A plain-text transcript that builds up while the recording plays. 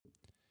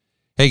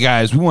Hey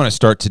guys, we want to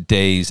start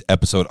today's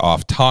episode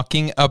off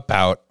talking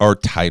about our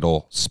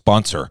title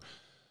sponsor,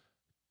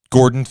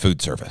 Gordon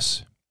Food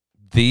Service.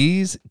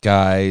 These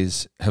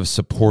guys have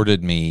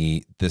supported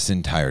me this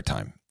entire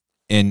time.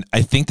 And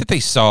I think that they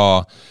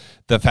saw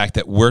the fact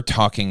that we're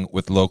talking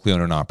with locally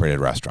owned and operated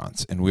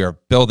restaurants, and we are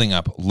building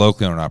up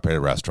locally owned and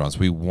operated restaurants.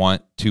 We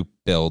want to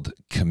build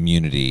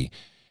community,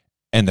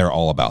 and they're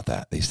all about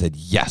that. They said,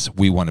 yes,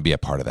 we want to be a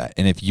part of that.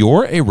 And if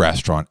you're a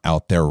restaurant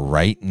out there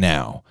right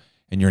now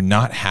and you're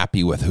not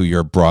happy with who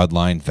your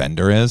broadline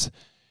vendor is,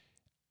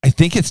 I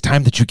think it's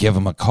time that you give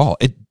them a call.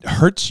 It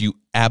hurts you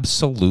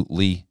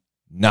absolutely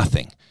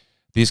nothing.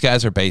 These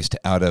guys are based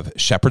out of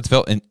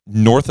Shepherdsville, and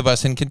north of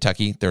us in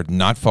Kentucky. They're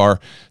not far.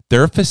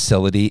 Their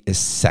facility is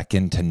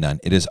second to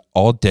none. It is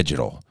all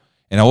digital.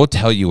 And I will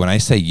tell you, when I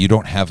say you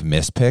don't have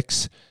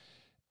mispicks,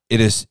 it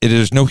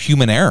is no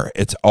human error.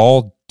 It's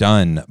all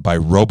done by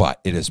robot.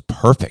 It is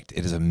perfect.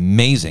 It is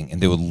amazing.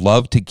 And they would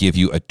love to give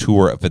you a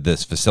tour of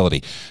this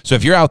facility. So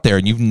if you're out there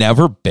and you've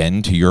never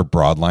been to your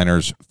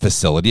broadliner's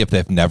facility, if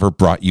they've never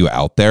brought you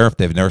out there, if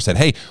they've never said,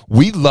 hey,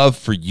 we'd love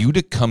for you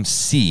to come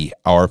see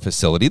our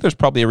facility, there's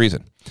probably a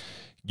reason.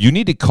 You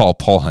need to call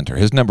Paul Hunter.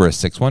 His number is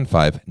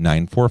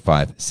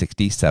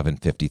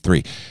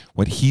 615-945-6753.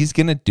 What he's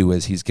going to do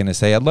is he's going to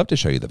say, I'd love to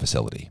show you the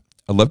facility.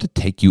 I'd love to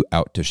take you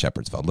out to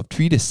Shepherdsville. I'd love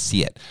for you to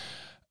see it.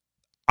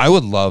 I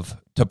would love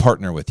to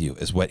partner with you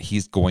is what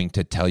he's going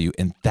to tell you.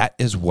 And that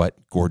is what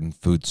Gordon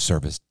Food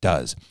Service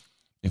does.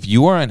 If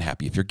you are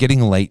unhappy, if you're getting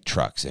late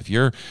trucks, if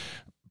your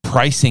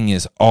pricing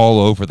is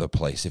all over the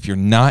place, if you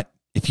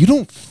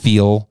don't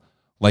feel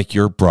like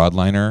your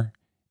broadliner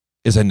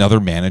is another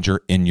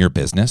manager in your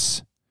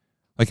business,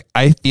 like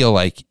I feel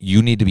like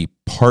you need to be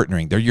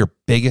partnering. They're your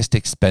biggest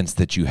expense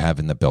that you have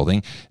in the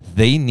building.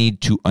 They need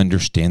to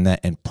understand that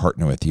and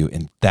partner with you.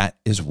 And that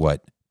is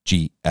what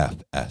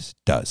GFS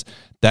does.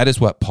 That is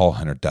what Paul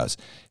Hunter does.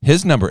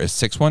 His number is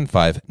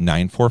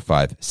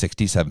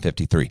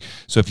 615-945-6753.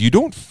 So if you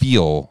don't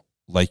feel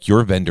like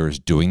your vendor is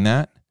doing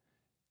that,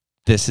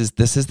 this is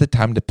the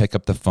time to pick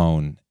up the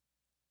phone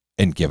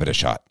and give it a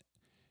shot.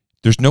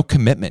 There's no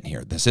commitment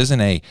here. This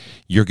isn't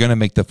you're going to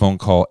make the phone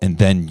call and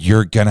then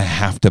you're going to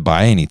have to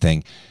buy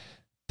anything.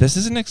 This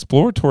is an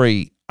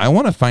exploratory. I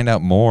want to find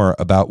out more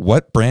about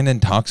what Brandon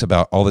talks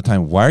about all the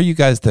time. Why are you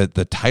guys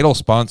the title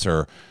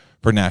sponsor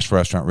for Nashville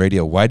Restaurant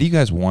Radio? Why do you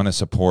guys want to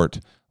support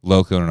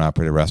local and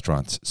operated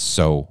restaurants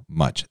so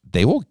much?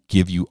 They will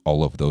give you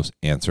all of those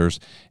answers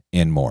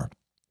and more.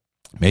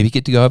 Maybe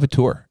get to go have a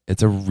tour.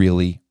 It's a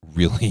really,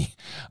 really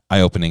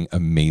eye-opening,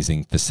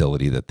 amazing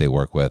facility that they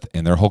work with,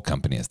 and their whole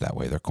company is that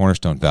way. Their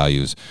cornerstone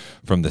values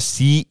from the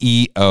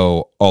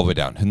CEO all the way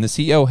down. And the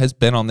CEO has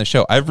been on the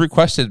show. I've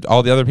requested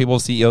all the other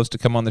people's CEOs to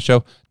come on the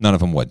show. None of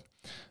them would.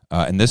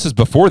 And this is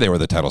before they were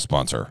the title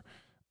sponsor.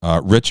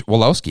 Rich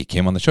Wolowski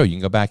came on the show. You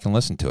can go back and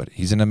listen to it.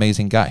 He's an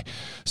amazing guy.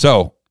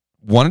 So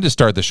wanted to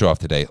start the show off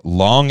today.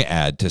 Long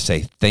ad to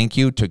say thank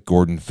you to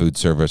Gordon Food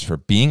Service for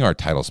being our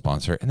title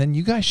sponsor. And then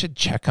you guys should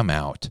check them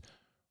out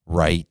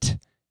right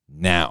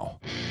now.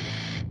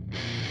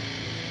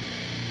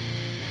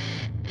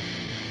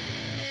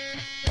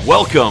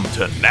 Welcome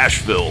to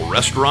Nashville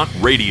Restaurant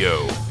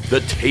Radio,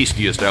 the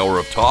tastiest hour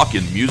of talk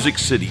in Music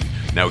City.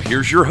 Now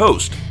here's your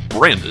host,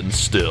 Brandon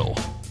Still.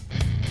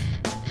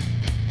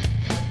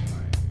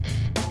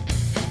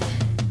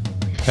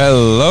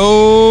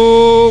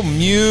 Hello,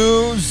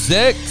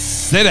 Music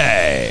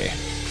City,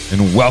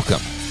 and welcome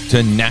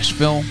to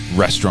Nashville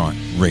Restaurant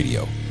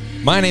Radio.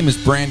 My name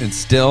is Brandon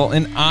Still,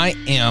 and I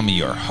am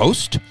your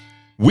host.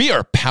 We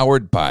are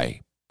powered by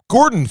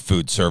Gordon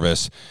Food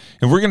Service,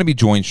 and we're going to be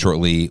joined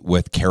shortly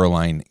with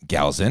Caroline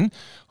Galzin,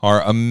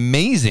 our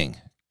amazing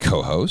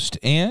co-host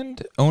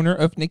and owner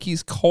of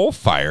Nikki's Coal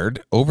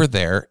Fired over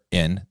there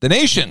in the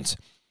Nations,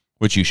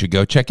 which you should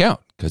go check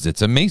out because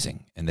it's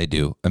amazing, and they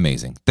do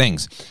amazing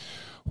things.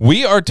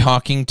 We are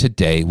talking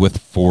today with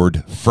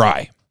Ford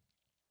Fry.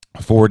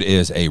 Ford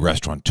is a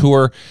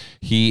restaurateur.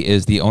 He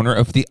is the owner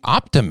of the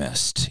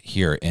Optimist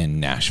here in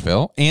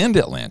Nashville and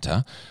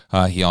Atlanta.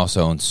 He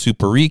also owns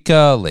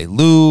Superica,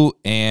 Leilu,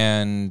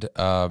 and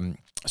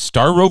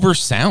Star Rover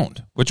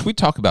Sound, which we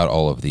talk about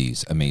all of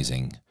these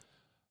amazing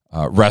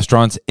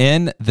restaurants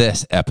in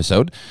this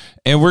episode.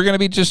 And we're going to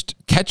be just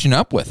catching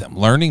up with him,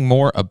 learning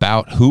more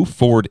about who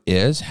Ford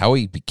is, how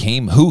he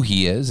became who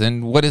he is,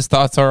 and what his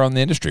thoughts are on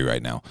the industry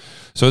right now.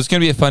 So it's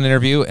going to be a fun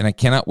interview, and I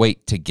cannot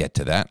wait to get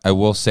to that. I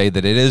will say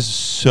that it is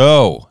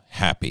so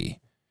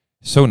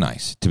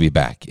nice to be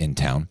back in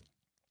town.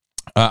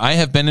 I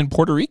have been in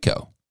Puerto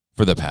Rico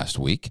for the past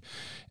week,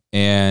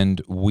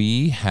 and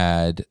we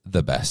had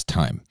the best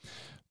time.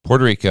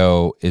 Puerto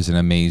Rico is an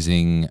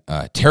amazing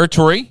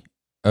territory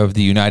of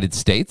the United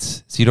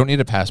States, so you don't need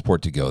a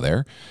passport to go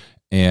there.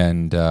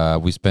 And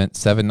we spent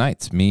 7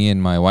 nights, me and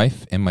my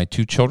wife and my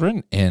 2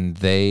 children, and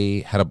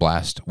they had a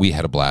blast. We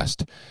had a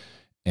blast.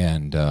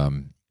 And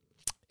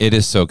it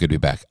is so good to be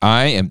back.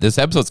 This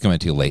episode's coming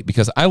too late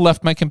because I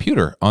left my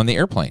computer on the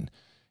airplane.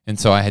 And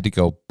so I had to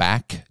go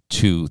back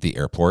to the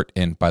airport.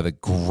 And by the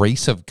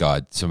grace of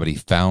God, somebody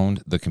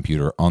found the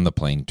computer on the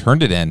plane,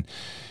 turned it in,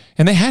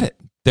 And they had it.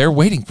 They're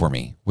waiting for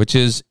me, which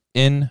is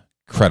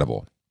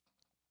incredible.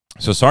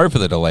 So sorry for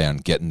the delay on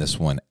getting this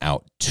one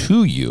out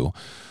to you,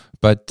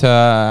 but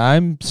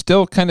I'm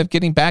still kind of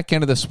getting back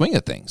into the swing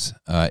of things.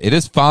 It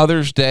is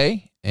Father's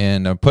Day,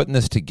 and I'm putting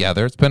this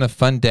together. It's been a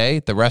fun day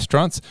at the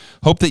restaurants.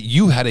 Hope that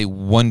you had a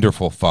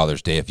wonderful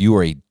Father's Day if you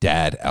are a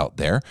dad out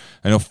there.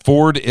 I know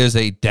Ford is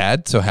a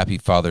dad, so happy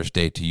Father's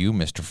Day to you,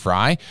 Mr.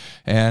 Fry.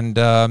 And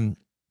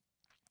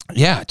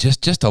yeah,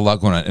 just a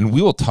lot going on. And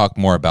we will talk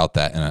more about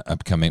that in an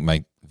upcoming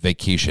my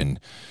vacation.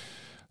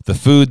 The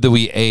food that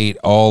we ate,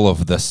 all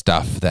of the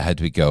stuff that had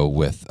to go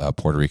with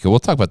Puerto Rico. We'll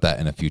talk about that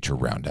in a future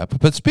Roundup.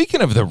 But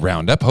speaking of the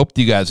Roundup, hope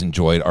you guys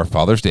enjoyed our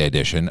Father's Day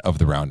edition of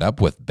the Roundup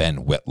with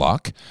Ben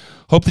Whitlock.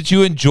 Hope that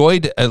you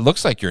enjoyed, it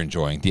looks like you're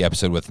enjoying, the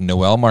episode with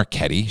Noelle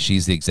Marchetti.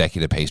 She's the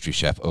executive pastry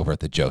chef over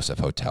at the Joseph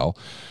Hotel.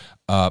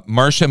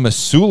 Marcia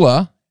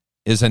Masula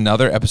is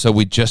another episode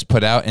we just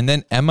put out. And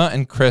then Emma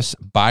and Chris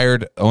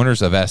Byard,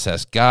 owners of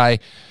SS Guy.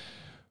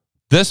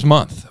 This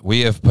month,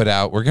 we're going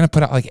to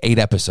put out like 8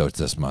 episodes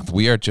this month.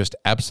 We are just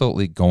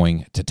absolutely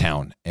going to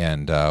town,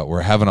 and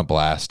we're having a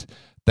blast.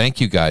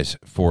 Thank you guys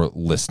for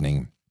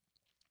listening.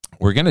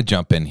 We're going to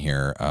jump in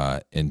here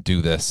and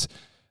do this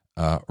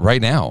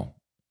right now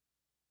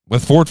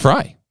with Ford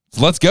Fry.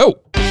 So let's go.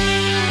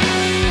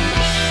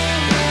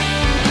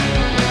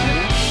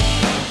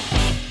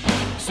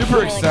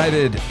 Super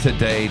excited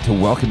today to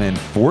welcome in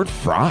Ford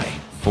Fry.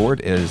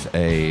 Ford is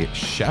a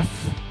chef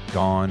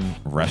gone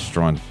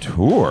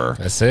restaurateur.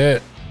 That's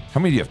it.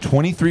 How many do you have?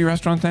 23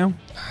 restaurants now?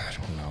 I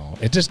don't know.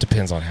 It just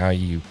depends on how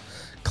you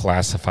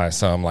classify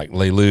some. Like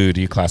Le Lou,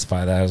 do you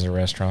classify that as a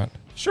restaurant?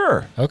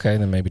 Sure. Okay,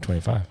 then maybe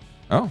 25.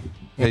 Oh.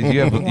 Hey, you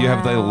have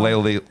the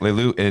Le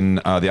Lou in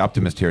the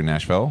Optimist here in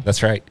Nashville.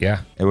 That's right, yeah.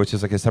 Which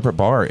is like a separate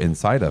bar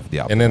inside of the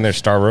Optimist. And then there's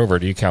Star Rover.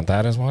 Do you count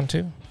that as one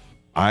too?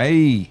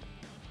 I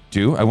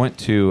do. I went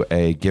to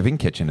a Giving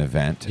Kitchen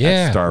event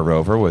at Star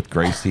Rover with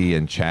Gracie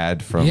and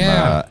Chad from...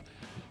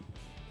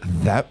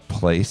 that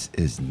place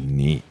is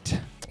neat.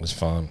 It was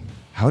fun.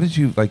 How did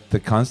you like the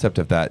concept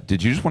of that?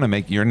 Did you just want to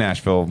make your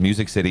Nashville,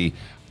 Music City?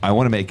 I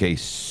want to make a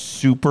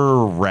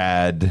super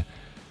rad,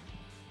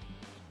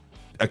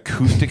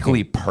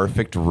 acoustically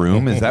perfect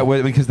room. Is that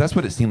what? Because that's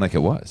what it seemed like it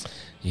was.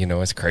 You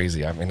know, it's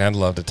crazy. I mean, I'd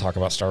love to talk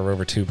about Star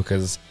Rover too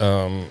because.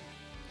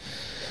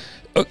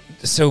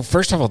 So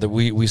first of all, that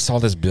we saw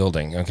this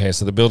building. Okay,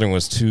 so the building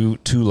was two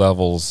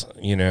levels.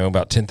 You know,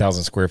 about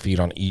 10,000 square feet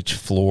on each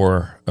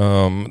floor.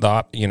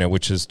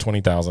 Which is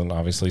 20,000,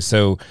 obviously.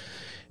 So,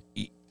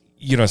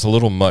 you know, it's a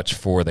little much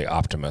for the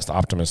Optimist.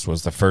 Optimist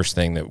was the first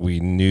thing that we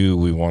knew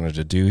we wanted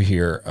to do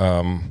here.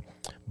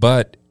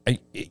 But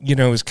you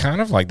know, it was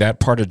kind of like that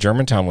part of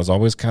Germantown was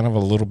always kind of a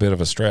little bit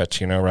of a stretch.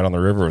 You know, right on the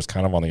river was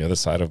kind of on the other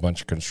side of a bunch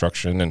of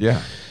construction,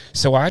 and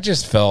so I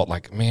just felt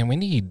like, man, we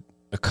need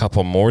a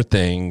couple more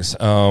things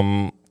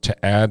to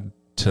add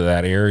to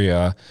that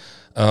area.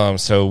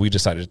 So we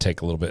decided to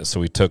take a little bit. So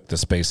we took the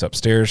space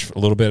upstairs a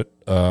little bit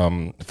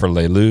for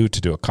Le Lou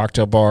to do a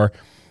cocktail bar.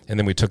 And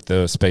then we took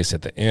the space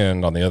at the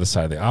end on the other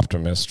side of the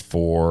Optimist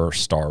for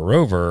Star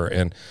Rover.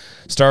 And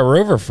Star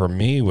Rover for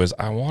me was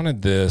I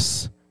wanted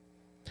this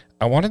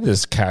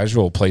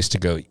casual place to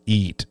go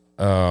eat,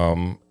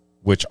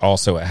 which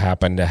also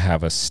happened to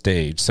have a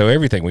stage. So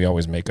everything, we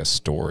always make a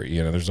story.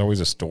 You know, there's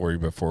always a story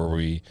before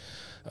we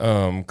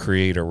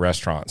create a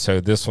restaurant. So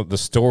the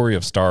story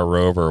of Star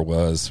Rover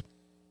was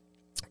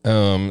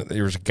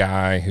there was a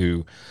guy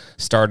who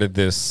started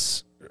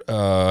this.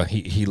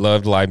 He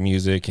loved live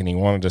music and he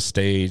wanted a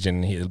stage,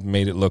 and he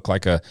made it look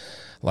like a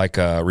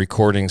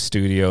recording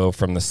studio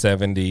from the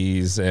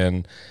 70s,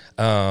 and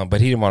but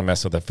he didn't want to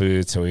mess with the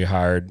food, so he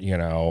hired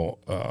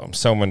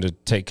someone to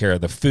take care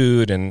of the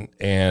food, and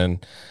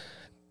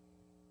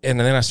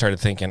then I started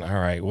thinking, all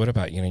right, what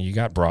about, you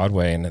got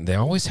Broadway, and they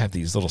always have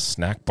these little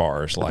snack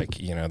bars, like,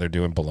 they're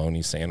doing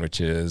bologna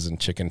sandwiches and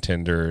chicken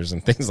tenders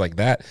and things like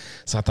that.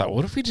 So I thought,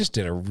 what if we just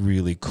did a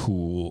really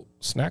cool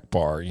snack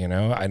bar,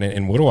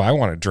 and what do I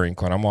want to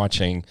drink when I'm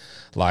watching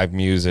live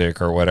music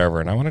or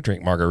whatever? And I want to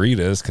drink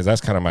margaritas because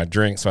that's kind of my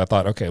drink. So I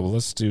thought, okay, well,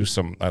 let's do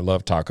I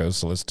love tacos.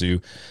 So let's do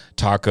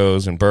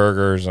tacos and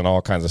burgers and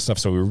all kinds of stuff.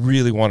 So we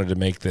really wanted to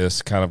make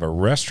this kind of a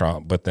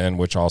restaurant, but then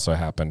which also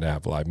happened to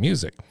have live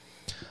music.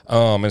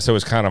 And so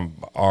it's kind of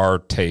our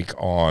take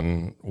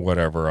on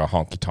whatever, a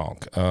honky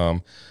tonk.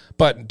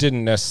 But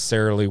didn't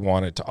necessarily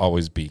want it to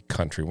always be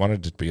country.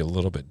 Wanted it to be a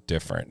little bit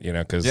different,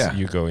 because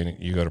you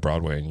go to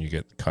Broadway and you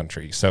get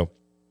country. So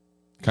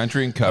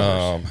country and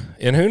covers.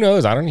 And who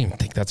knows? I don't even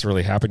think that's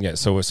really happened yet.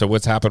 So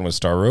what's happened with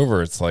Star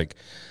Rover? It's like,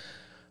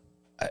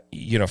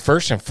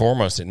 first and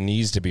foremost, it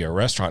needs to be a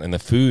restaurant, and the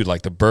food,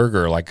 like the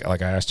burger, like I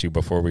asked you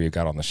before we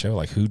got on the show,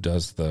 like who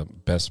does the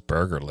best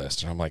burger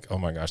list? And I'm like, oh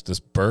my gosh,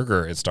 this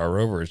burger at Star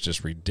Rover is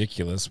just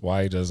ridiculous.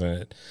 Why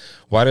doesn't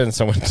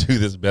someone do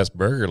this best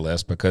burger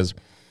list? Because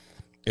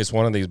it's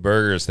one of these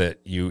burgers that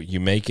you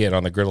make it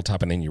on the griddle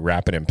top and then you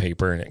wrap it in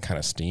paper and it kind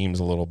of steams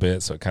a little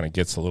bit, so it kind of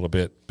gets a little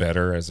bit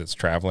better as it's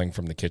traveling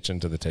from the kitchen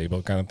to the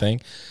table kind of thing.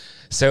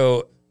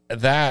 So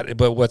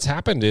but what's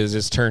happened is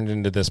it's turned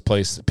into this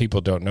place that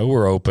people don't know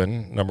we're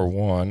open, number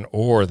one,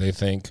 or they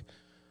think,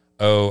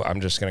 oh, I'm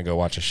just going to go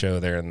watch a show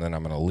there and then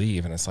I'm going to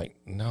leave. And it's like,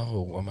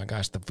 no, oh my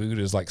gosh, the food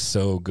is like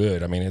so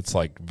good. I mean, it's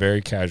like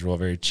very casual,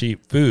 very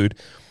cheap food,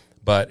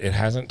 but it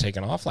hasn't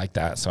taken off like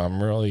that. So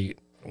I'm really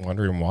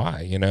wondering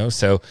why,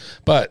 so,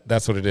 but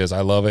that's what it is.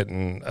 I love it.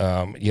 And,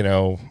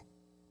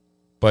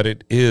 but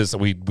it is,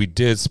 we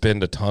did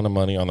spend a ton of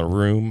money on the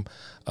room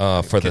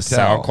for the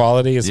sound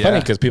quality. It's funny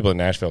because people in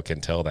Nashville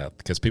can tell that,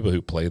 because people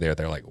who play there,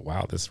 they're like,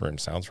 wow, this room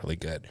sounds really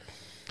good.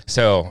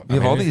 So you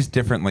have all these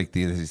different, like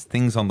these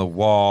things on the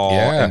wall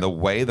and the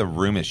way the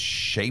room is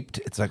shaped.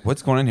 It's like,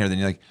 what's going on here? Then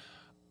you're like,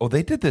 oh,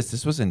 they did this.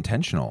 This was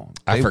intentional.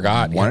 I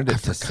forgot. Wanted it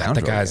to sound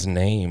the guy's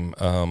name.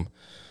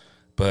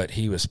 But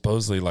he was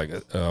supposedly like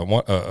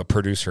a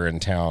producer in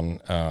town,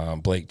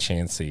 Blake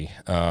Chansey,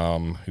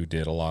 who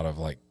did a lot of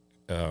like,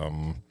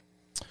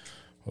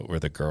 what were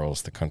the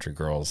country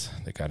girls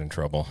that got in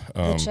trouble?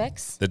 The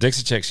Chicks? The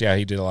Dixie Chicks, yeah.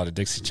 He did a lot of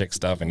Dixie Chick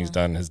stuff, and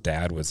his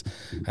dad was,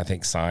 I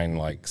think, signed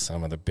like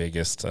some of the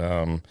biggest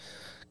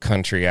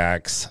country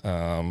acts,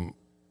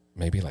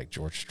 maybe like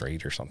George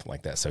Strait or something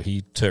like that. So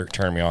he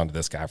turned me on to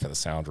this guy for the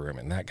sound room,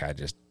 and that guy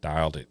just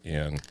dialed it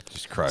in.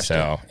 Just crushed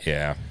it.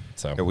 Yeah.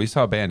 So we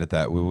saw a band at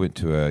that. We went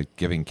to a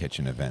Giving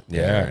Kitchen event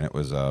there, and it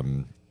was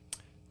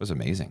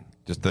amazing.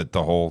 Just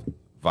the whole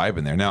vibe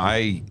in there. Now,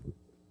 I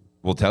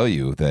will tell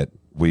you that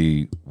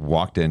we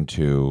walked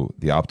into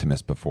the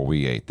Optimist before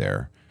we ate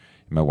there.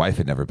 My wife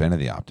had never been to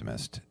the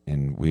Optimist,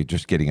 and we were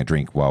just getting a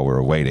drink while we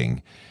were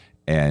waiting.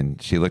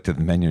 And she looked at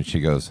the menu and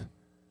she goes,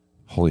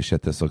 holy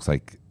shit, this looks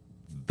like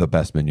the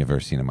best menu I've ever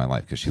seen in my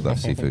life, because she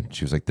loves seafood.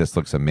 She was like, this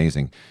looks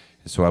amazing.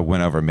 So I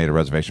went over and made a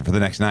reservation for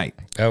the next night.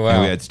 Oh, wow.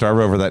 And we had started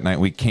over that night.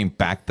 We came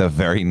back the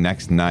very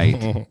next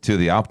night to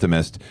the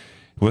Optimist.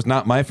 It was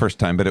not my first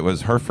time, but it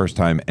was her first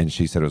time, and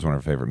she said it was one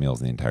of her favorite meals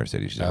in the entire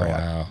city she's ever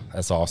had. Wow,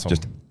 that's awesome.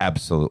 Just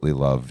absolutely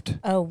loved.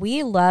 Oh,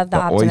 we love the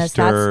Optimist.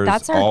 Oysters,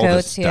 that's our all the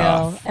go-to.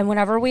 stuff. And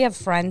whenever we have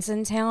friends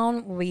in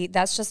town,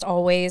 that's just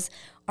always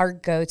our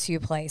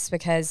go-to place,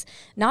 because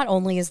not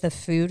only is the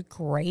food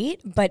great,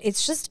 but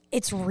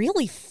it's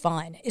really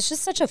fun. It's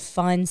just such a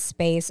fun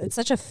space. It's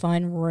such a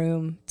fun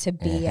room to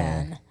be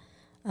in.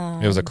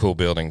 It was a cool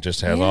building. Just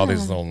has all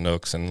these little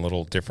nooks and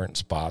little different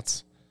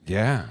spots.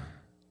 Yeah.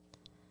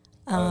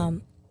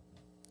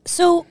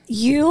 So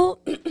you,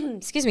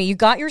 excuse me, you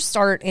got your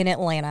start in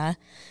Atlanta.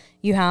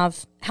 You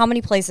have how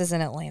many places in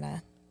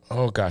Atlanta?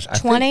 Oh gosh,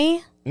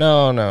 20?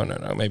 No,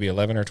 maybe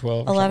 11 or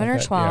 12. 11 or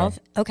like 12.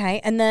 Yeah.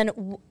 Okay. And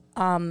then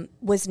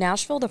was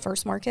Nashville the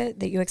first market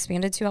that you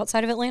expanded to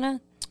outside of Atlanta?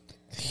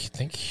 I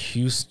think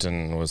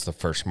Houston was the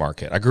first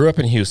market. I grew up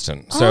in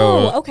Houston.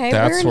 So okay.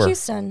 Where in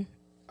Houston?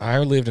 I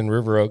lived in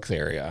River Oaks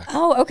area.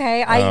 Oh,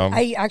 okay.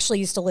 I actually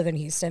used to live in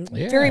Houston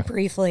very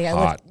briefly. I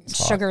lived in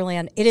Sugar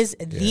Land. It is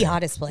the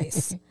hottest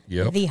place.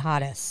 Yep. The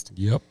hottest.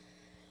 Yep.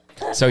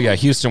 So,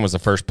 Houston was the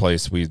first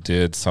place we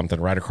did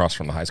something right across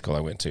from the high school I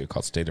went to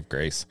called State of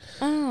Grace.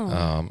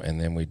 Oh. And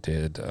then we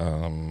did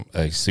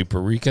a Super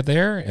Rica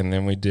there. And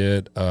then we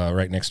did,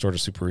 right next door to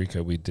Super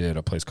Rica, we did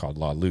a place called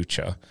La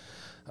Lucha,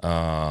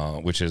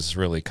 which is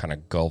really kind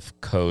of Gulf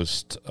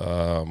Coast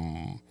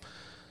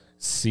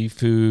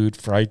seafood,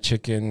 fried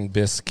chicken,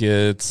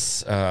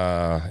 biscuits.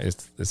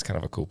 It's kind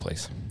of a cool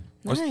place.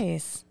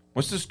 Nice.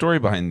 What's the story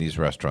behind these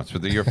restaurants?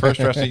 With your first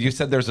restaurant, you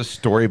said there's a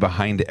story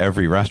behind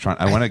every restaurant.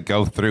 I want to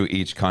go through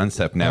each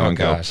concept now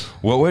go,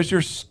 what was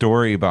your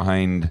story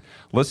behind?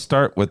 Let's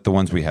start with the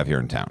ones we have here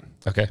in town.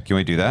 Okay. Can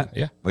we do that?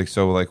 Yeah.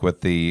 Like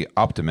with the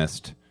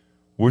Optimist,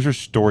 what was your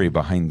story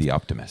behind the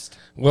Optimist?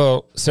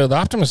 Well, so the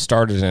Optimist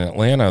started in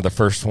Atlanta, the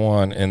first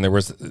one, and there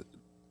was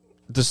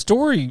the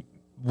story.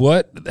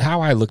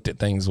 How I looked at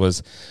things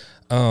was,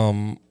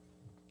 this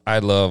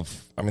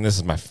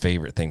is my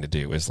favorite thing to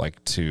do, is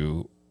like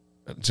to,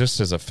 just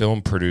as a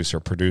film producer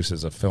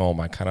produces a film,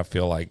 I kind of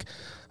feel like,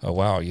 oh,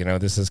 wow,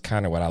 this is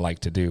kind of what I like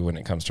to do when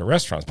it comes to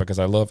restaurants, because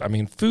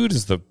food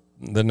is the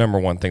number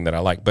one thing that I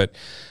like, but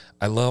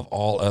I love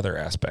all other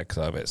aspects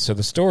of it. So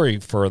the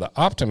story for the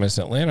Optimist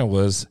Atlanta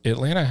was,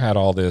 Atlanta had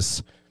all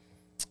this,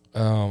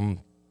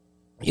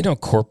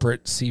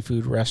 corporate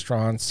seafood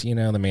restaurants, the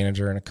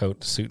manager in a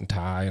coat, suit and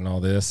tie and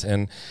all this.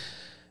 And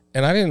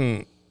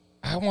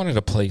I wanted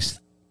a place,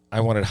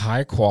 I wanted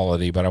high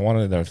quality, but I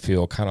wanted them to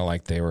feel kind of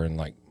like they were in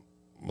like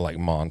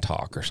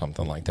Montauk or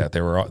something like that.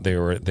 They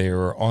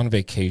were on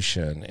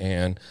vacation,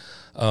 and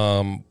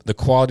the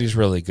quality is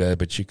really good,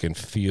 but you can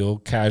feel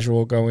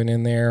casual going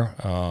in there.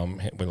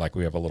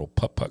 We have a little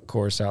putt-putt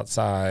course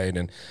outside,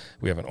 and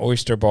we have an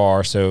oyster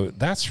bar. So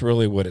that's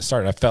really what it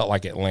started. I felt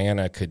like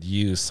Atlanta could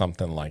use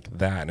something like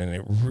that, and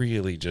it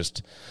really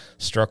just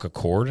struck a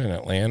chord in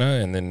Atlanta.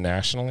 And then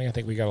nationally, I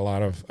think we got a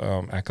lot of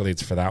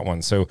accolades for that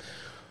one. So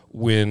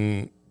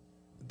when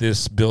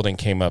this building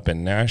came up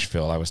in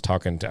Nashville, I was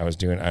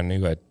doing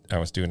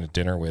a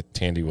dinner with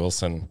Tandy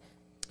Wilson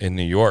in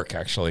New York,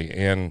 actually,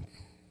 and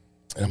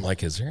I'm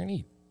like, is there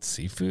any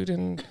seafood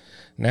in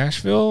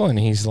Nashville? And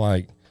he's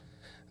like,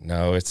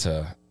 no, it's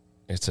a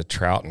it's a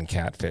trout and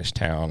catfish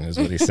town, is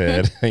what he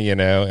said,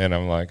 and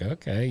I'm like,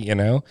 okay, and,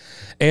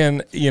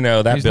 that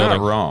He's building. not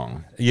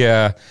wrong.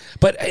 Yeah.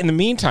 But in the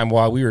meantime,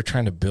 while we were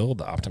trying to build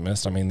the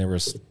Optimist, I mean, there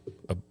was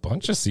a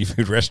bunch of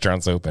seafood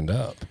restaurants opened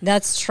up.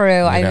 That's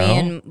true. I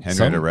mean,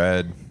 Henrietta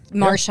Red,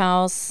 Marsh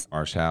House.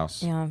 Marsh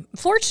House. Yeah.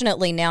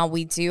 Fortunately, now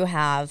we do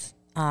have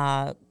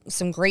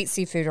some great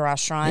seafood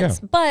restaurants,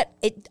 but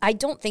I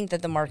don't think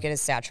that the market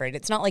is saturated.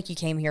 It's not like you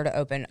came here to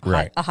open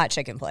a hot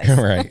chicken place.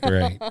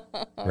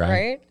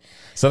 Right.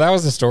 So that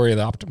was the story of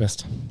the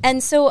Optimist.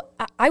 And so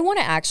I want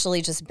to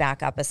actually just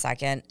back up a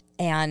second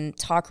and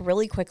talk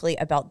really quickly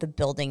about the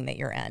building that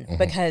you're in,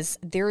 because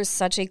there is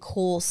such a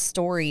cool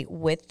story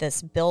with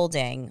this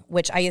building,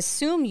 which I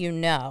assume you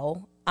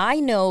know. I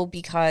know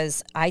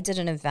because I did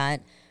an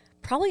event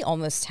probably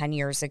almost 10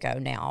 years ago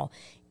now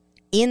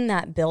in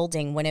that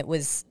building when it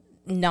was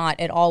not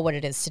at all what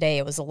it is today.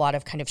 It was a lot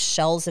of kind of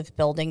shells of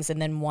buildings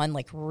and then one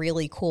like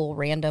really cool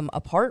random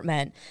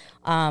apartment.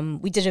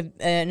 We did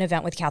an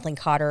event with Kathleen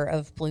Cotter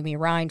of Bloomy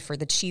Rind for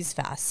the Cheese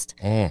Fest,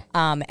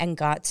 and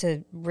got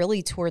to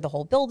really tour the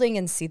whole building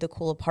and see the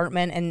cool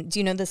apartment. And do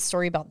you know this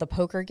story about the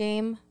poker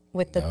game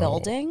with the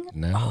building?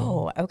 No.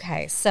 Oh,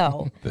 okay.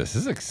 So This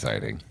is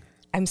exciting.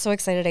 I'm so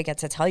excited I get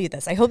to tell you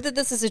this. I hope that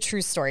this is a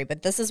true story,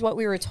 but this is what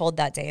we were told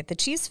that day at the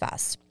Cheese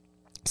Fest.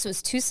 So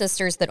it's two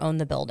sisters that own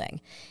the building.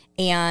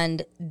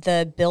 And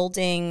the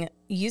building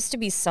used to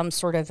be some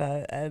sort of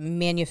a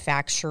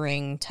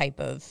manufacturing type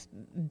of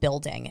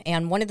building.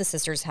 And one of the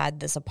sisters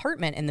had this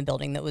apartment in the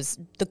building that was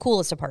the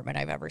coolest apartment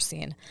I've ever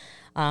seen.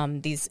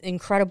 These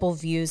incredible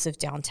views of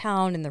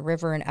downtown and the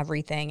river and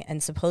everything.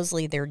 And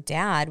supposedly their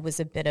dad was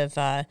a bit of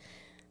a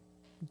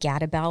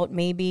gadabout,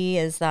 maybe.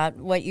 Is that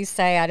what you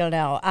say? I don't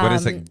know. What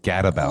is a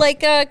gadabout?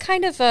 Like a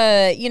kind of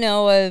a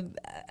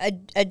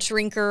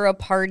drinker, a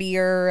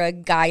partier, a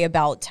guy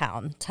about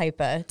town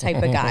type of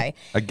guy.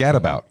 A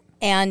gadabout.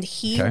 And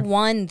he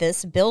won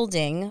this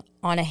building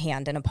on a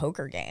hand in a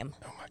poker game.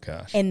 Oh my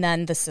gosh. And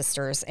then the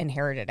sisters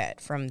inherited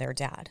it from their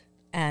dad.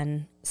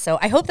 And so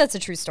I hope that's a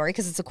true story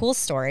because it's a cool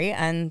story,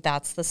 and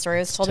that's the story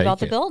I was told about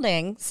the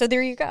building. So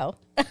there you go.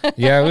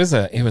 Yeah, it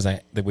was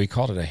we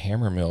called it a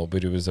hammer mill,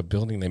 but it was a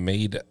building they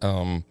made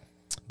the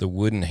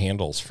wooden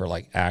handles for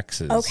like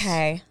axes.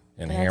 Okay.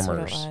 And That's hammers. what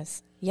it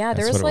was. Yeah,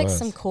 there That's was what it like was.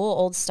 some cool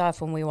old stuff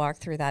when we walked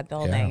through that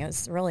building. Yeah. It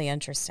was really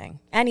interesting.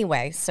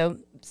 Anyway, so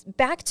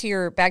back to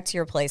your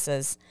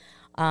places.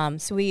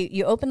 So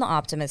you opened the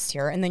Optimist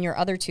here, and then your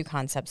other two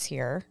concepts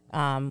here.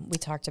 We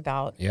talked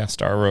about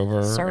Star Rover,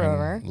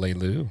 and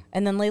Leilu.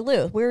 And then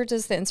Leilu. Where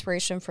does the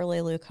inspiration for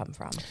Leilu come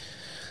from?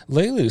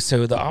 Leilu.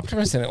 So the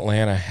Optimist in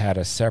Atlanta had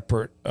a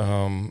separate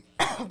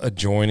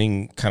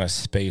adjoining kind of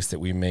space that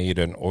we made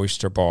an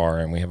oyster bar,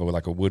 and we have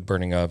like a wood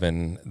burning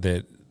oven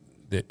that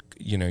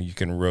you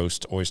can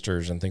roast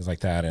oysters and things like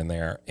that in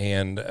there.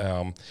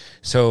 And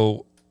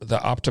so the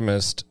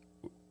Optimist,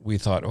 we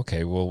thought,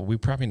 okay, well, we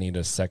probably need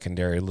a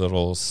secondary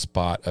little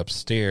spot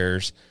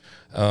upstairs,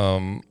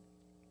 and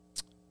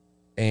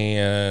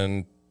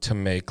to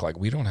make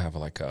we don't have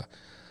like a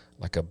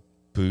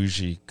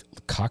bougie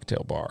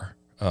cocktail bar.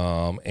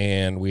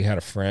 And we had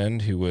a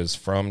friend who was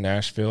from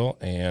Nashville,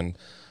 and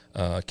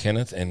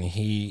Kenneth, and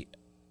he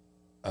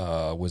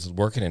was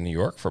working in New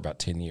York for about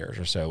 10 years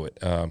or so,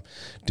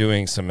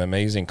 doing some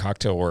amazing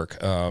cocktail work.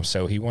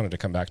 So he wanted to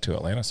come back to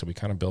Atlanta. So we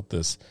kind of built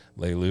this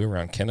Leilu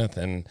around Kenneth,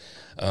 and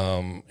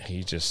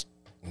he just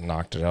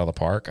knocked it out of the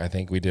park. I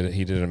think he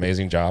did an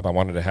amazing job. I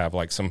wanted to have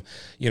like some,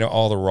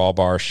 all the raw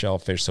bar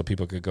shellfish so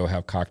people could go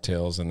have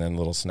cocktails and then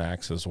little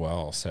snacks as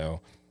well.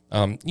 So,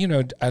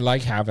 I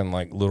like having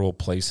like little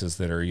places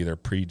that are either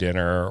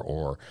pre-dinner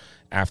or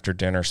after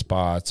dinner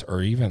spots,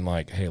 or even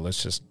like, hey,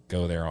 let's just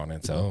go there on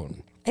its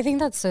own. I think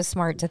that's so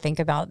smart to think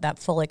about that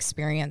full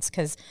experience,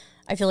 because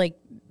I feel like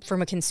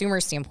from a consumer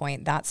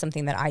standpoint, that's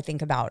something that I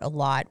think about a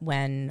lot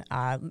when,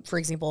 for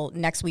example,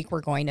 next week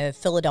we're going to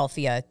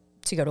Philadelphia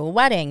to go to a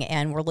wedding,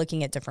 and we're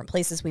looking at different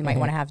places we might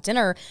want to have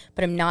dinner,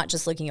 but I'm not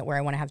just looking at where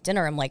I want to have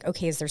dinner. I'm like,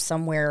 okay, is there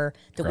somewhere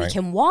that we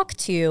can walk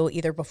to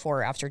either before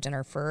or after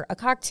dinner for a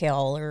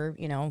cocktail, or,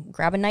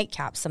 grab a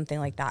nightcap, something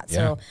like that. Yeah.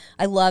 So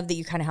I love that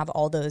you kind of have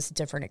all those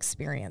different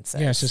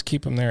experiences. Yeah, it's just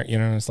keep them there,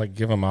 it's like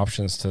give them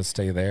options to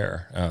stay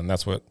there.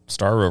 That's what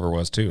Star Rover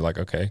was too. Like,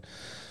 okay,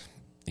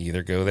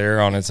 either go there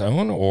on its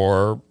own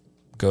or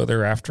go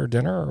there after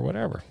dinner or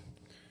whatever.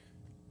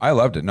 I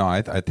loved it. No,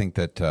 I think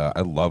that I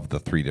love the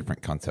three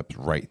different concepts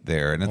right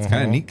there. And it's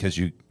kind of neat because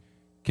you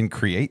can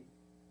create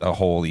a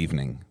whole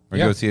evening. We're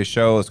going to go see a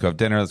show. Let's go have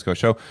dinner. Let's go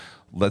show.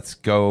 Let's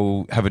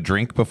go have a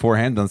drink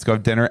beforehand. Then let's go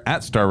have dinner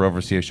at Star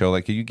Rover, see a show.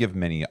 Like, you give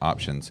many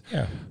options.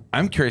 Yeah.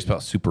 I'm curious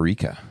about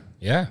Superica.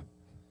 Yeah.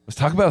 Let's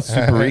talk about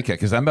Superica,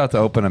 because I'm about to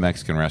open a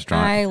Mexican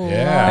restaurant. I love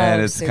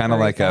and it's kind of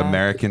like Superica. an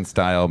American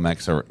style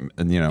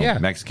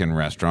Mexican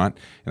restaurant.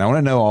 And I want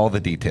to know all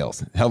the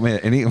details. Help me.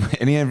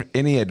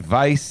 Any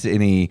advice?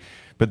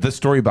 But the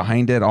story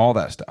behind it, all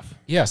that stuff.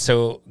 Yeah.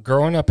 So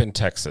growing up in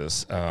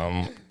Texas,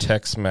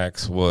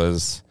 Tex-Mex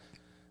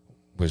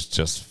was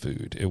just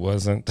food. It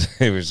wasn't,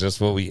 it was just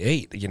what we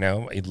ate,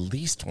 at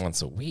least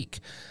once a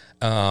week.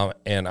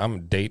 And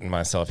I'm dating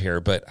myself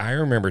here, but I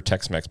remember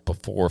Tex-Mex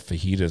before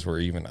fajitas were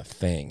even a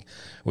thing.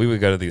 We would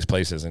go to these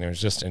places and it was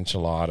just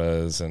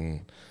enchiladas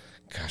and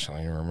gosh, I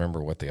don't even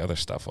remember what the other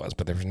stuff was,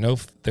 but there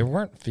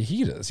weren't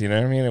fajitas, you know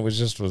what I mean? It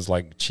was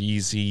like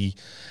cheesy.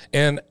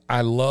 And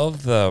I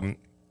love the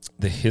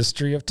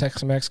history of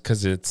Tex-Mex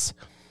because it's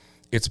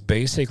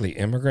basically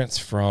immigrants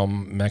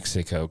from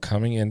Mexico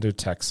coming into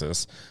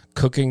Texas,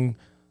 cooking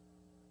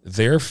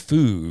their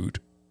food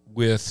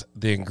with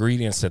the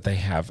ingredients that they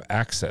have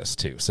access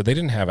to. So they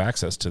didn't have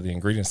access to the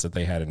ingredients that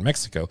they had in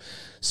Mexico.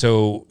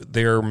 So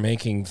they're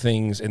making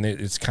things, and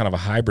it's kind of a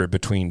hybrid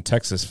between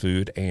Texas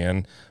food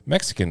and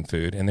Mexican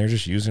food, and they're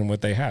just using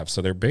what they have.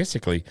 So they're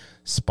basically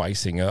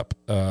spicing up,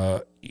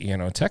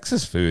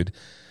 Texas food.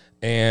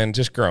 And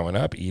just growing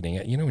up eating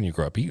it, when you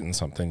grow up eating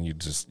something,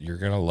 you're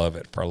going to love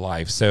it for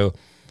life. So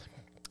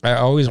I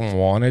always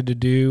wanted to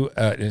do,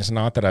 it's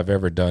not that I've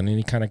ever done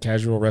any kind of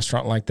casual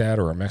restaurant like that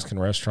or a Mexican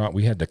restaurant.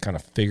 We had to kind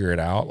of figure it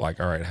out. Like,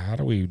 all right, how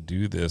do we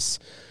do this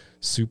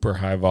super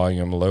high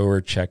volume, lower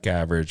check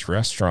average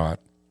restaurant?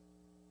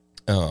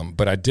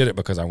 But I did it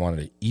because I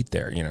wanted to eat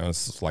there.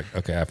 It's like,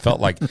 okay, I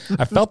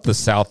felt the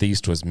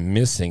Southeast was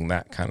missing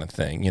that kind of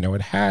thing.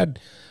 It had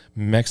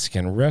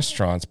Mexican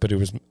restaurants, but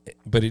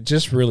it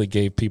just really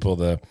gave people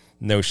the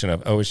notion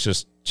of, oh, it's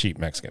just cheap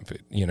Mexican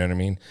food. You know what I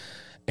mean?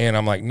 And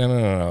I'm like,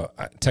 no.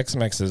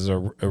 Tex-Mex is a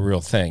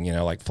real thing.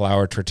 Like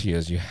flour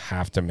tortillas, you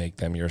have to make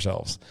them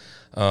yourselves.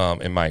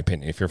 In my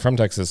opinion, if you're from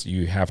Texas,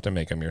 you have to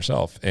make them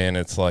yourself. And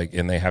it's like,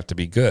 and they have to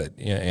be good.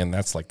 And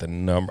that's like the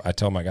number. I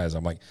tell my guys,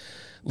 I'm like,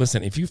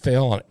 listen, if you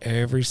fail on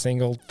every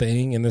single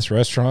thing in this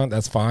restaurant,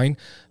 that's fine.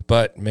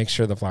 But make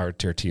sure the flour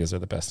tortillas are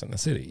the best in the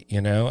city,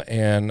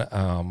 And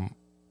I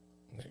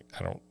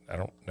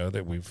don't know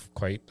that we've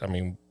quite,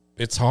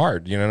 it's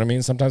hard, you know what I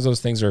mean? Sometimes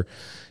those things are,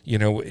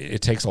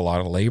 it takes a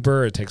lot of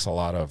labor, it takes a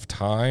lot of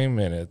time,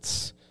 and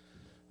it's,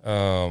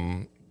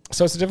 so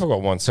it's a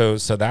difficult one. So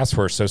that's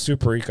where,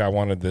 Super Rica, I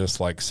wanted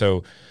this,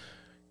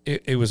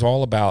 it was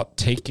all about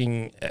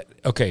taking,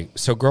 okay,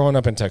 so growing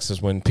up in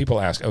Texas, when people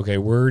ask, okay,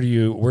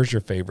 where's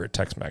your favorite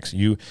Tex-Mex?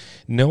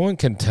 No one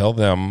can tell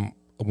them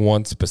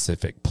one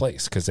specific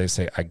place because they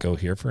say, I go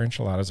here for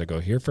enchiladas, I go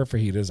here for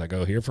fajitas, I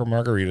go here for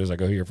margaritas, I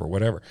go here for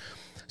whatever.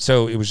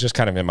 So it was just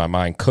kind of in my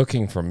mind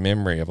cooking from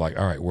memory of like,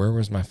 all right, where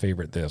was my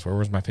favorite this? Where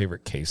was my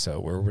favorite queso?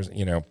 Where was,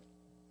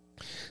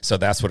 so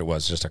that's what it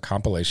was, just a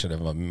compilation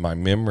of my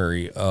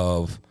memory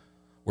of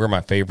where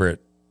my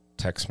favorite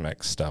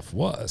Tex-Mex stuff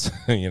was,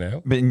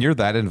 But you're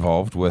that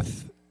involved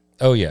with...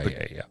 Oh, yeah.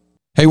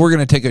 Hey, we're going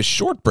to take a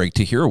short break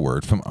to hear a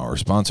word from our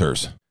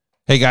sponsors.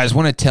 Hey guys,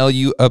 want to tell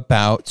you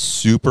about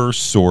Super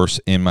Source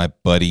and my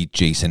buddy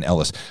Jason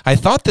Ellis. I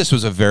thought this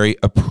was a very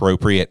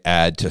appropriate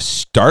ad to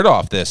start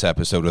off this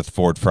episode with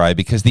Ford Fry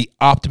because the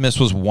Optimist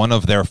was one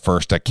of their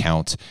first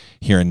accounts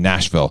here in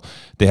Nashville.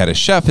 They had a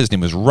chef, his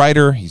name was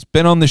Ryder. He's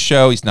been on the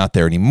show, he's not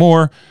there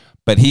anymore,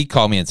 but he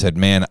called me and said,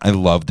 man, I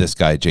love this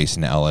guy,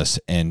 Jason Ellis,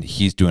 and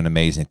he's doing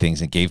amazing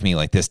things, and gave me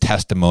like this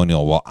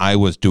testimonial while I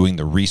was doing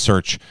the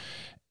research.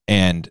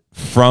 And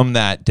from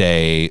that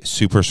day,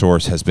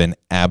 SuperSource has been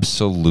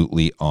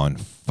absolutely on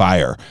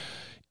fire.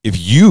 If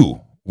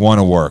you want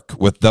to work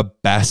with the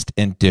best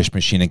in dish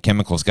machine and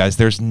chemicals, guys,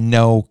 there's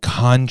no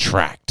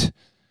contract.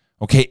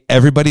 Okay,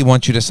 everybody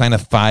wants you to sign a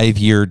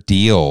 5-year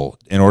deal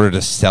in order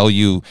to sell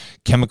you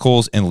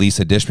chemicals and lease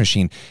a dish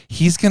machine.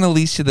 He's going to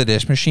lease you the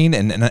dish machine,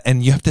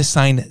 and you have to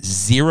sign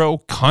zero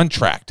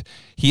contract.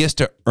 He has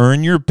to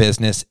earn your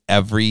business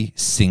every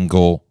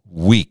single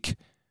week.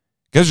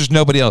 Because there's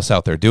nobody else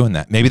out there doing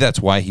that. Maybe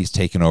that's why he's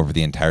taken over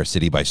the entire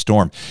city by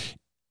storm.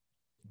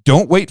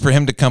 Don't wait for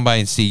him to come by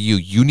and see you.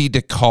 You need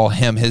to call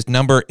him. His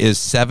number is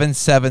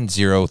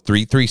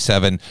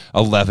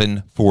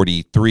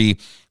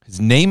 770-337-1143. His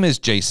name is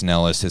Jason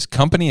Ellis. His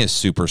company is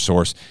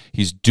SuperSource.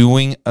 He's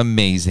doing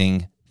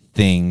amazing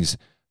things.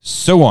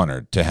 So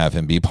honored to have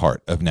him be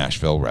part of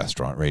Nashville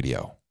Restaurant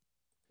Radio.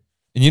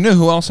 And you know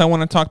who else I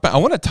want to talk about? I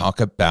want to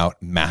talk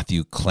about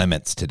Matthew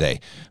Clements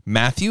today.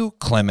 Matthew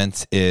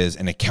Clements is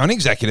an account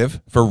executive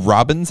for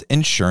Robbins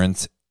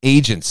Insurance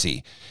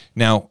Agency.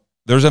 Now,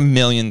 there's a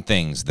million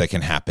things that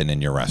can happen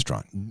in your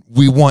restaurant.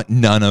 We want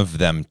none of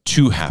them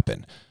to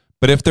happen.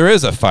 But if there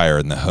is a fire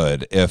in the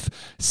hood, if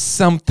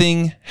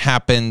something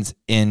happens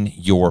in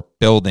your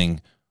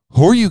building,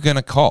 who are you going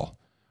to call?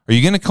 Are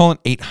you going to call an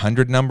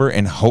 800 number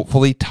and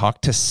hopefully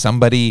talk to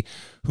somebody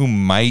who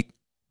might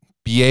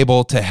be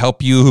able to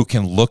help you, who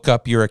can look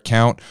up your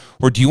account?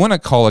 Or do you want to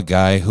call a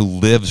guy who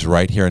lives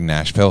right here in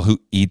Nashville, who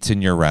eats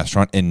in your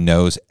restaurant and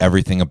knows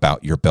everything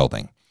about your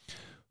building,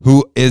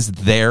 who is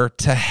there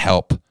to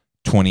help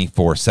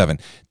 24/7?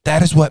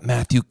 That is what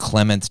Matthew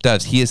Clements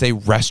does. He is a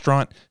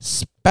restaurant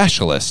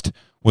specialist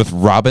with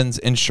Robbins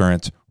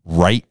Insurance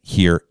right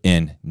here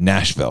in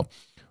Nashville.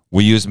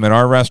 We use them at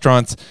our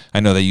restaurants. I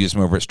know they use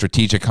them over at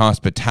Strategic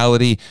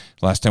Hospitality.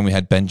 Last time we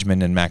had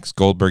Benjamin and Max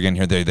Goldberg in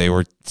here, they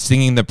were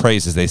singing the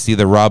praises. They see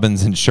the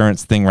Robbins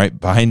Insurance thing right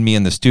behind me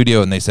in the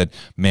studio, and they said,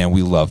 man,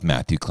 we love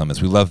Matthew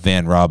Clemens. We love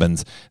Van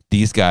Robbins.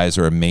 These guys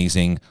are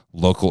amazing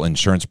local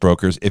insurance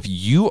brokers. If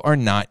you are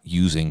not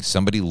using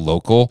somebody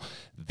local,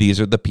 these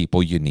are the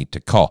people you need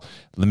to call.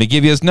 Let me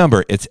give you his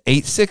number. It's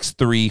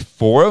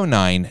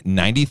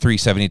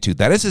 863-409-9372.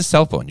 That is his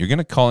cell phone. You're going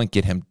to call and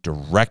get him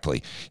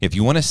directly. If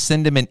you want to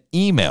send him an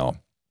email,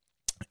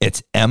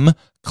 it's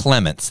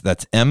mclements.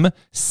 That's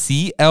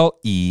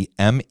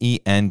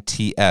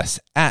MCLEMENTS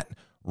at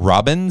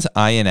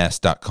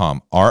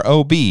robinsins.com.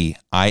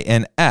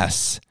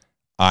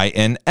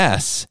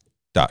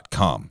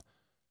 ROBINSINS.com.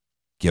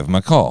 Give him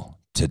a call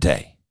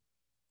today.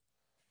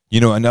 You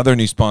know, another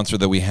new sponsor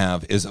that we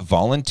have is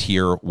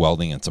Volunteer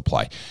Welding and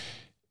Supply.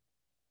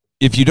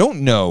 If you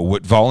don't know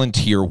what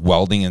Volunteer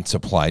Welding and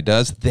Supply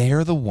does,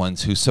 they're the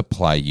ones who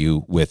supply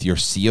you with your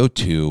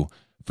CO2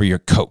 for your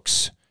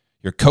Cokes,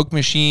 your Coke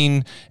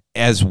machine,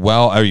 as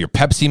well, or your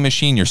Pepsi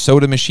machine, your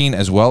soda machine,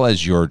 as well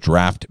as your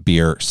draft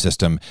beer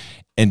system.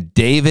 And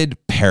David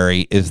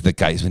Perry is the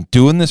guy. He's been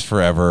doing this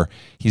forever.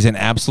 He's an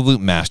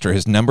absolute master.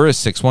 His number is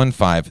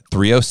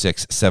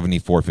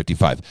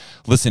 615-306-7455.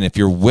 Listen, if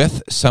you're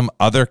with some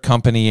other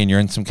company and you're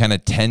in some kind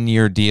of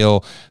 10-year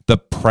deal, the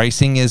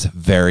pricing is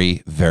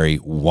very, very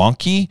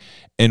wonky.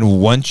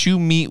 And once you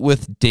meet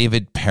with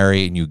David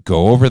Perry and you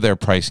go over their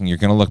pricing, you're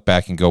going to look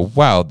back and go,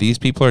 wow, these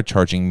people are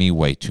charging me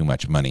way too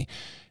much money.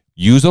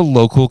 Use a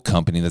local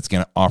company that's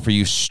going to offer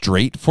you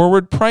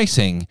straightforward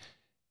pricing.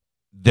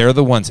 They're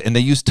the ones, and they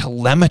use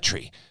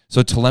telemetry.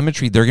 So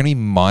telemetry, they're going to be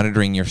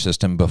monitoring your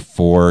system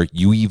before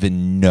you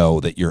even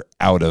know that you're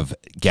out of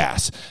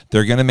gas.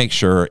 They're going to make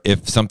sure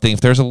if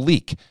there's a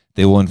leak,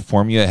 they will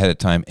inform you ahead of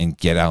time and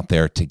get out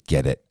there to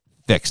get it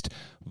fixed.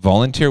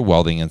 Volunteer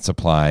Welding and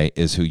Supply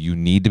is who you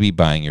need to be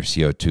buying your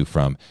CO2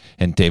 from,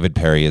 and David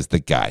Perry is the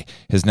guy.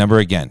 His number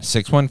again,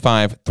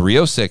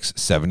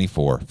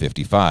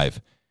 615-306-7455.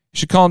 You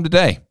should call him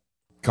today.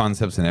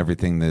 Concepts and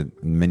everything, the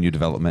menu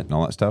development and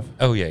all that stuff.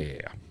 Oh, yeah.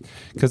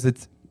 Because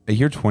it's a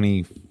year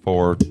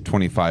 24,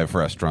 25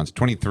 restaurants,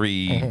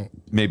 23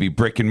 maybe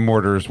brick and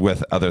mortars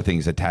with other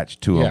things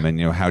attached to them. And,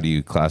 how do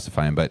you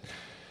classify them? But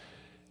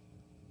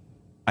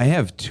I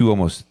have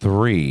almost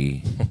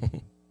three,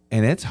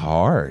 and it's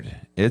hard.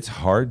 It's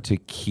hard to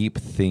keep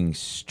things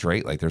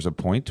straight. Like, there's a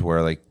point to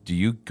where, like, do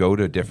you go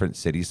to a different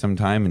city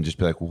sometime and just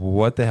be like,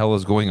 what the hell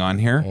is going on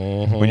here?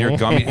 When you're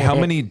gone, I mean, how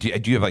many, do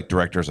you have, like,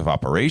 directors of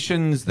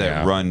operations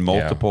that run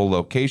multiple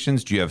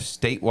locations? Do you have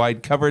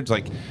statewide coverage?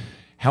 Like,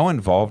 how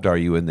involved are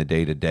you in the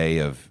day-to-day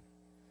of,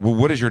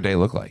 what does your day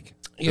look like?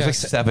 There's like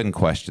 7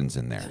 questions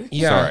in there.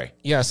 Yeah. Sorry.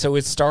 Yeah, so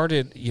it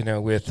started,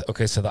 with,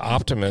 so the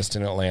Optimist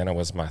in Atlanta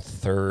was my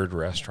 3rd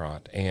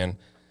restaurant, and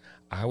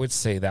I would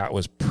say that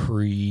was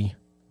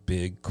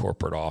big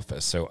corporate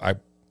office. So I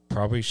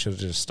probably should have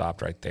just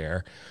stopped right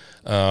there.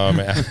 I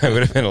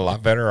would have been a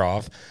lot better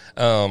off.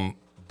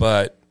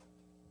 But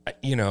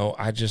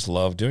I just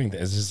love doing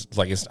this.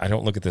 I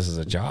don't look at this as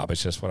a job.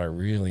 It's just what I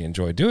really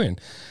enjoy doing.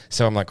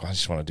 So I'm like, I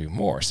just want to do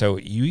more. So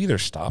you either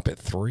stop at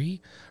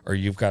 3 or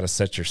you've got to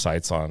set your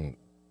sights on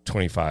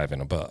 25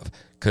 and above,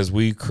 because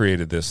we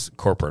created this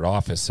corporate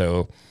office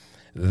so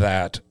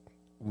that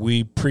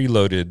we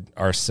preloaded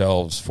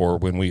ourselves for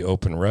when we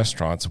open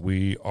restaurants.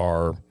 We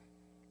are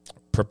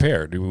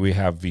prepared. We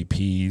have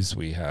VPs,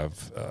 we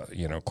have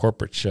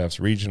corporate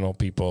chefs, regional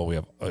people, we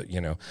have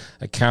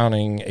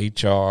accounting,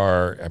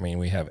 HR. I mean,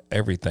 we have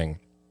everything,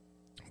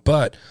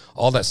 but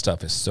all that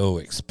stuff is so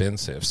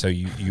expensive. So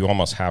you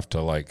almost have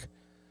to, like,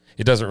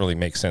 it doesn't really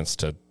make sense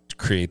to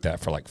create that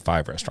for like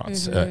 5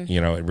 restaurants.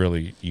 It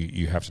really,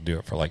 you have to do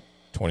it for like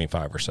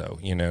 25 or so.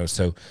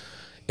 So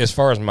as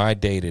far as my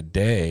day to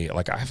day,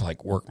 like, I've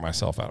like worked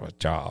myself out of a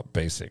job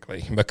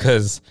basically,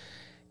 because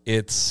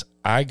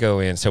I go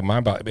in, so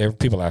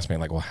people ask me,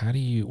 like, well,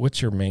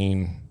 what's your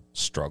main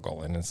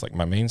struggle? And it's like,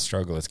 my main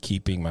struggle is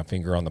keeping my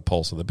finger on the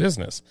pulse of the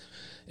business.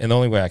 And the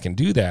only way I can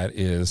do that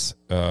is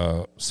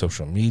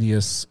social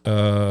media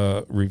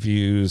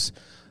reviews,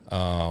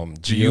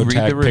 do you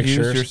read the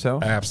reviews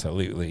yourself?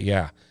 Absolutely,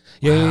 yeah.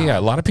 Yeah. A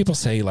lot of people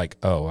say, like,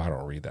 oh, I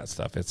don't read that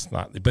stuff. It's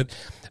not, but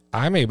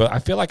I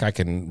feel like I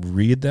can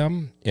read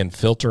them and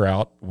filter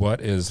out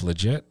what is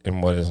legit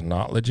and what is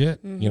not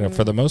legit.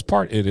 For the most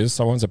part, it is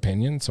someone's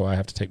opinion, so I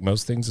have to take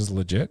most things as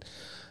legit.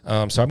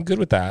 So I'm good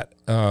with that.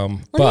 Let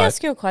me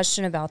ask you a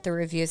question about the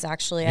reviews.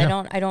 Actually,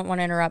 yeah. I don't want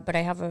to interrupt, but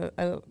I have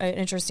an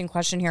interesting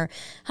question here.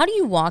 How do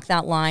you walk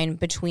that line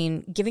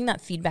between giving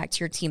that feedback to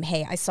your team?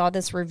 Hey, I saw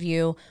this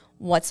review.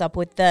 What's up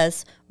with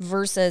this?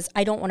 Versus,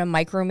 I don't want to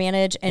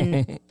micromanage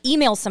and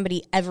email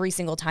somebody every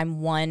single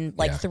time one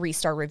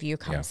 3-star review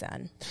comes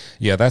in.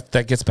 Yeah,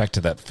 that gets back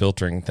to that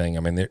filtering thing. I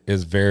mean,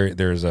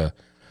 there's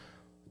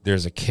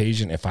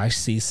occasion, if I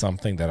see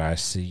something that I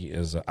see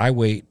I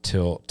wait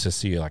to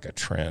see like a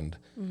trend.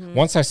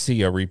 Once I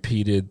see a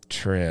repeated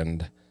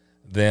trend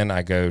then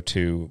I go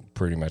to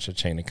pretty much a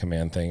chain of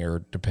command thing, or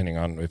depending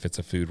on if it's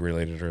a food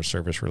related or a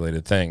service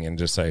related thing, and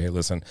just say, hey,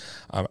 listen,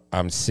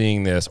 I'm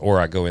seeing this, or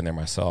I go in there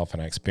myself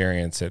and I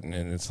experience it. And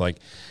it's like,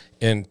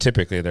 and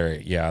typically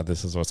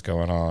this is what's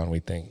going on. We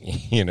think,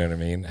 you know what I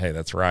mean? Hey,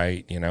 that's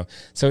right.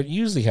 So it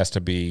usually has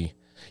to be,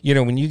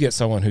 when you get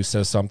someone who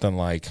says something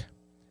like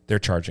they're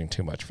charging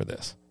too much for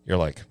this, you're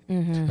like,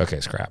 okay,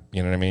 scrap.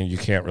 You know what I mean? You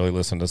can't really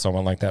listen to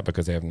someone like that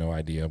because they have no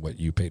idea what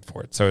you paid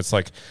for it. So it's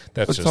like,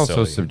 that's just also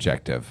silly.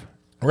 subjective.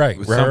 Right.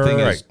 If something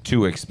right. is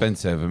too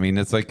expensive. I mean,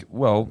 it's like,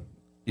 well,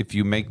 if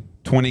you make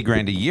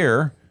 $20,000 a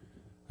year,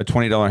 a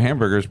 $20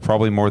 hamburger is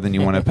probably more than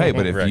you want to pay.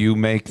 But if Right. you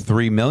make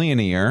 $3 million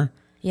a year,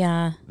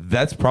 Yeah.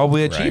 that's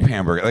probably a cheap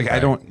hamburger. Like, I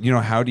don't,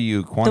 how do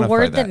you quantify The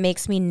word that? that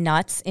makes me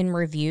nuts in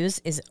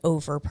reviews is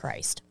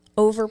overpriced.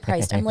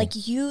 Overpriced. I'm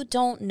like, you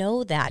don't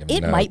know that.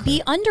 It no might clue.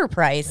 be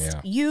underpriced.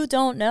 Yeah. You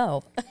don't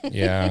know.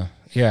 Yeah.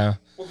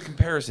 Well, the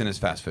comparison is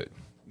fast food.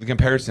 The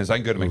comparison is I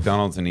can go to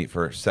McDonald's and eat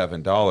for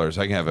 $7.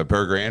 I can have a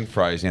burger and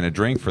fries and a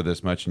drink for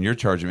this much, and you're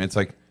charging me. It's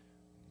like,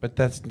 but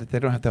they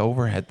don't have the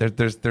overhead.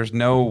 There's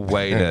no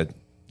way to,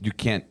 you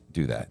can't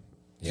do that.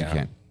 Yeah. You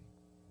can't.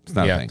 It's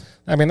not a thing.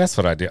 I mean, that's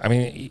what I do. I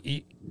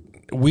mean,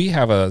 we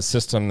have a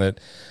system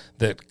that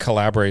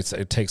collaborates.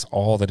 It takes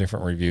all the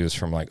different reviews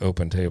from like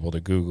OpenTable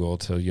to Google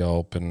to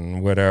Yelp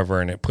and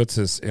whatever, and it puts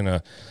us in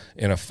a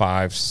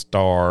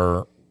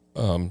 5-star.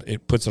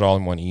 It puts it all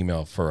in one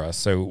email for us.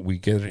 So we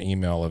get an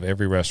email of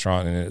every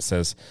restaurant, and it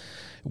says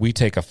we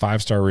take a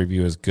 5-star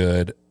review as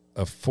good,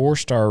 a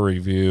 4-star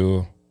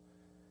review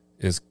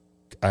is,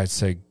 I'd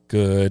say,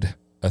 good,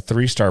 a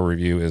 3-star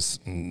review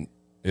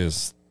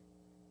is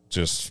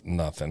just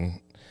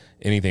nothing.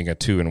 Anything a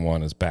 2 and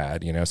 1 is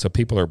bad, So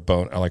people are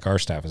like our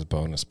staff is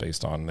bonus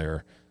based on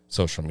their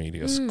social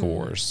media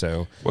scores.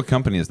 So What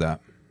company is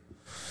that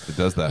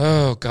does that?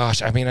 oh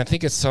gosh, I mean, I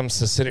think it's some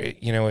subsidiary.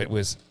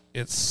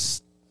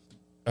 It's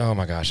oh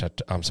my gosh,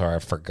 I'm sorry, I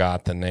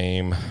forgot the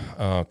name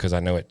because I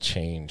know it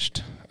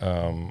changed.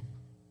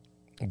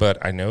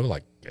 But I know,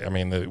 like, I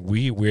mean,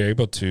 we're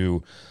able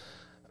to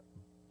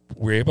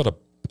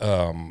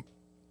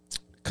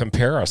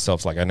compare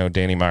ourselves. Like, I know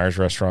Danny Meyer's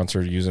restaurants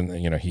are using,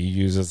 he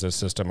uses this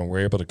system, and we're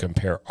able to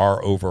compare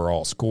our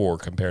overall score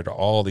compared to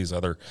all these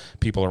other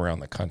people around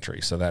the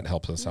country. So that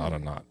helps us out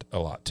a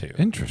lot too.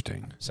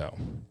 Interesting. So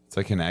It's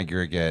like an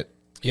aggregate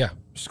yeah,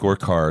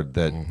 scorecard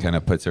that kind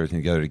of puts everything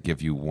together to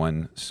give you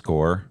one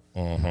score.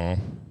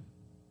 Mm-hmm.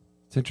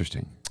 It's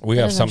interesting. we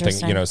That have is something,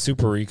 interesting.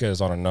 Superica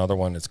is on another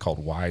one. It's called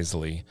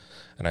Wisely.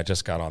 And I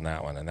just got on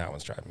that one, and that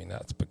one's driving me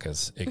nuts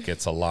because it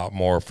gets a lot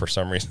more, for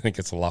some reason, it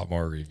gets a lot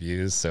more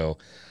reviews. So,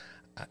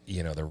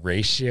 the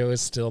ratio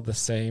is still the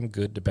same,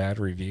 good to bad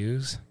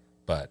reviews,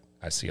 but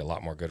I see a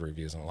lot more good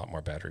reviews and a lot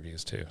more bad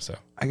reviews too. So,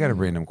 I got a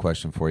random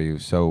question for you.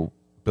 So,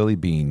 Billy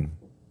Bean,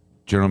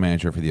 general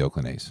manager for the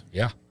Oakland A's,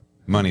 yeah.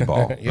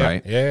 Moneyball, Yeah,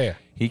 right? yeah.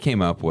 He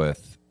came up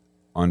with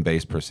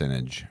on-base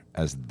percentage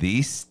as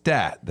the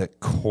stat that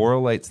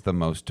correlates the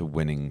most to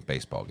winning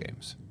baseball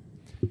games.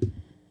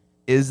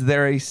 Is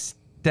there a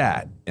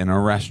stat in a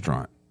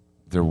restaurant,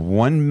 there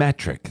one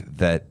metric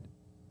that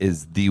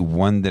is the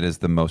one that is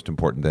the most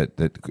important?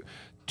 That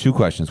two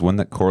questions: one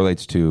that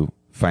correlates to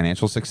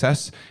financial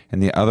success,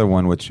 and the other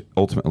one, which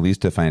ultimately leads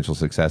to financial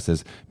success,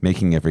 is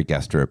making every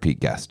guest a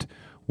repeat guest.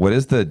 What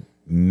is the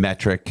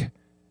metric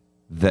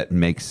that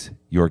makes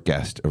your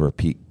guest a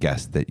repeat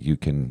guest that you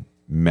can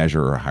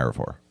measure or hire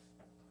for?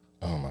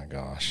 Oh my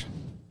gosh.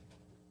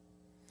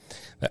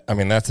 I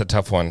mean, that's a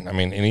tough one. I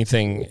mean,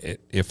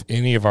 if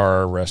any of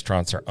our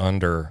restaurants are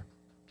under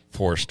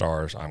 4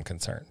 stars, I'm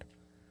concerned.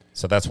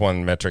 So that's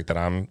one metric that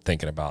I'm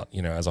thinking about,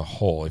 as a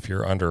whole. If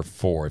you're under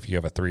 4, if you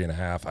have a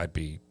 3.5, I'd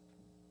be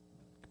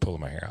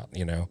pulling my hair out,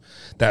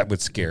 that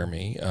would scare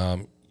me.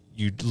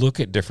 You look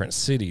at different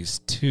cities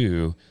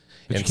too.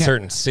 In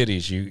certain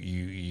cities,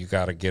 you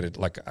got to get it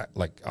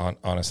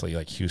honestly,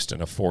 like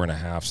Houston, a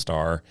 4.5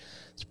 star.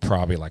 It's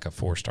probably like a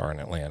 4 star in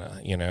Atlanta.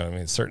 I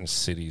mean, certain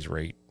cities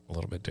rate a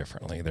little bit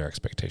differently. Their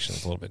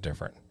expectations a little bit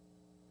different.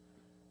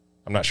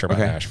 I'm not sure about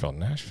Nashville.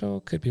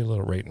 Nashville could be a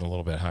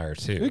little bit higher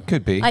too. It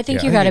could be. I think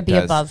Yeah. you got to it be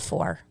does. above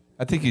 4.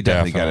 I think you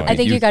definitely got to. Definitely. I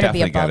think you gotta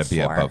be above gotta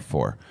 4. above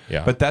 4.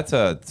 Yeah. But that's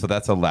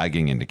a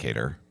lagging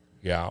indicator.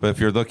 Yeah. But if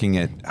you're looking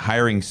at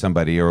hiring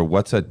somebody, or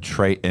what's a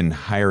trait in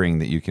hiring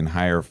that you can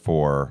hire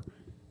for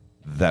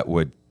that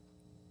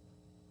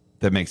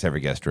makes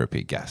every guest a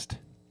repeat guest?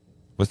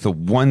 What's the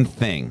one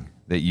thing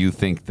that you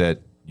think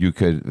that you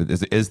could?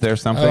 Is there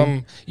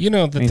something?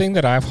 The thing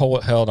that I've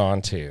held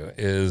on to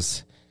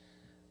is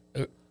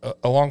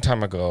a long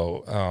time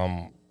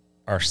ago.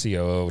 Our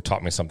COO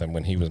taught me something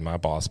when he was my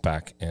boss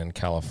back in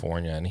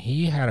California, and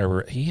he had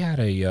a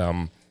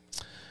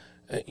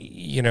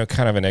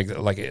kind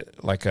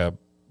of like a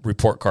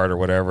report card or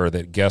whatever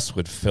that guests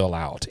would fill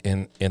out.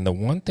 And the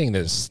one thing that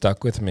has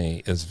stuck with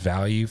me is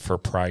value for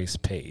price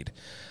paid.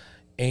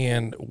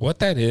 And what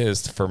that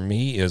is for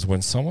me is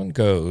when someone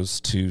goes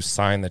to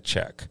sign the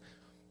check,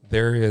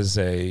 there is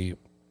a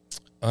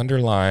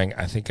underlying,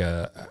 I think,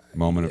 a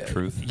Moment of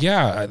truth.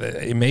 yeah,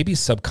 it may be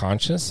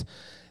subconscious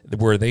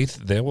where they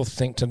will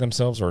think to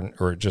themselves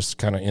or just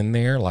kind of in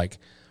there like,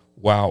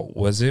 wow,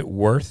 was it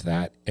worth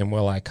that? And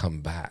will I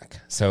come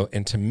back? So,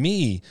 and to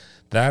me,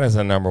 that is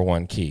a number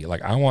one key.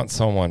 Like, I want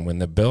someone, when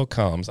the bill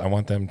comes, I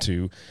want them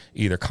to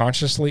either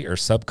consciously or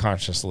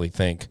subconsciously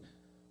think,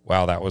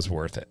 wow, that was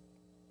worth it.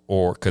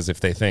 Or because if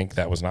they think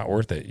that was not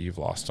worth it, you've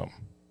lost them.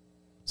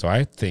 So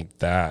I think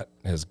that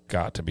has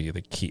got to be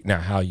the key.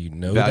 Now, how you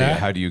know value, that?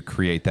 how do you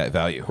create that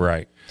value?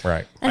 Right.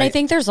 And I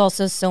think there's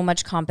also so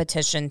much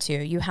competition too.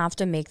 You have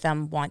to make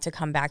them want to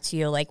come back to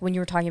you. Like when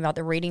you were talking about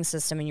the rating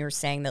system and you were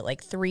saying that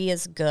like 3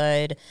 is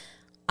good.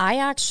 I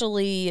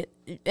actually,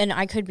 and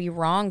I could be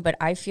wrong, but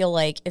I feel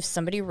like if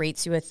somebody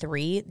rates you a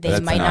 3, they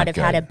That's might not have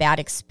good. had a bad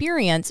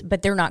experience,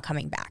 but they're not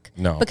coming back.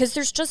 No. Because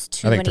there's just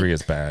too I many. think 3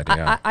 is bad.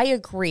 Yeah. I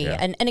agree. Yeah.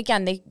 And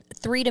again,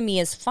 3 to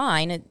me is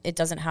fine. It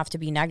doesn't have to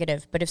be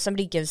negative. But if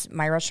somebody gives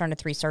my restaurant a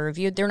 3-star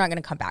review, they're not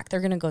going to come back. They're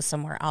going to go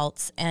somewhere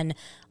else. And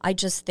I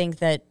just think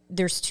that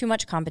there's too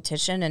much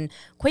competition. And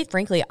quite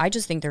frankly, I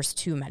just think there's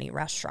too many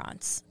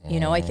restaurants. You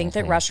know, I think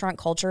that restaurant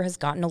culture has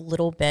gotten a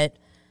little bit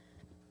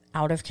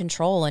out of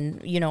control,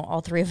 and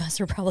all 3 of us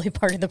are probably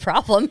part of the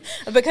problem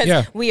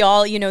because we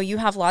all, you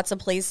have lots of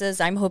places.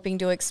 I'm hoping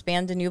to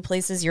expand to new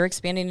places. You're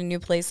expanding to new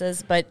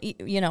places, but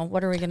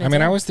what are we going to do? I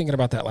mean, I was thinking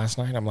about that last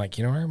night. I'm like,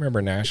 I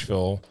remember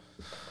Nashville.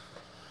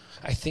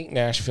 I think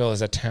Nashville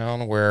is a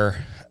town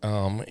where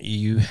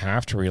you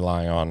have to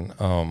rely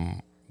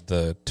on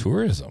the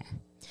tourism.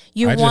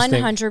 You I just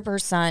think-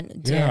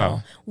 100% do. Yeah.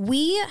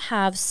 We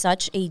have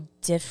such a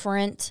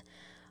different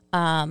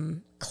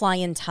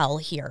clientele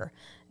here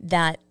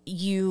that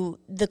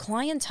the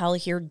clientele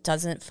here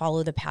doesn't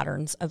follow the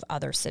patterns of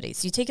other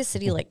cities. You take a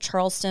city like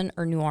Charleston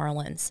or New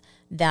Orleans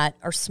that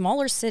are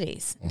smaller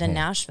cities than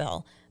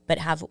Nashville, but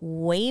have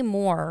way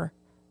more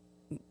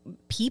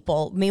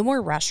people, way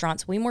more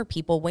restaurants, way more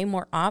people, way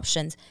more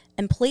options,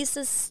 and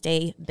places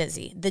stay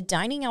busy. The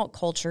dining out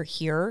culture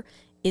here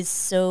is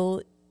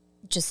so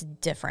just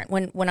different.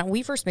 When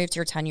we first moved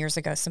here 10 years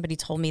ago, somebody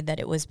told me that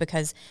it was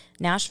because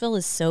Nashville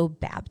is so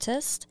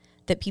Baptist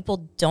that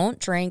people don't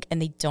drink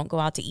and they don't go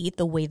out to eat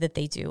the way that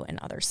they do in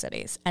other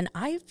cities. And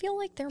I feel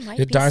like there might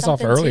be dies off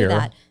something earlier. to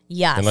that.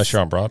 Yes. Unless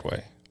you're on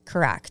Broadway.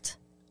 Correct.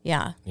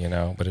 Yeah.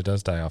 But it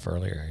does die off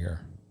earlier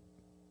here.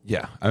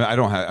 Yeah, I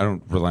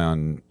don't rely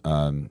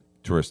on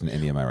tourists in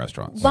any of my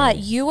restaurants. But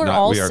you are we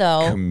also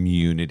are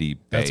community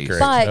That's based. great.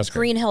 But That's great.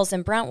 Green Hills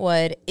and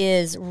Brentwood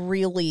is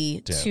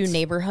really Dense. 2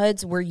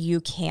 neighborhoods where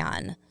you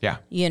can. Yeah,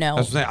 You know.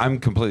 That's what I'm saying. I'm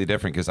completely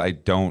different because I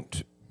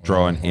don't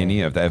draw on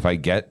any of that. If I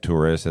get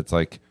tourists, it's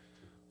like,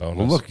 Bonus.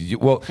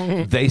 well,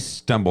 look, they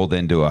stumbled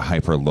into a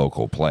hyper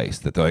local place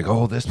that they're like,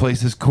 oh, this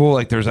place is cool.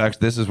 Like, there's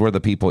actually this is where the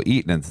people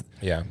eat, and it's,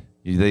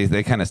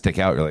 they kind of stick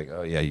out. You're like,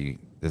 oh yeah,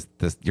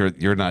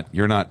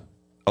 you're not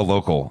a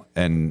local,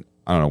 and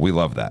I don't know. We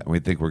love that. We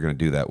think we're going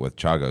to do that with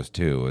Chagos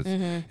too. It's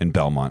in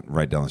Belmont,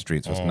 right down the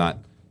street. So it's not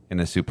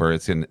in a super.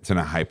 It's in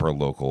a hyper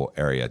local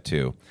area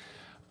too.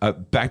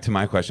 Back to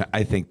my question.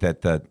 I think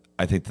that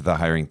the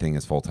hiring thing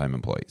is full-time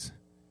employees.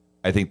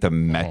 I think the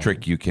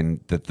metric you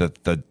can,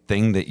 the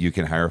thing that you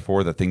can hire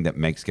for, the thing that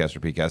makes guests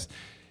repeat guests,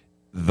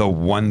 the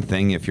one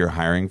thing if you're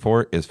hiring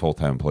for is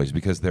full-time employees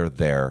because they're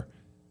there,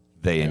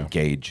 they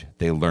engage,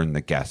 they learn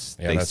the guests,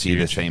 they see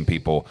the same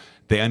people,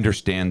 they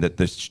understand that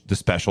the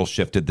special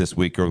shifted this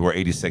week or we're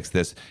 86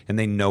 this, and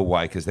they know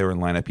why because they were in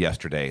lineup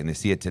yesterday and they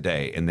see it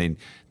today, and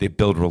they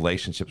build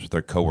relationships with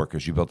their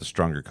coworkers. You build a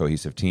stronger,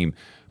 cohesive team.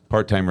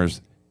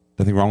 Part-timers,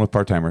 nothing wrong with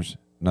part-timers.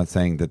 I'm not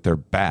saying that they're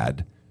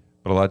bad.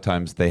 But a lot of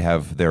times they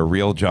have their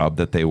real job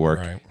that they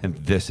work, and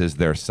this is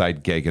their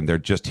side gig, and they're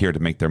just here to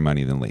make their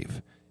money then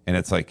leave. And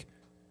it's like,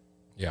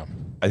 I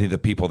think the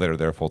people that are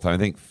there full time, I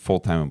think full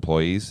time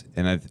employees,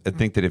 and I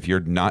think that if you're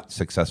not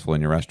successful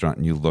in your restaurant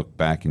and you look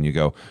back and you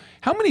go,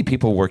 how many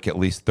people work at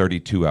least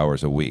 32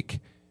 hours a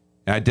week?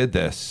 And I did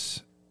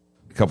this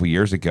a couple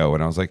years ago,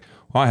 and I was like,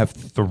 well, I have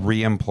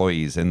 3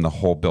 employees in the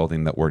whole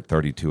building that work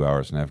 32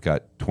 hours, and I've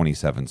got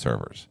 27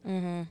 servers.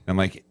 And I'm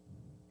like,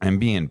 I'm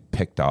being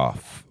picked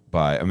off.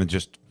 I'm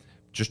just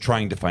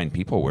trying to find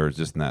people where it's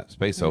just in that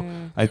space. So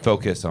I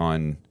focus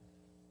on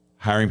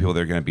hiring people that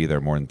are going to be there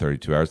more than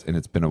 32 hours. And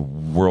it's been a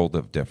world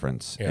of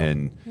difference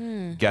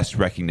in guest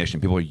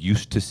recognition. People are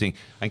used to seeing.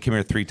 I come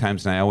here 3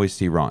 times and I always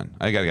see Ron.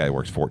 I got a guy that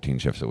works 14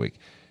 shifts a week.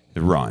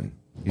 Ron.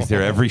 He's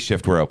there every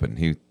shift we're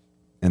open.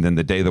 And then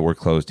the day that we're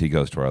closed, he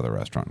goes to our other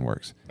restaurant and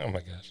works. Oh my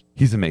gosh.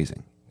 He's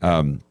amazing.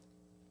 But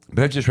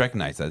I just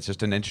recognized that. It's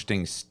just an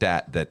interesting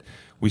stat that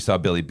we saw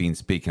Billy Bean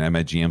speak, and I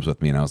had GMs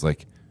with me, and I was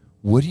like,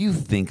 what do you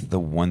think the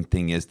one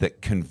thing is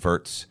that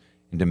converts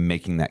into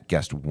making that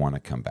guest want to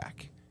come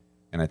back?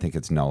 And I think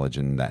it's knowledge,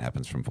 and that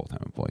happens from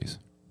full-time employees.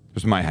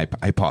 There's my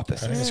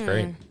hypothesis. I think that's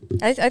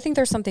great. I think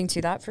there's something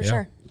to that for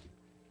sure.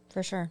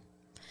 For sure.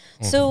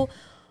 So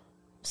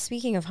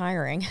speaking of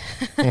hiring,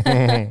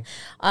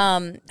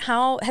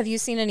 how have you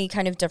seen any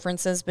kind of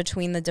differences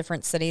between the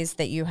different cities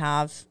that you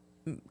have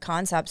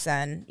concepts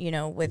then,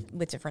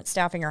 with different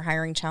staffing or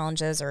hiring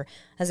challenges, or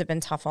has it been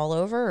tough all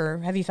over, or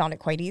have you found it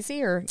quite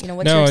easy, or,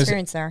 what's your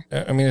experience there?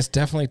 I mean, it's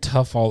definitely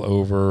tough all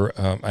over.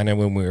 I know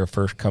when we were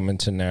first coming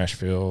to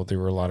Nashville, there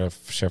were a lot of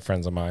chef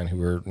friends of mine who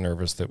were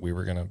nervous that we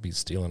were going to be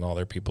stealing all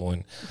their people.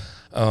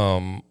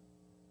 And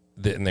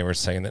they were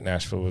saying that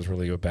Nashville was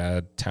really a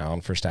bad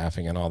town for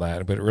staffing and all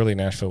that. But really,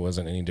 Nashville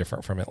wasn't any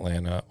different from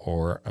Atlanta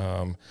or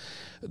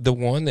the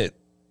one that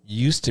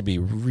used to be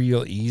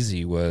real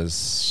easy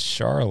was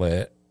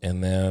Charlotte,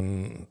 and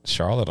then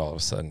Charlotte all of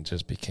a sudden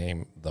just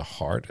became the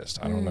hardest.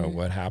 I don't know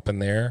what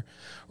happened there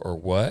or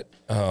what,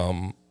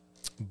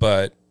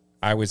 but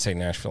I would say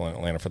Nashville and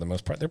Atlanta for the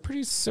most part, they're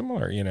pretty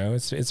similar.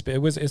 It's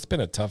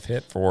been a tough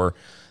hit for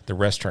the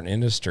restaurant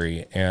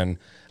industry, and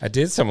I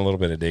did a little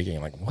bit of digging,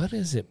 like what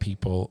is it,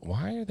 people?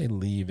 Why are they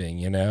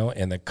leaving?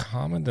 And the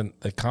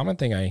common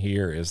thing I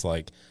hear is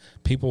like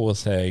people will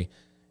say,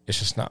 it's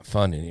just not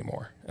fun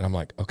anymore. And I'm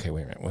like, okay,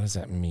 wait a minute. What does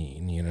that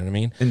mean? You know what I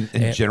mean?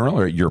 In general,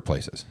 or at your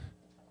places?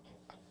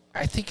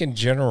 I think in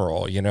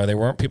general, they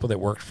weren't people that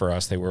worked for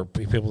us. They were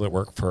people that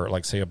worked for,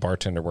 like, say, a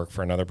bartender worked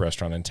for another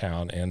restaurant in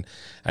town. And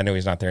I know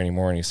he's not there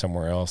anymore and he's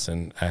somewhere else.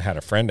 And I had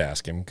a friend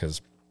ask him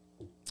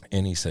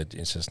and he said,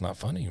 it's just not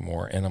fun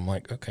anymore. And I'm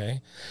like,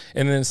 okay.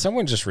 And then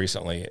someone just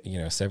recently, a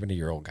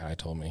 70-year-old guy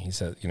told me, he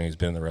said, he's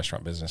been in the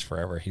restaurant business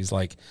forever. He's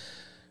like,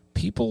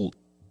 people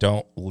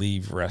don't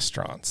leave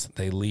restaurants,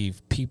 they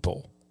leave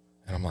people.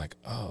 And I'm like,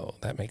 oh,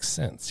 that makes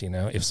sense.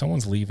 If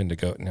someone's leaving to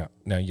go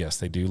now, yes,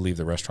 they do leave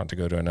the restaurant to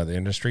go to another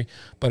industry,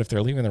 but if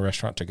they're leaving the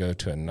restaurant to go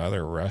to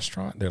another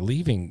restaurant, they're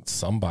leaving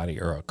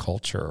somebody or a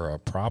culture or a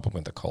problem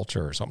with the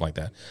culture or something like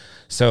that.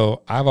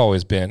 So I've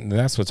always been, and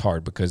that's what's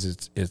hard, because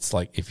it's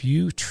like, if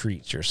you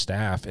treat your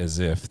staff as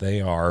if they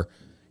are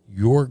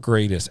your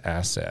greatest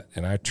asset,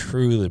 and I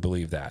truly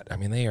believe that. I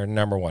mean, they are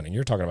number one, and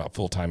you're talking about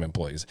full-time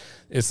employees.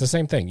 It's the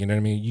same thing, you know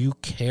what I mean? You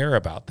care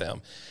about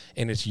them,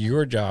 and it's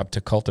your job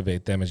to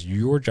cultivate them. It's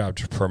your job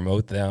to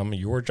promote them,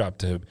 your job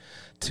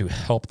to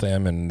help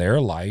them in their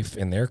life,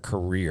 in their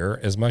career,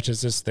 as much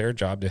as it's their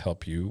job to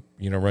help you,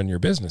 run your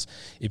business.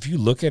 If you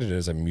look at it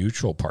as a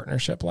mutual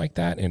partnership like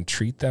that and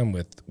treat them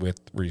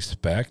with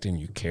respect and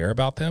you care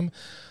about them,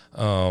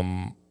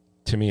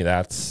 to me,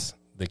 that's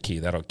the key.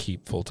 That'll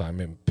keep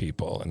full-time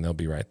people, and they'll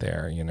be right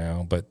there,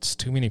 but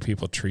too many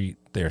people treat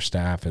their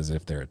staff as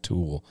if they're a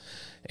tool,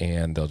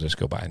 and they'll just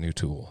go buy a new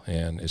tool,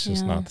 and it's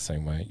just not the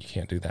same way. You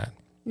can't do that.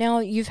 Now,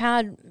 you've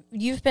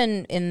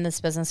been in this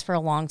business for a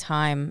long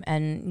time,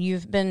 and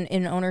you've been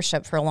in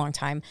ownership for a long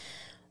time.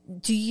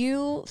 Do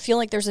you feel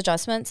like there's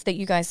adjustments that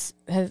you guys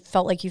have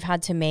felt like you've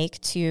had to make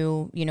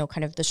to,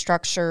 kind of the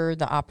structure,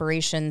 the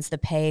operations, the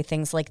pay,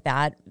 things like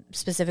that,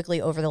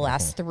 specifically over the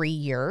last 3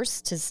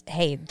 years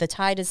hey, the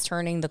tide is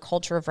turning, the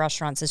culture of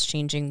restaurants is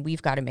changing,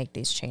 we've got to make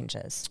these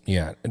changes?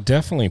 Yeah,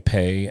 definitely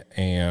pay.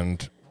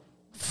 And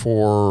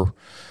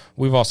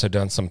we've also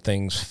done some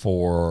things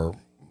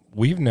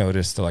we've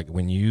noticed, like,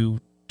 when you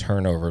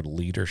turn over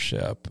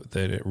leadership,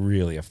 that it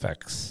really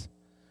affects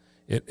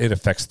it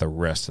affects the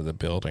rest of the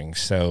building.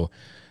 So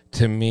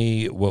to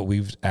me, what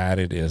we've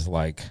added is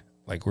like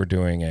we're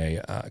doing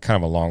a kind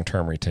of a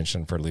long-term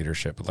retention for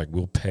leadership. Like,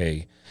 we'll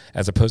pay,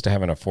 as opposed to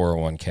having a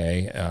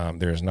 401k,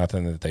 there's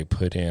nothing that they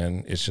put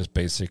in. It's just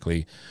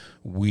basically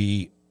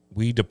we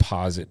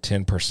deposit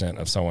 10%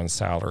 of someone's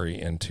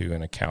salary into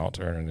an account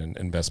or an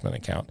investment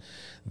account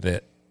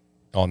that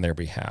on their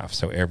behalf.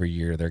 So every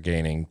year they're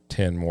gaining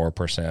 10% more, or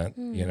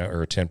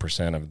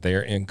 10% of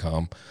their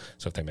income.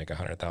 So if they make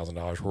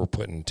 $100,000, we're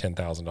putting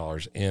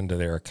 $10,000 into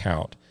their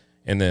account.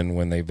 And then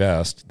when they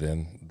vest,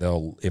 then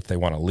if they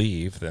want to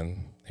leave,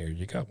 then here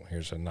you go.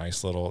 Here's a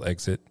nice little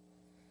exit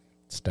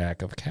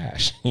stack of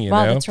cash.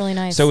 Wow, that's really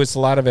nice. So it's a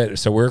lot of it.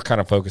 So we're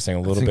kind of focusing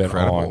a little bit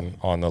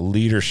on the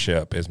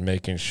leadership, is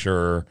making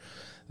sure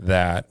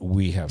that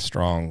we have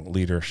strong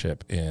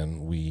leadership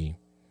and we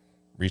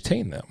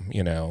retain them,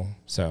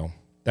 So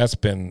that's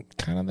been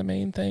kind of the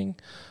main thing.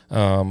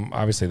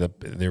 Obviously,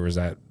 there was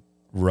that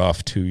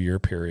rough 2-year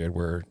period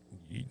where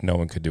no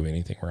one could do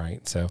anything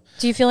right. So,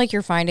 do you feel like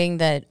you're finding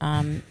that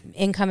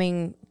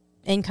incoming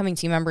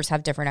team members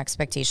have different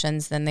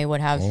expectations than they would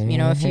have,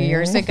 a few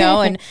years ago?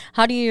 And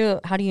how do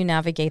you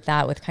navigate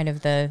that with kind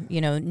of the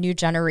new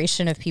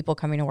generation of people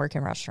coming to work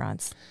in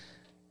restaurants?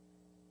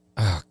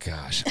 Oh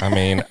gosh, I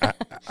mean,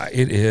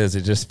 it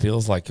just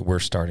feels like we're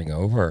starting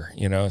over.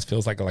 It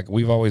feels like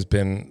we've always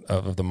been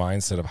of the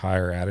mindset of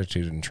hire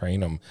attitude and train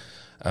them.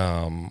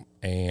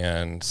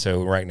 And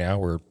so right now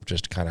we're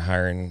just kind of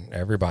hiring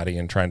everybody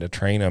and trying to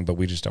train them, but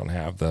we just don't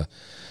have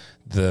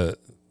the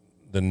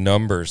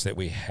numbers that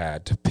we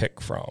had to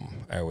pick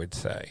from, I would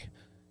say.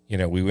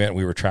 We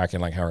were tracking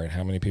like, all right,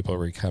 how many people are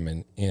we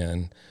coming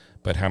in,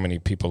 but how many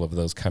people of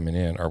those coming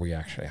in are we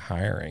actually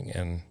hiring?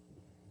 And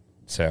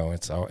so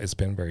it's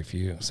been very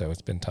few, so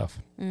it's been tough.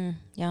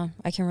 Yeah,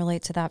 I can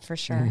relate to that for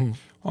sure. Mm-hmm.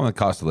 Well, the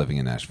cost of living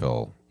in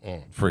Nashville,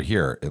 for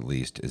here at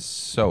least, is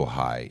so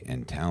high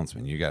in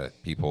townsmen. You got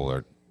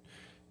people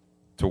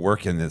to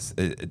work in this,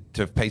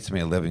 to pay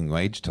somebody a living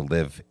wage to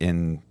live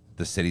in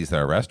the cities that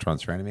our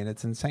restaurants are in, I mean,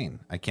 it's insane.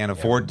 I can't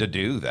afford to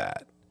do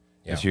that.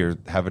 Because you're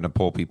having to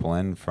pull people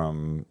in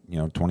from,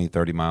 20,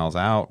 30 miles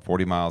out,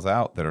 40 miles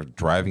out that are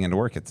driving into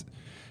work. It's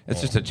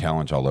just a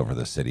challenge all over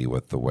the city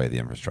with the way the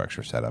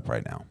infrastructure is set up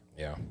right now.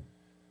 Yeah.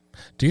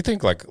 Do you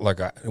think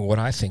what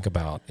I think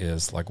about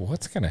is like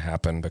what's going to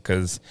happen,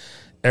 because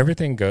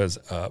everything goes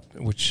up,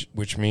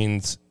 which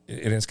means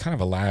it is kind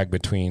of a lag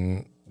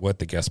between what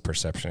the guest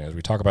perception is.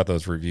 We talk about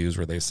those reviews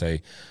where they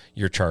say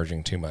you're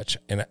charging too much,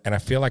 and I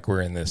feel like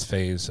we're in this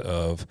phase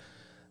of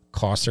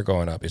costs are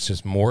going up. It's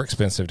just more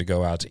expensive to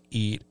go out to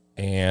eat,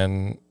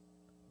 and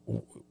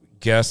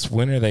guests,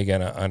 when are they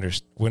going to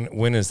understand?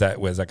 When is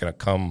that? Was that going to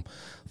come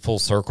full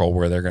circle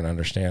where they're going to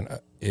understand?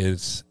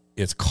 It's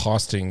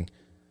costing.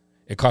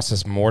 It costs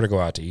us more to go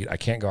out to eat. I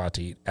can't go out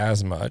to eat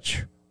as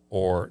much.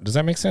 Or does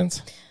that make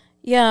sense?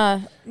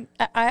 Yeah,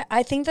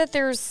 I think that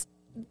there's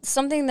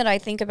something that I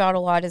think about a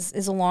lot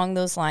is along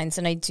those lines,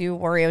 and I do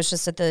worry. I was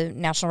just at the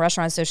National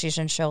Restaurant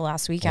Association show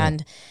last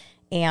weekend,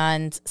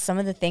 and some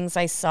of the things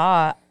I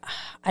saw,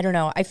 I don't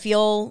know. I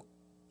feel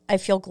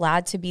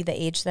glad to be the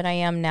age that I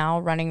am now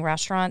running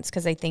restaurants,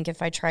 because I think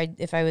if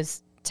I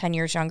was 10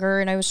 years younger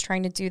and I was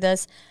trying to do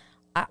this,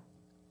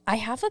 I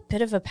have a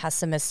bit of a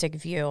pessimistic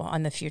view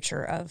on the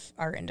future of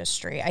our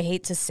industry. I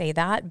hate to say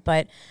that,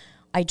 but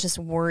I just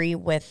worry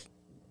with,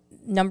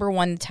 number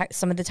one,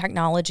 some of the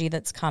technology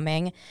that's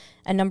coming.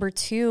 And number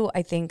two,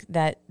 I think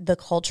that the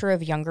culture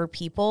of younger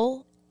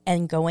people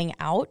and going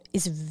out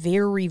is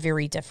very,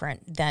 very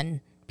different than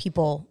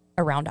people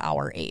around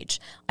our age.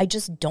 I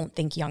just don't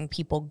think young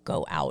people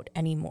go out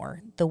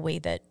anymore the way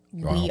that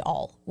we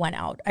all went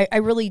out. I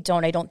really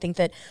don't. I don't think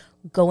that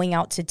going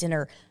out to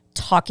dinner,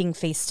 talking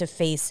face to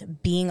face,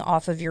 being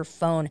off of your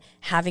phone,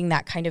 having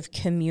that kind of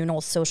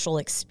communal social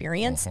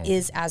experience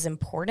is as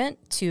important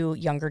to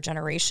younger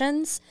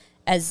generations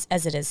as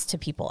it is to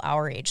people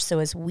our age. So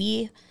as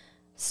we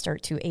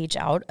start to age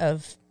out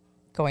of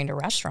going to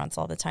restaurants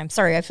all the time.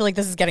 Sorry, I feel like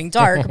this is getting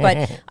dark,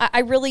 but I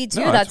really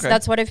do. No,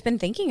 that's what I've been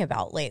thinking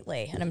about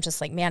lately. And I'm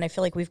just like, man, I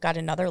feel like we've got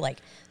another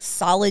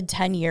solid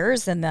 10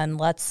 years, and then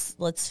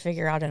let's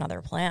figure out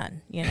another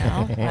plan,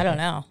 I don't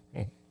know.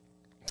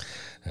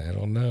 I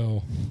don't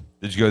know.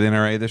 Did you go to the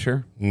NRA this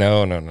year?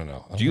 No.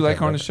 Do you like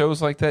going to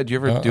shows like that? Do you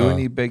ever do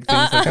any big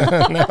things like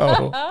that?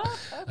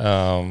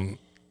 No.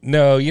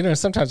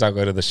 Sometimes I'll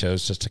go to the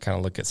shows just to kind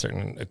of look at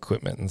certain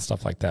equipment and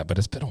stuff like that, but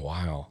it's been a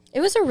while.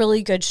 It was a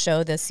really good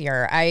show this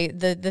year.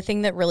 The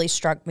thing that really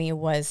struck me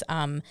was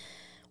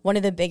one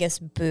of the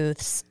biggest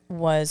booths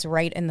was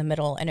right in the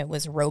middle, and it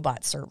was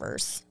robot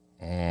servers.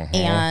 Mm-hmm.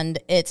 And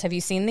have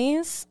you seen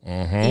these?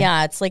 Mm-hmm.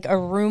 Yeah, it's like a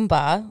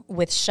Roomba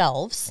with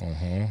shelves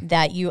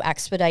that you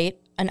expedite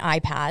an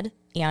iPad,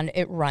 and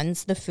it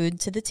runs the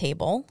food to the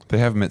table. They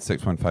have them at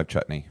 615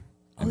 Chutney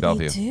in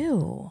Bellevue. They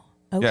do?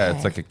 Okay. Yeah,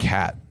 it's like a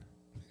cat.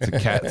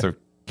 It's a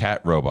cat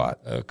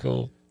robot. Oh,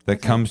 cool.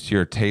 That comes to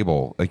your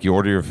table. Like you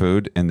order your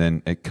food, and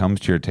then it comes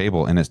to your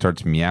table, and it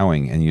starts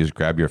meowing, and you just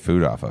grab your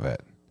food off of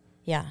it.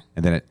 Yeah.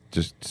 And then it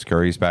just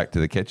scurries back to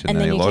the kitchen. And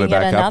then you load it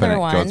back up, and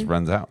it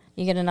runs out.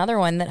 You get another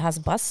one that has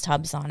bus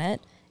tubs on it,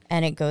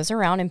 and it goes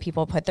around, and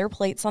people put their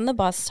plates on the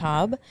bus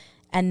tub,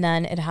 and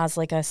then it has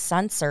like a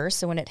sensor,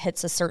 so when it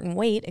hits a certain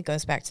weight, it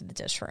goes back to the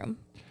dish room.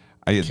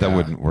 That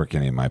wouldn't work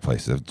any of my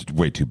places. It's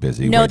way too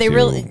busy. No, they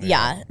really,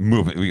 yeah.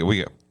 Move it. We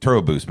got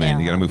turbo boost, man.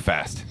 You got to move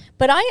fast.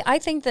 But I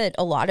think that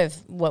a lot of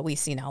what we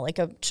see now, like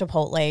a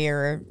Chipotle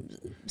or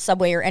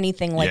Subway or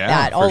anything like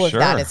that, all of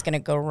that is going to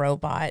go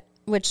robot,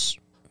 which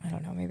I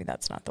don't know, maybe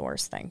that's not the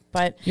worst thing.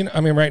 But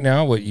right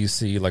now what you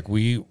see, like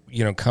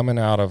coming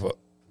out of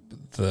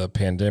the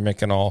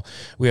pandemic and all,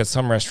 we had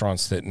some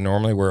restaurants that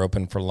normally were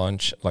open for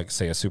lunch, like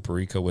say a Super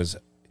Rico was,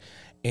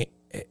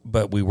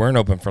 but we weren't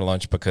open for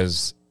lunch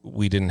because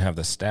we didn't have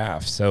the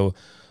staff. So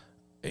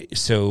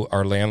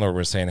our landlord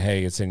was saying,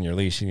 hey, it's in your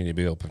lease, you need to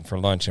be open for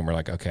lunch. And we're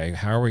like, okay,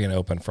 how are we going to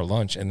open for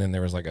lunch? And then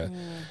there was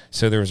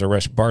so there was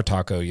a Bar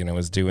Taco,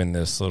 was doing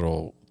this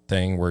little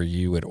thing where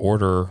you would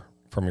order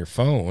from your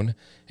phone,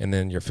 and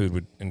then your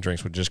food and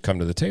drinks would just come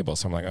to the table.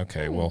 So I'm like,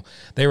 okay, well,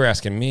 they were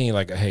asking me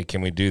like, hey, can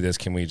we do this?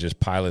 Can we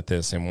just pilot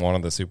this in one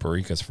of the Super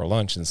Ricas for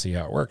lunch and see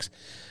how it works?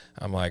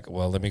 I'm like,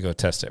 well, let me go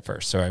test it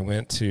first. So we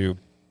went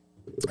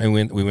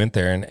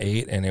there and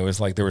ate, and it was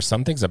like, there were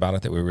some things about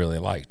it that we really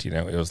liked.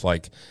 It was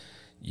like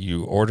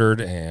you ordered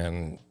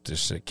and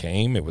just it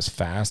came, it was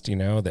fast,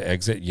 the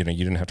exit, you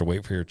didn't have to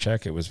wait for your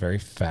check. It was very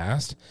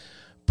fast,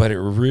 but it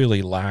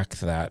really lacked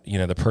that,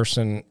 the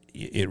person,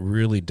 it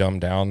really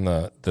dumbed down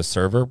the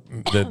server,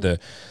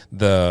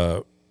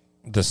 the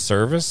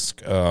service,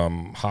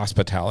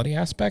 hospitality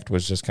aspect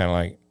was just kind of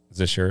like, is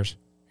this yours?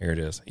 Here it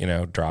is,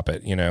 drop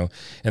it, and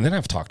then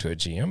I've talked to a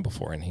GM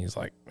before, and he's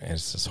like,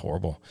 it's just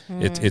horrible.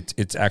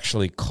 It's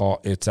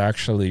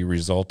actually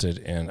resulted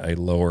in a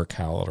lower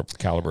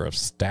caliber of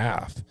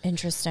staff.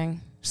 Interesting.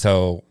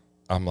 So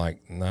I'm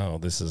like, no,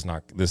 this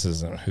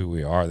isn't who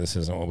we are. This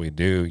isn't what we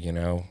do,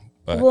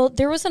 But. Well,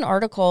 there was an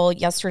article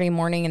yesterday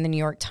morning in the New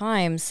York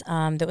Times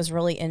that was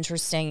really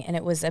interesting, and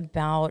it was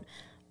about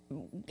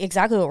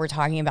exactly what we're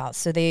talking about.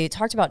 So they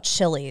talked about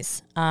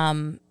Chili's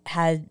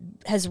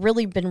has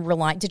really been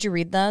relying. Did you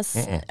read this?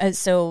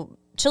 So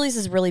Chili's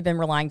has really been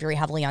relying very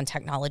heavily on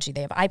technology.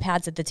 They have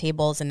iPads at the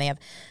tables, and they have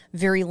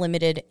very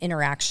limited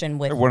interaction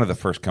with. They're one of the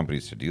first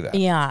companies to do that.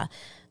 Yeah.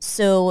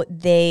 So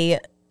they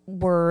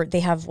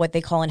have what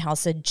they call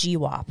in-house a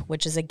GWAP,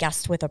 which is a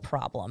guest with a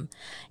problem.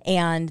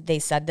 And they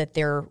said that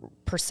their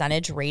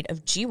percentage rate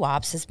of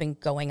GWAPs has been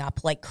going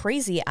up like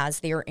crazy as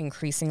they are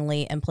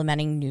increasingly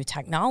implementing new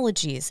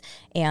technologies.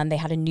 And they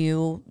had a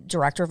new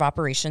director of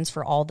operations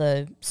for all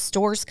the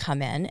stores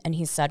come in, and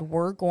he said,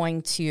 we're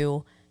going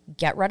to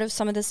get rid of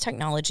some of this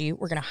technology.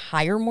 We're going to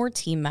hire more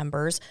team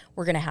members.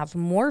 We're going to have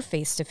more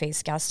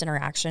face-to-face guest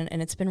interaction,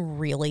 and it's been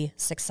really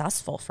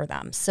successful for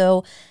them.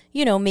 So,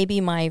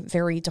 maybe my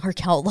very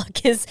dark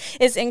outlook is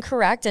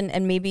incorrect,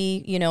 and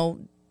maybe,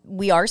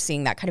 we are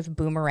seeing that kind of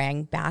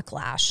boomerang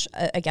backlash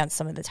against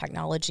some of the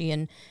technology,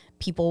 and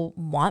people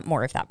want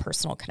more of that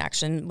personal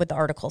connection. What the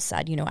article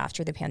said,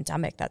 after the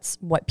pandemic, that's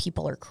what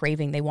people are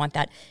craving. They want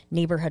that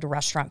neighborhood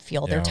restaurant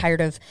feel. Yeah. They're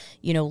tired of,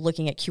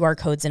 looking at QR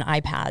codes and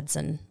iPads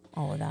and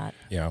all of that.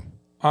 Yeah.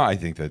 I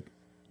think that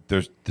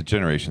the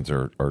generations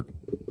are,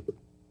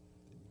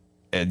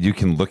 and you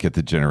can look at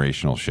the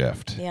generational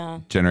shift. Yeah.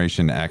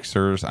 Generation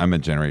Xers. I'm a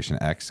Generation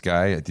X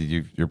guy.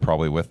 You're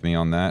probably with me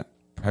on that.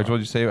 How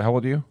old you say? How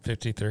old are you?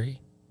 53.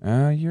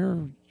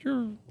 You're.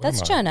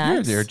 That's Gen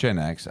X. You're Gen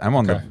X. I'm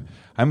a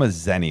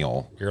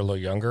Zennial. You're a little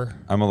younger.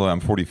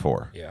 I'm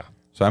 44. Yeah.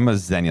 So I'm a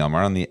Zennial. I'm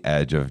right on the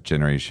edge of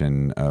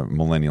Generation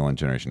Millennial and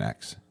Generation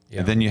X. Yeah.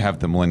 And then you have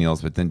the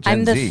millennials, but then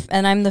Gen Z.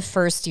 And I'm the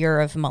first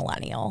year of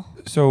millennial.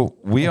 So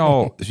we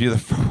all. So you're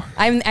the.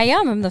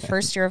 I'm the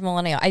first year of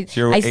millennial. I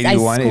squeaked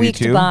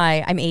 82?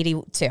 by. I'm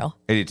 82.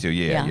 82.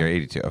 Yeah, you're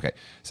 82. Okay,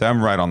 so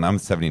I'm right on. I'm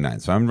 79.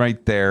 So I'm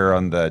right there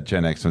on the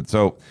Gen X.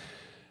 So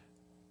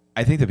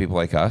I think that people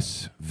like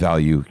us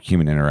value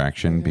human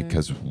interaction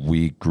because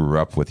we grew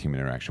up with human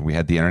interaction. We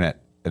had the internet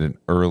at an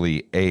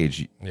early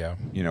age. Yeah.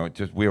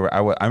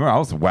 I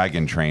was a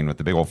wagon train with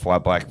the big old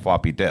black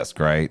floppy disk,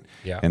 right?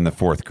 Yeah. In the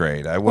 4th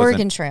grade.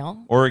 Oregon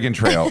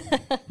Trail.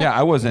 Yeah,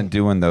 I wasn't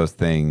doing those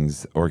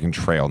things. Oregon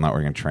Trail, not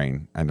Oregon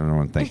Train. I don't know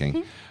what I'm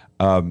thinking.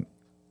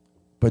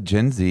 But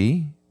Gen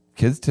Z,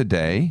 kids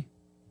today,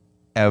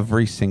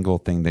 every single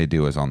thing they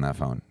do is on that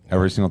phone.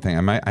 Every single thing.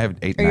 I have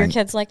 8, Are 9. Your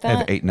kids like that? I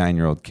have 8,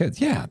 9-year-old kids.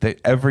 Yeah.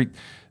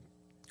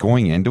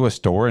 Going into a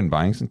store and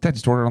buying something. Dad,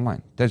 just order it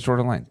online. Just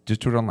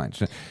do it online.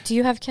 Do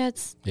you have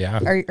kids? Yeah.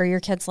 Are your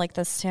kids like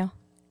this too?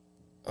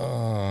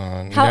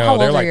 No,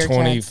 they're like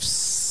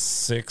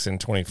 26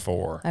 and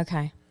 24.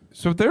 Okay.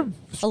 So they're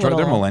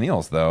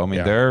millennials though. I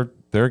mean,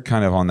 they're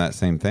kind of on that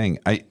same thing.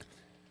 I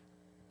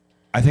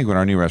think in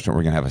our new restaurant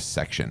we're gonna have a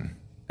section.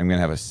 I'm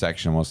gonna have a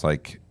section almost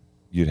like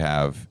you'd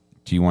have.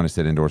 Do you want to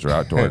sit indoors or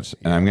outdoors?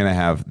 And I'm going to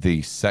have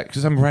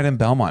because I'm right in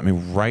Belmont. I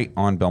mean, right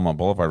on Belmont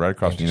Boulevard, right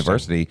across the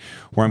university,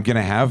 where I'm going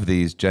to have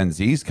these Gen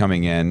Zs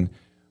coming in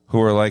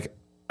who are like,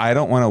 I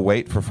don't want to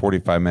wait for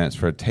 45 minutes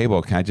for a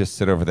table. Can I just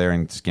sit over there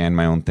and scan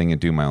my own thing and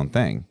do my own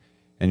thing?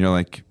 And you're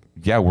like,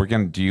 yeah,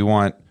 do you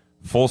want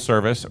full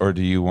service or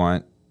do you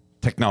want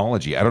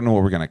technology? I don't know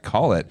what we're going to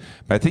call it,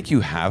 but I think you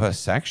have a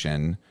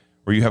section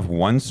where you have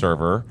one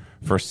server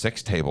for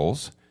 6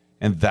 tables.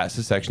 And that's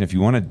the section. If you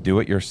want to do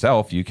it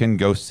yourself, you can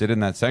go sit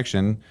in that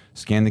section,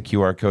 scan the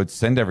QR code,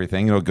 send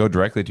everything. It'll go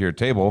directly to your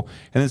table,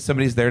 and then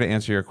somebody's there to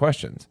answer your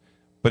questions.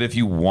 But if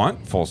you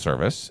want full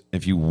service,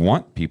 if you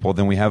want people,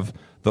 then we have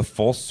the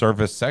full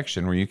service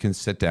section where you can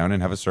sit down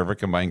and have a server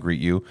come by and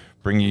greet you,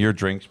 bring you your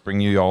drinks,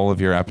 bring you all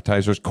of your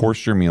appetizers,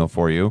 course your meal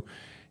for you.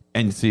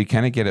 And so you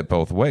kind of get it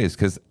both ways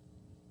because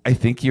I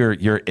think you're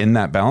in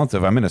that balance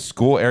of I'm in a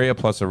school area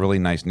plus a really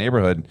nice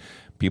neighborhood.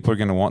 People are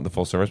going to want the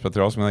full service, but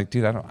they're also going to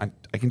be like, dude,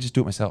 I can just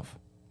do it myself.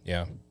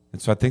 Yeah.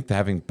 And so I think that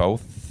having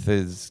both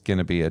is going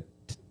to be a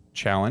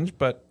challenge,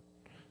 but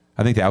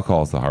I think the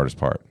alcohol is the hardest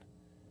part.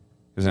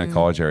 Because in a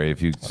college area,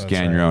 if you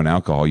scan your own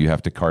alcohol, you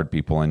have to card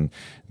people. And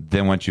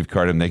then once you've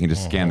carded them, they can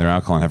just scan their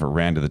alcohol and have it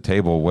ran to the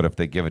table. What if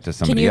they give it to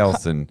somebody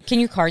else? Can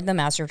you card them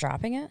as you're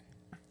dropping it?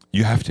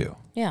 You have to.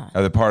 Yeah.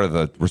 The part of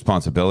the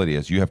responsibility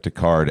is you have to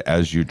card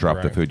as you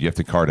drop the food. You have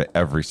to card it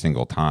every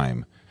single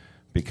time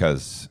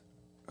because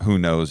who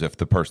knows if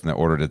the person that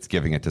ordered it's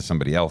giving it to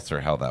somebody else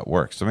or how that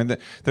works. I mean,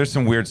 there's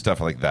some weird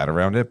stuff like that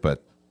around it,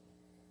 but.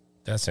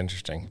 That's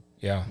interesting.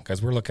 Yeah, because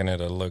we're looking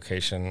at a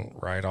location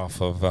right off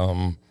of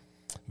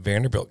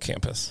Vanderbilt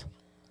campus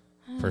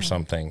for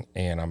something.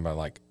 And I'm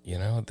like,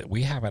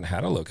 we haven't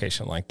had a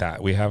location like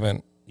that. We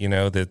haven't,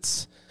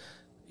 that's,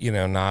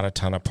 not a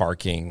ton of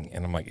parking.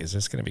 And I'm like, is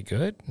this going to be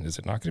good? Is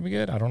it not going to be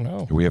good? I don't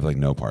know. We have like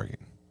no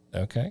parking.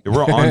 Okay.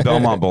 We're on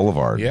Belmont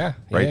Boulevard. Yeah.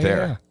 Right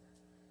there. Yeah.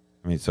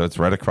 I mean, so it's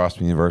right across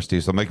from the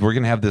university. So I'm like, we're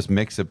going to have this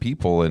mix of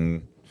people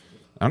and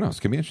I don't know. It's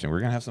going to be interesting. We're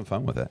going to have some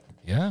fun with it.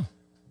 Yeah.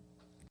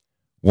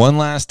 One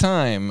last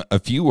time, a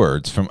few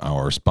words from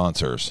our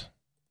sponsors.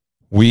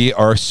 We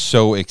are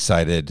so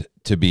excited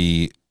to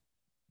be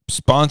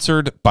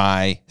sponsored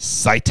by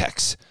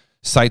Cytex.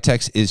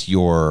 Cytex is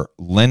your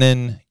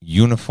linen,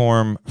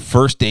 uniform,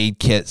 first aid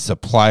kit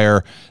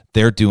supplier.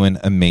 They're doing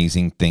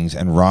amazing things,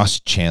 and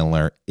Ross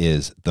Chandler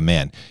is the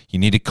man. You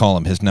need to call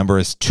him. His number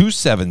is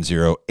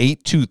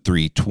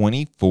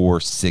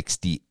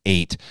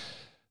 270-823-2468.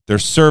 Their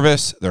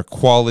service, their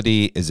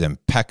quality is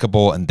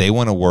impeccable, and they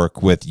want to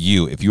work with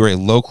you. If you're a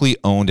locally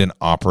owned and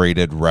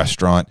operated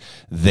restaurant,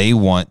 they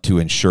want to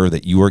ensure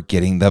that you are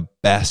getting the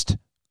best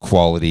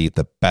quality,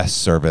 the best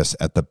service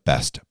at the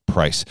best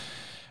price.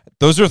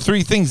 Those are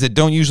three things that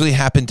don't usually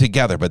happen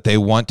together, but they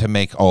want to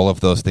make all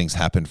of those things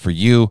happen for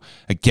you.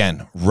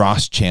 Again,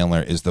 Ross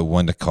Chandler is the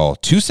one to call,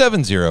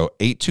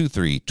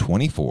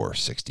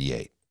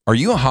 270-823-2468. Are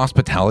you a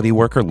hospitality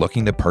worker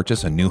looking to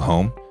purchase a new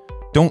home?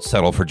 Don't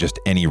settle for just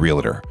any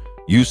realtor.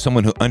 Use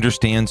someone who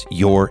understands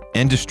your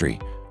industry.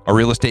 Our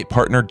real estate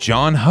partner,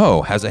 John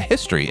Ho, has a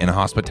history in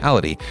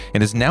hospitality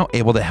and is now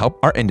able to help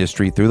our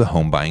industry through the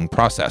home buying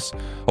process.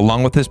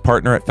 Along with his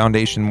partner at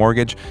Foundation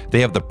Mortgage,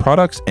 they have the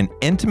products and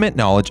intimate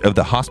knowledge of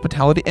the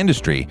hospitality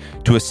industry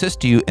to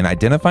assist you in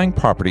identifying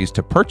properties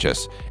to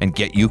purchase and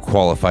get you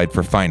qualified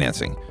for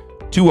financing.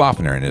 Too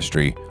often in our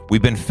industry,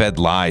 we've been fed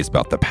lies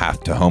about the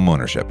path to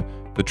homeownership.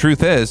 The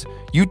truth is,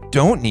 you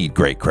don't need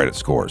great credit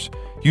scores.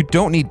 You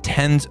don't need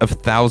tens of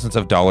thousands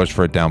of dollars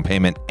for a down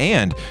payment,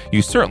 and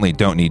you certainly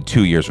don't need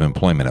 2 years of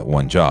employment at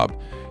one job.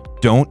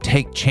 Don't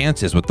take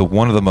chances with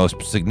one of the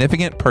most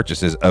significant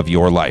purchases of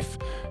your life.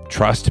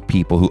 Trust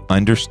people who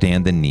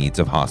understand the needs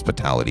of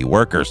hospitality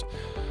workers.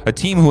 A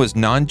team who is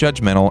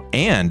non-judgmental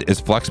and is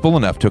flexible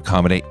enough to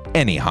accommodate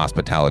any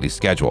hospitality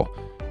schedule.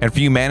 And for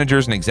you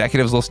managers and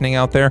executives listening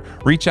out there,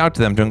 reach out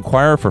to them to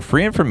inquire for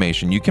free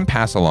information you can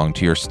pass along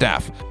to your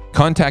staff.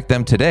 Contact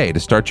them today to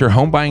start your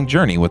home buying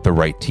journey with the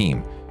right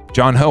team.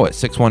 John Ho at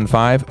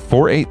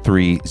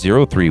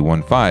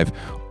 615-483-0315,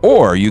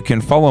 or you can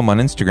follow him on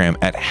Instagram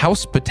at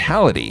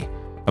Housepitality.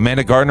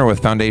 Amanda Gardner with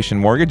Foundation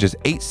Mortgage is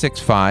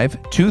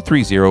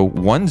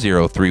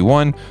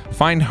 865-230-1031.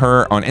 Find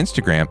her on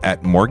Instagram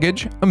at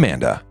Mortgage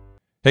Amanda.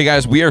 Hey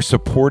guys, we are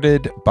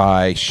supported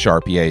by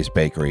Charpier's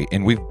Bakery,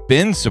 and we've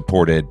been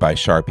supported by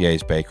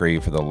Charpier's Bakery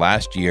for the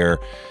last year.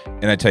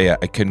 And I tell you,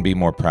 I couldn't be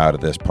more proud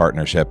of this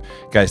partnership.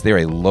 Guys, they're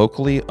a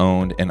locally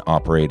owned and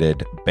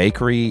operated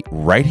bakery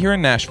right here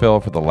in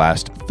Nashville for the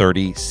last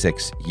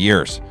 36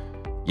 years.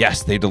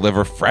 Yes, they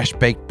deliver fresh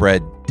baked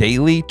bread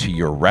daily to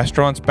your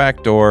restaurant's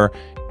back door.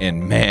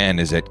 And man,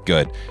 is it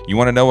good. You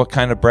want to know what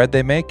kind of bread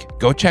they make?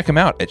 Go check them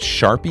out at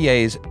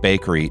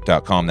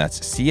charpiersbakery.com. That's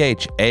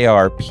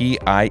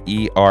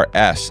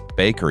CHARPIERS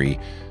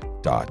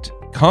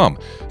bakery.com.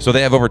 So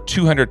they have over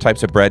 200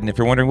 types of bread. And if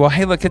you're wondering, well,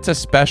 hey, look, it's a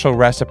special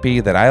recipe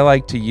that I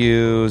like to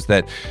use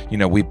that, you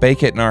know, we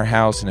bake it in our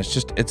house and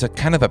it's a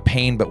kind of a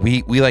pain, but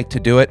we like to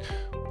do it.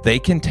 They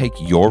can take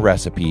your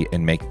recipe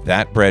and make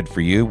that bread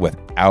for you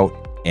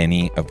without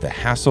any of the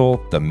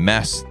hassle, the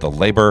mess, the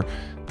labor.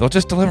 They'll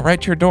just deliver it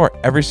right to your door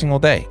every single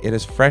day. It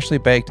is freshly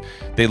baked.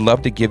 They'd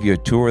love to give you a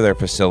tour of their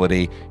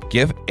facility.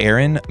 Give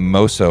Erin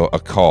Moso a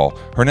call.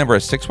 Her number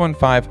is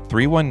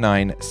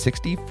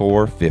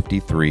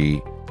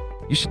 615-319-6453.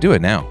 You should do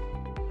it now.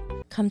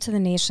 Come to the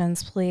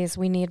nations, please.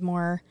 We need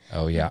more.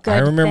 Oh, yeah. Good I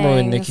remember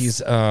when things. Nikki's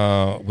it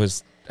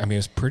was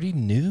pretty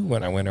new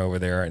when I went over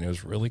there, and it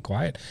was really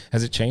quiet.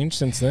 Has it changed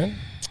since then?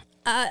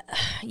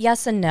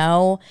 Yes and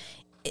no.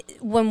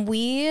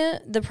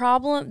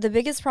 The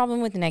biggest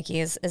problem with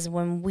Nikki's is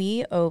when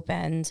we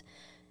opened,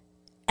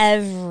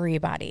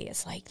 everybody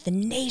is like, the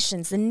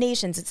nations,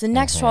 it's the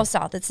next 12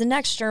 South, it's the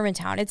next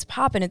Germantown, it's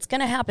popping, it's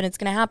going to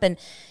happen.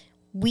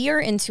 We are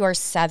into our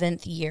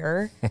 7th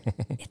year.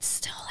 It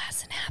still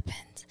hasn't happened.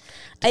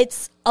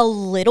 It's a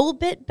little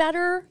bit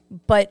better,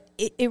 but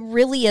it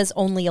really is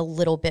only a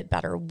little bit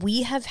better.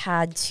 We have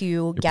had to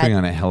You're putting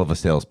on a hell of a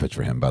sales pitch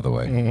for him, by the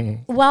way.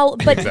 Mm-hmm. Well,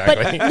 but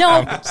no,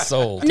 I'm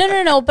sold.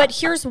 No. But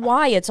here's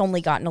why it's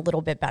only gotten a little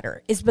bit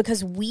better is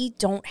because we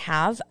don't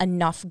have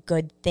enough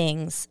good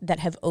things that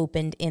have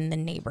opened in the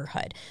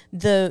neighborhood.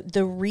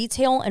 The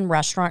retail and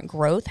restaurant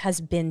growth has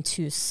been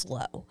too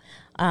slow.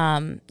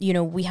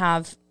 We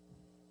have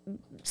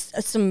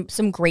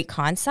some great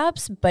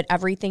concepts, but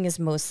everything is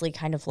mostly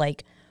kind of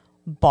like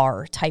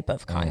bar type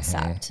of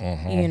concept,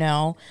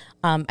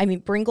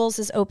 Bringles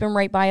is open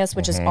right by us,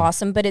 which is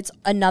awesome, but it's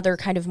another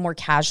kind of more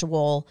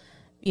casual,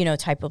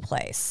 type of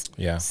place.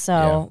 Yeah.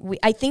 So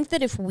I think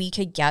that if we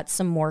could get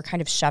some more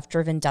kind of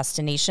chef-driven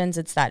destinations,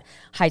 it's that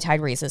high tide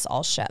raises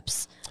all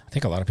ships. I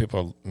think a lot of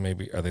people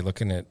are they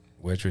looking at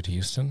Wedgwood,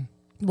 Houston?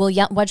 Well,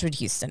 yeah, Wedgwood,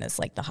 Houston is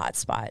like the hot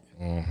spot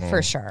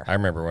for sure. I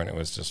remember when it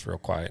was just real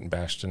quiet and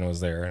Bastion was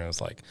there and it was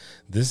like,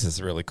 this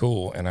is really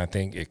cool. And I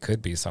think it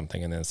could be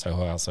something. And then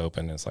Soho House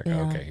opened. And it's like,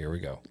 okay, here we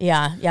go.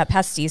 Yeah.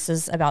 Pastis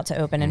is about to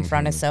open in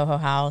front of Soho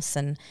House.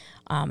 And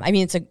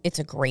it's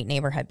a great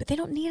neighborhood, but they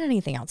don't need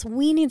anything else.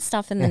 We need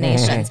stuff in the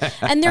nations.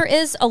 And there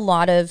is a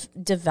lot of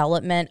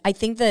development. I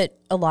think that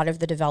a lot of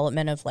the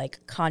development of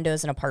like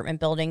condos and apartment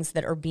buildings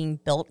that are being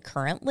built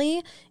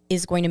currently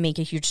is going to make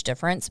a huge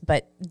difference,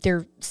 but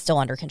they're still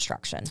under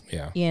construction.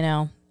 Yeah.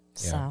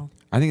 So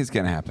I think it's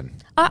going to happen.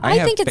 I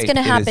have think it's faith going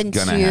to it is happen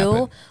gonna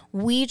too.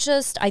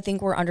 happen. I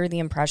think we're under the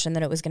impression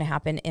that it was going to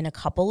happen in a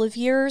couple of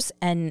years,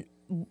 and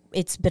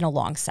it's been a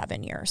long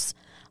 7 years.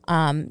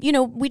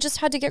 We just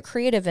had to get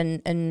creative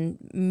and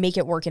make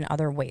it work in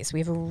other ways. We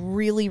have a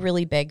really,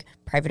 really big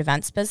private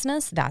events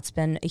business. That's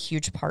been a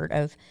huge part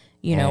of,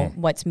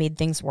 what's made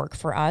things work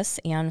for us.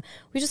 And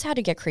we just had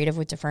to get creative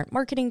with different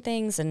marketing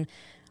things and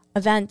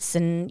events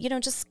and,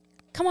 just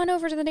come on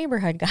over to the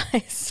neighborhood,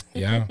 guys.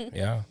 Yeah.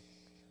 Yeah.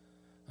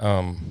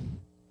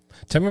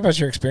 Tell me about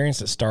your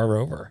experience at Star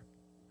Rover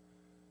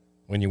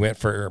when you went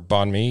for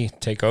Bon Me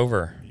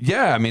takeover.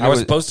 Yeah, I mean, I was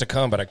supposed to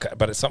come,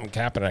 but something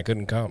happened and I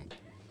couldn't come.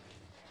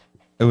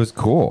 It was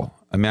cool.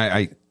 I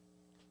mean,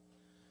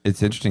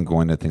 it's interesting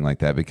going to a thing like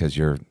that because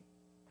you're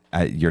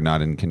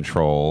not in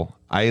control.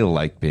 I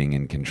like being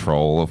in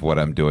control of what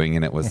I'm doing,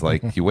 and it was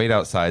like you wait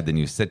outside, then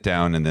you sit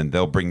down, and then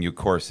they'll bring you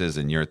courses,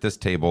 and you're at this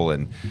table.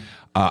 And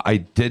I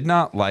did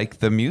not like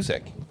the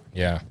music.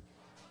 Yeah.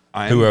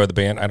 Who are the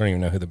band? I don't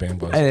even know who the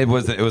band was.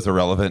 It was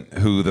irrelevant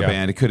who the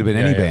band. It could have been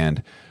any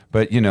band.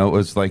 But, it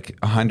was like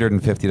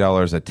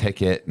 $150 a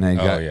ticket, and I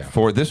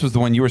got this was the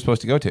one you were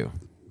supposed to go to.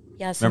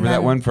 Yes. Remember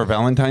that one for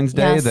Valentine's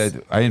Day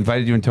that I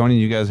invited you and Tony,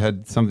 and you guys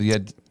had something you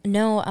had.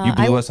 No, you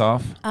blew us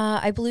off.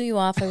 I blew you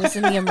off. I was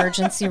in the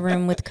emergency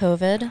room with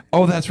COVID.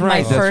 Oh, that's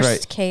right. My that's first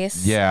right.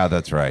 case. Yeah,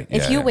 that's right.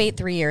 If you wait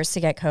 3 years to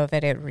get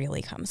COVID, it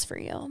really comes for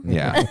you.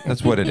 Yeah,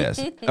 that's what it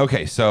is.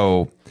 Okay,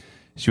 so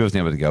she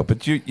wasn't able to go,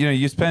 but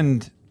you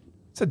spend.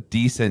 It's a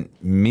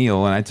decent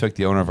meal, and I took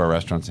the owner of our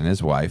restaurants and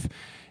his wife.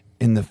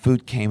 And the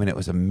food came, and it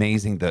was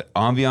amazing. The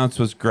ambiance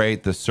was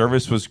great. The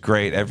service was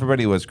great.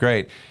 Everybody was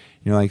great.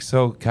 You're like,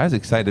 so guys,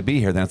 excited to be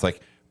here. Then it's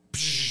like,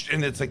 psh,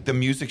 and it's like the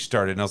music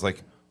started, and I was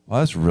like, well,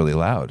 that's really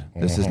loud.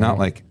 This is not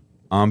like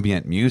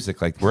ambient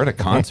music. Like we're at a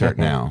concert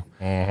now.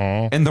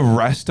 And the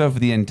rest of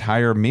the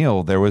entire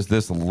meal, there was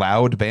this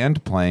loud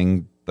band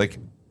playing, like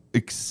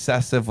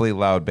excessively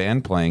loud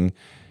band playing,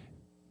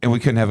 and we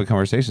couldn't have a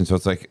conversation. So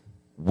it's like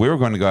we were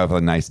going to go have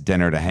a nice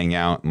dinner to hang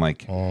out and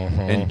like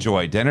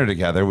enjoy dinner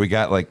together. We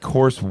got like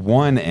course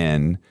one in,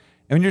 and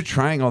when you're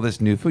trying all this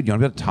new food, you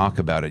want to be able to talk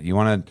about it. You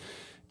want to.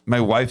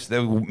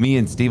 Me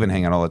and Steven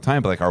hang out all the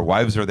time, but like our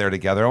wives are there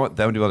together. I want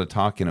them to be able to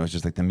talk, and it was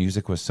just like the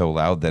music was so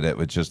loud that it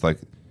was just like,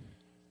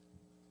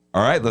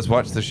 all right, let's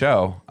watch the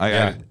show.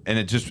 And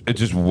it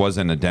just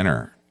wasn't a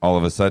dinner. All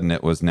of a sudden,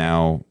 it was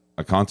now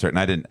a concert,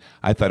 and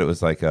I thought it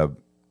was like a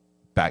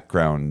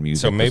background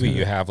music. So maybe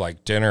you have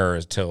like dinner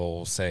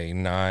until say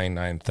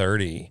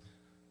 9:30,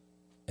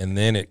 and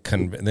then it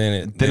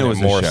was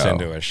morphs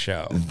into a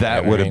show.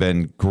 That would have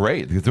been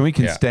great because then we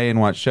can stay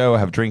and watch show,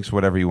 have drinks,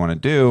 whatever you want to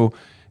do.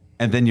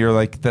 And then you're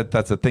like,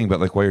 that's a thing.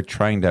 But like while you're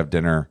trying to have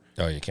dinner.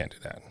 Oh, you can't do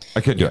that.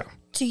 I could do it.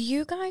 Do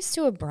you guys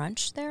do a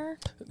brunch there?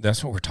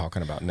 That's what we're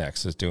talking about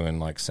next, is doing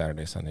like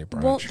Saturday, Sunday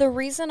brunch. Well, the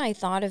reason I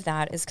thought of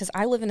that is because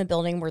I live in a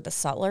building where the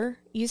Sutler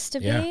used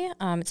to be.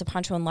 It's a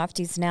Poncho and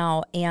Lefties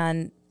now.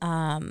 And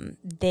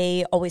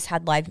they always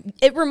had live.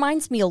 It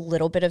reminds me a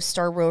little bit of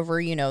Star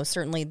Rover.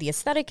 Certainly the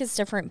aesthetic is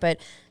different, but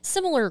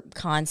similar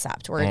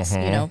concept where it's,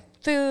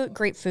 food,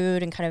 great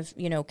food and kind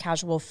of,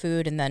 casual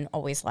food and then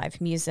always live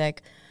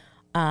music.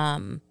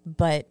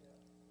 But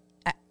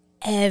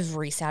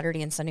every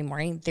Saturday and Sunday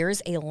morning,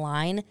 there's a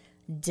line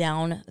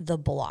down the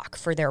block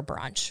for their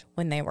brunch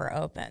when they were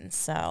open.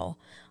 So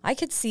I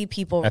could see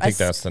people. I think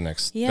that's the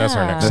next. Yeah. That's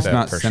our next That's step.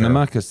 not for cinema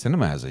sure. because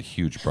cinema has a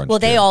huge brunch. Well,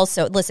 they too.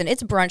 also listen.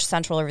 It's brunch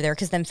central over there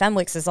because then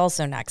Fenwick's is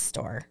also next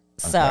door.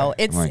 So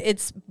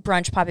it's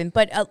brunch popping,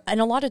 but and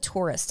a lot of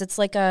tourists. It's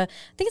like I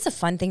think it's a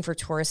fun thing for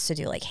tourists to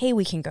do. Like, hey,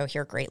 we can go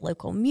hear great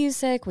local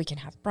music. We can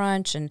have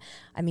brunch. And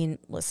I mean,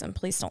 listen,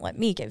 please don't let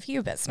me give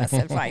you business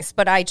advice.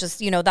 But I just,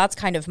 that's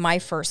kind of my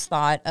first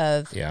thought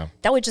of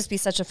that would just be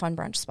such a fun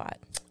brunch spot.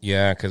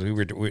 Yeah, because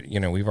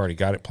we've already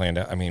got it planned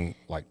out. I mean,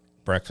 like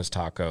breakfast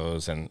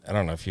tacos, and I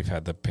don't know if you've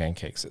had the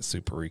pancakes at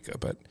Super Rica,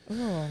 but.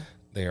 Ooh.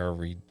 They are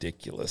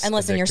ridiculous. And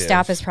listen, addictive. your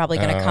staff is probably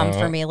going to come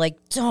for me. Like,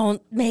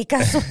 don't make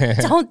us,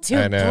 don't do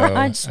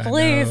brunch,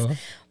 please.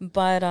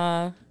 But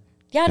I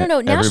don't know.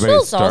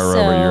 Nashville's Star also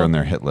Rover, you're on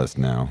their hit list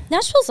now.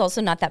 Nashville's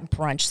also not that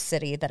brunch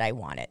city that I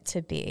want it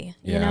to be.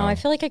 Yeah. I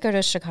feel like I go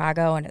to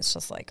Chicago and it's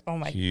just like, oh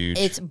my, huge.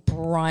 It's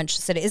brunch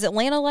city. Is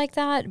Atlanta like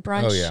that?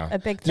 Brunch, a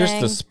big thing.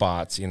 There's the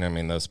spots.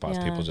 Those spots.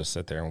 People just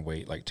sit there and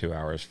wait like 2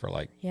 hours for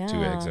like 2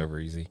 eggs over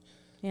easy.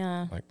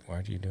 Yeah. Like, why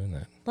are you doing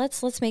that?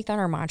 Let's make that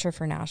our mantra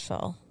for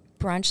Nashville.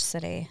 Brunch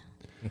city.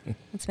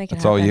 Let's make it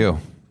It's happen. all you.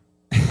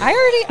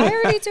 I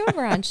already do a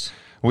brunch.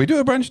 We do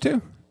a brunch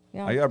too.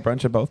 Yeah. I got a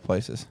brunch at both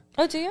places.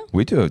 Oh, do you?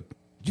 We do.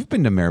 You've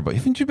been to Maribel.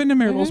 Haven't you been to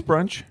Maribel's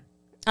brunch?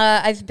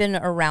 I've been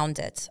around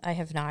it. I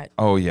have not.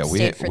 Oh yeah,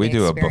 we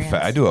do a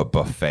buffet. I do a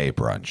buffet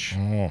brunch.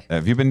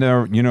 Have you been to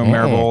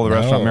Maribel, the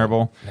restaurant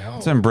Maribel? No.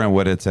 It's in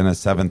Brentwood. It's in a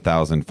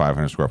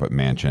 7,500 square foot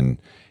mansion,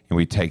 and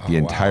we take the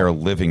entire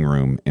living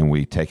room and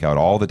we take out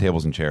all the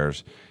tables and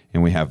chairs,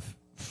 and we have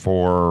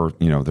 4.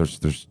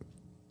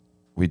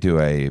 We do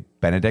a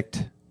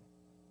Benedict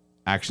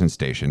action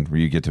station where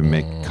you get to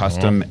make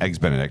custom eggs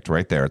Benedict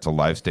right there. It's a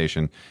live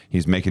station.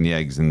 He's making the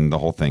eggs and the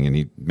whole thing, and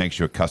he makes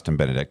you a custom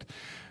Benedict.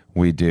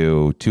 We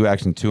do 2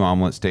 action, 2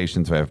 omelet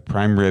stations. We have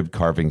prime rib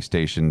carving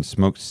station,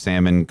 smoked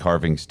salmon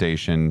carving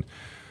station.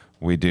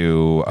 We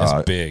do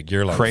That's big.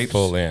 You're like crepes,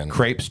 full in.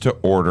 Crepes to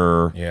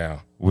order. Yeah.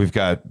 We've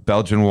got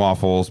Belgian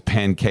waffles,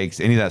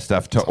 pancakes, any of that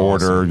stuff to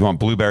order. awesome. You want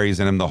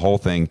blueberries in them, the whole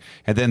thing.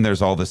 And then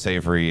there's all the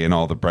savory and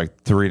all the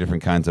 3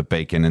 different kinds of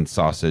bacon and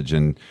sausage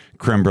and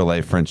creme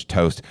brulee French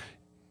toast.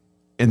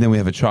 And then we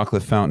have a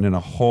chocolate fountain and a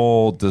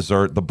whole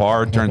dessert. The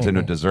bar turns into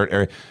a dessert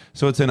area.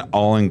 So it's an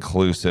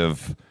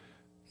all-inclusive,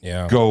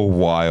 go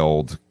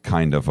wild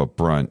kind of a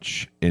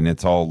brunch. And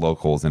it's all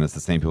locals, and it's the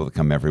same people that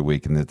come every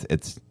week. And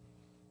it's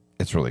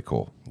really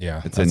cool.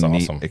 Yeah, it's a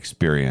neat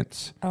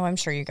experience. Oh, I'm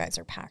sure you guys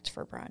are packed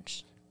for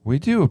brunch. We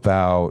do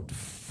about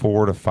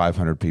 400 to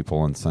 500 people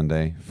on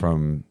Sunday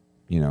from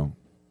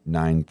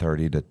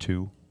 9:30 to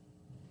 2.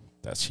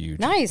 That's huge.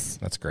 Nice.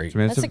 That's great. I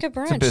mean, That's a good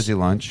brunch. It's a busy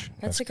lunch.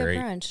 That's a great.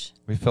 good brunch.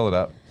 We fill it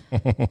up.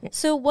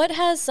 So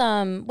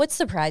what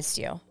surprised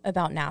you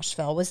about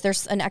Nashville? Was there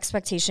an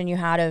expectation you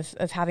had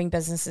of having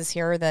businesses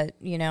here that,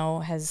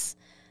 has,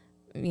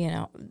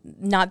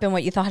 not been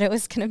what you thought it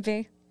was going to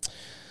be?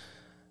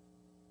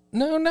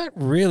 No, not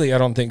really. I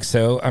don't think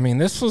so. I mean,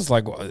 this was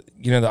like,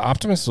 the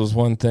Optimist was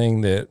one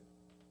thing that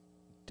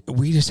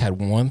we just had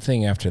one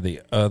thing after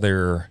the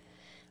other.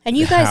 And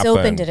you guys happened.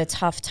 opened at a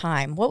tough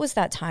time. What was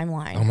that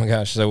timeline? Oh my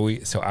gosh.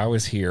 So I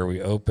was here.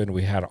 We opened.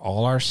 We had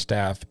all our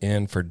staff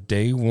in for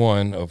day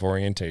 1 of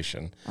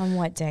orientation. On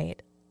what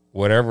date?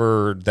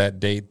 Whatever that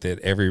date that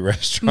every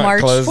restaurant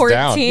March closed 14th?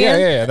 down.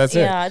 Yeah, that's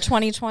it. Yeah,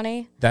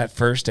 2020. That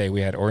first day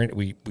we had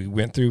we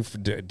went through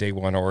day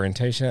 1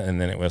 orientation, and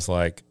then it was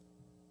like,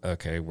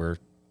 okay, we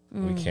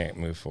can't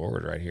move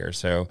forward right here.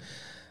 So,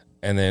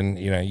 and then,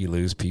 you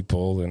lose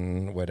people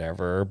and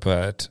whatever.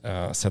 But,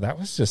 so that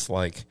was just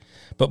like,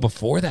 but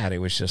before that, it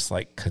was just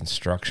like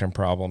construction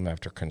problem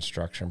after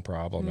construction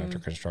problem after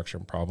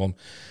construction problem.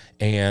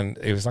 And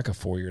it was like a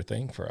 4-year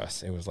thing for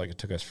us. It was like, it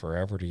took us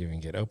forever to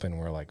even get open.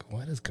 We're like,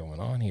 what is going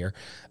on here?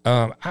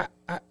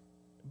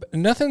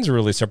 Nothing's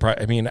really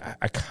surprised. I mean,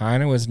 I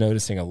kind of was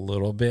noticing a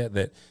little bit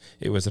that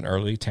it was an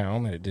early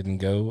town, that it didn't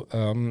go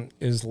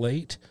as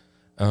late.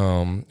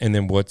 And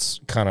then what's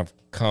kind of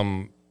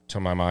come to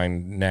my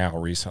mind now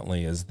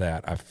recently is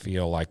that I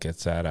feel like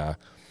it's at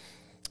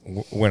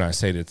when I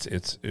say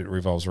it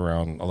revolves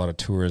around a lot of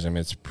tourism,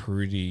 it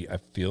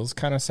feels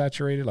kind of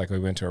saturated. Like we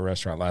went to a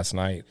restaurant last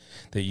night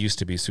that used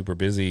to be super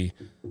busy.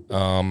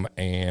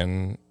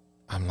 And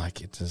I'm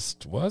like, it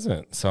just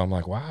wasn't. So I'm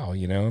like, wow,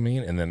 you know what I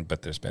mean? And then,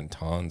 but there's been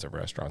tons of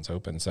restaurants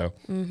open. So,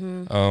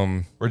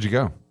 Where'd you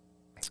go?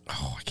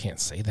 Oh, I can't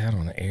say that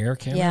on the air,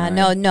 can Yeah,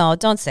 I? no,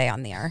 don't say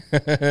on the air.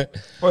 But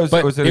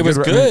it was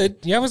good.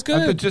 Yeah, it was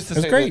good. Just to it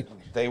was say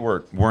great. They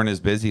weren't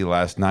as busy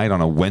last night on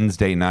a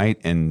Wednesday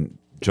night in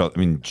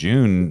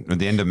June, or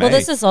the end of May. Well,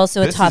 this is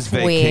also a tough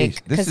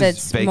week because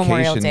it's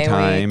Memorial Day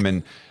time, week.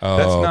 and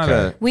that's not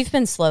a We've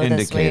been slow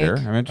indicator.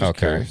 this week. I'm just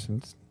curious.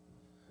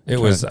 It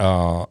was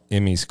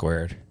Emmy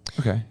Squared.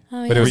 Okay.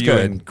 Oh, But it Were was you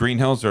good. in Green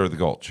Hills or the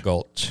Gulch?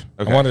 Gulch.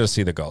 Okay. I wanted to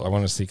see the Gulch. I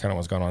wanted to see kind of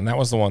what's going on. That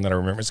was the one that I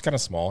remember. It's kind of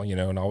small,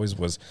 and always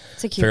was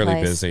It's a cute fairly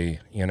place. busy,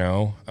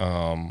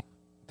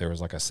 There was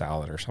like a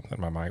salad or something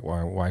my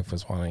wife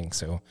was wanting.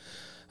 So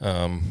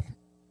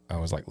I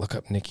was like, look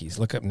up Nikki's.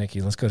 Let's go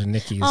to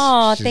Nikki's.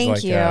 Oh, She's thank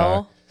like, you.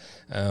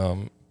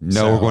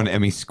 No, we're going to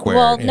Emmy Square.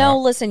 Well, no,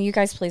 listen, you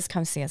guys please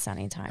come see us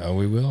anytime. Oh,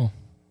 we will.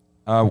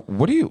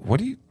 What do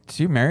you?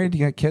 So you married?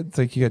 You got kids?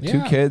 Like you got 2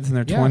 Yeah. kids in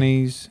their Yeah.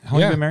 20s. How long have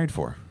Yeah. you been married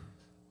for?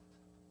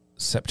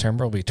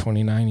 September will be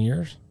 29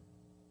 years.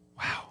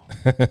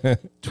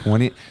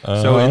 20.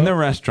 So in the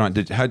restaurant,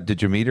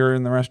 did you meet her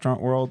in the restaurant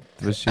world?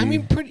 Was she? I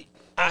mean,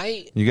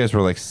 you guys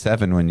were like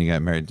 7 when you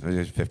got married. You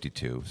were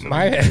 52. So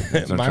my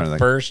I'm my trying to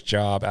first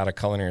job out of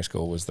culinary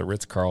school was the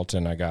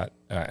Ritz-Carlton.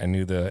 I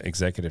knew the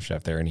executive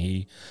chef there, and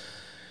he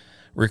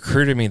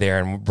recruited me there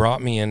and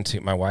brought me into.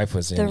 My wife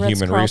was in The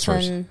human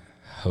resource Ritz-Carlton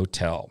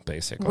hotel,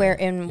 basically. Where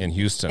in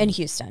Houston? In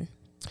Houston.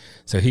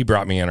 So he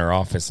brought me in her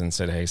office and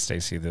said, "Hey,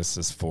 Stacy, this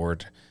is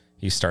Ford.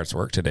 He starts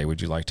work today. Would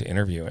you like to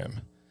interview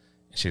him?"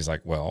 She's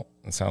like, "Well,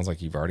 it sounds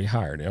like you've already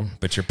hired him,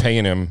 but you're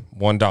paying him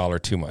 $1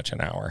 too much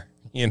an hour."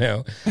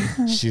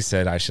 She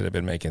said I should have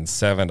been making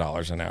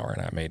 $7 an hour,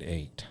 and I made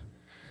 $8.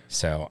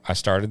 So I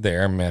started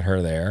there, met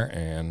her there,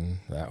 and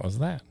that was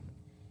that.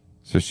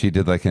 So she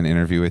did like an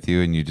interview with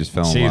you, and you just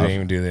fell in She love. didn't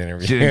even do the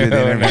interview. She didn't do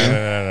the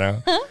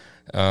interview?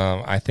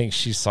 No. I think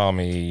she saw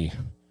me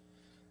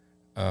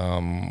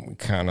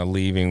kind of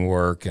leaving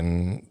work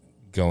and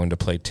going to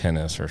play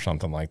tennis or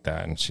something like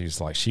that. And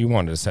she's like, she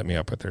wanted to set me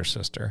up with her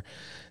sister.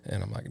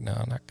 And I'm like, no,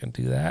 I'm not going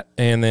to do that.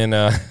 And then,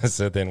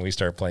 so then we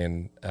start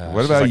playing.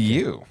 What about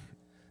you?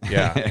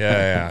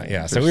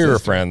 Yeah. So we were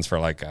friends for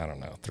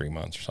 3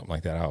 months or something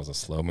like that. I was a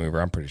slow mover.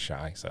 I'm pretty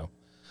shy. So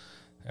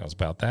that was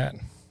about that.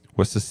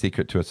 What's the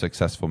secret to a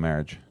successful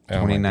marriage? Oh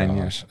 29 my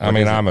years. gosh. I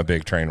mean, I'm a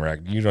big train wreck.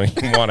 You don't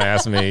even want to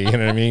ask me. You know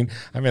what I mean?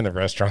 I'm in the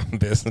restaurant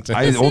business.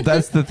 Well,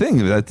 that's the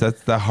thing.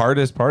 That's the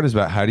hardest part is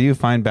about how do you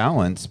find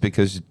balance,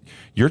 because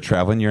you're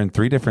traveling. You're in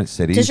 3 different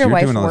cities. Does your you're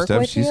wife doing all this work stuff.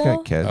 with She's you?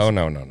 got kids. Oh,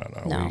 no. No.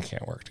 We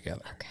can't work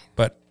together. Okay.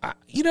 But, I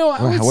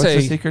would What's say,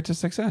 the secret to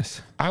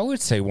success? I would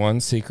say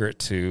one secret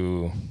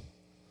to,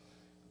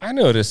 I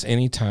noticed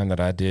anytime that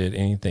I did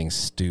anything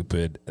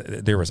stupid,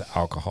 there was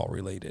alcohol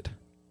related.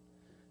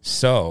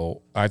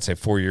 So I'd say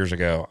 4 years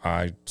ago,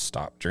 I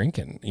stopped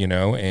drinking,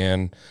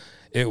 and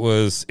it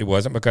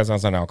wasn't because I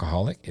was an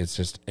alcoholic. It's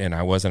just, and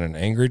I wasn't an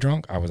angry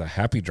drunk. I was a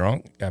happy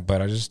drunk, but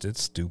I just did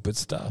stupid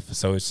stuff.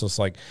 So it's just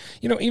like,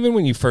 even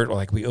when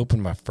when I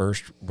opened my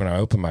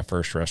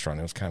first restaurant,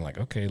 it was kind of like,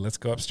 okay, let's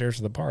go upstairs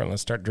to the bar and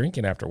let's start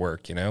drinking after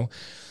work,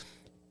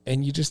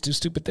 and you just do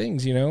stupid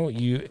things,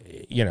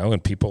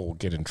 and people will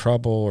get in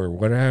trouble or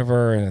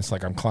whatever. And it's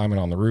like, I'm climbing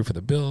on the roof of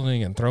the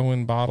building and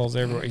throwing bottles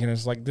everywhere.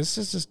 It's like, this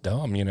is just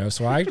dumb,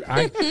 So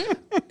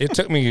it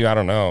took me,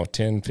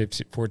 10,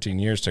 15, 14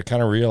 years to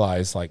kind of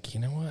realize, like,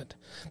 you know what?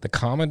 The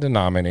common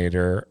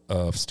denominator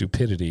of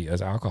stupidity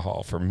is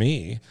alcohol for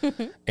me.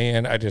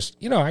 And I just,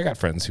 I got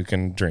friends who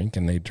can drink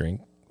and they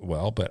drink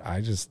well, but I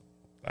just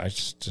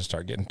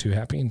start getting too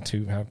happy and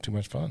have too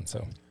much fun.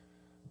 So.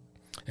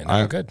 And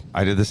I'm good.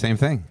 I did the same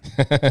thing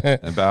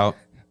about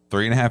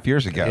 3.5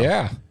 years ago.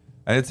 Yeah.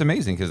 And it's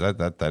amazing because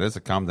that is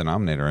a common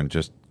denominator and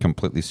just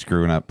completely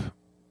screwing up.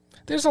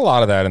 There's a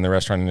lot of that in the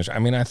restaurant industry. I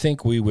mean, I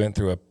think we went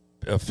through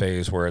a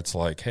phase where it's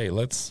like, hey,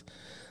 let's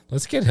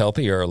get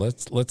healthier.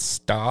 Let's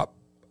stop,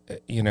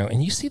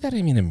 and you see that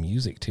even in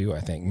music too, I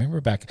think.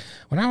 Remember back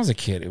when I was a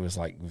kid, it was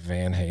like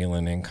Van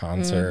Halen in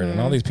concert and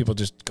all these people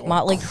just going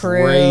Motley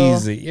Crue.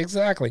 Crazy.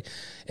 Exactly.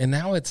 And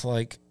now it's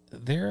like,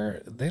 they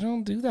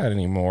don't do that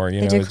anymore. They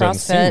do it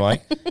doesn't CrossFit. seem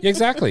like.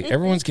 Exactly.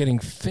 Everyone's getting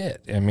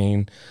fit. I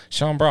mean,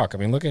 Sean Brock,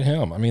 look at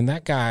him. I mean,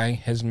 that guy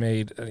has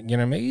made an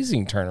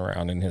amazing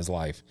turnaround in his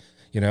life.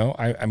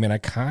 I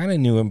kind of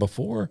knew him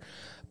before,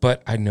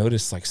 but I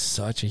noticed like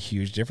such a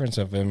huge difference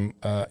of him,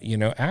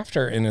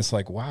 after. And it's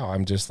like, wow,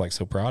 I'm just like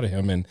so proud of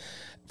him and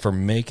for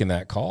making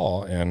that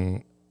call.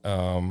 And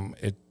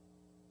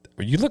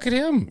you look at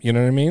him, you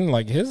know what I mean?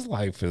 Like his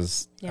life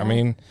is,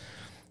 Yeah.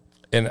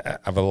 And I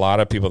have a lot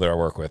of people that I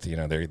work with,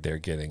 they're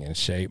getting in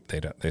shape.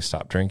 They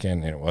stopped drinking,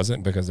 and it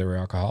wasn't because they were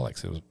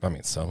alcoholics. It was,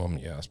 some of them,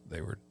 yes,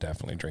 they were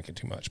definitely drinking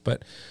too much.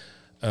 But,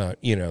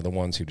 the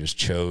ones who just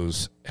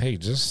chose, hey,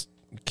 just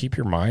keep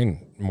your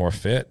mind more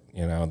fit,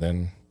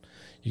 then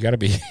you got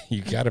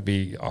to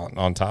be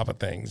on top of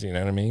things, you know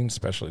what I mean?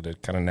 Especially to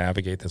kind of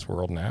navigate this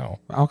world now.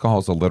 Alcohol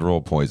is a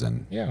literal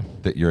poison. Yeah.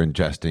 That you're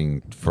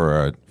ingesting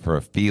for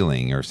a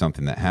feeling or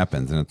something that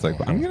happens. And it's like,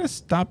 well, I'm going to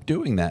stop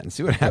doing that and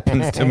see what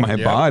happens to my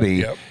body.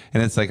 Yep.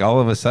 And it's like all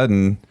of a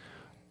sudden,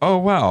 oh,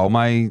 wow,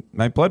 my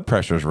blood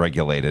pressure is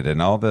regulated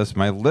and all this,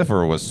 my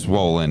liver was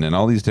swollen and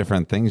all these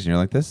different things. And you're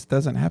like, this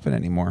doesn't happen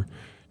anymore.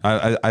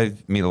 I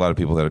meet a lot of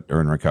people that are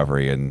in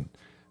recovery, and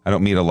I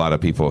don't meet a lot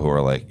of people who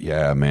are like,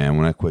 yeah, man,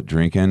 when I quit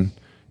drinking,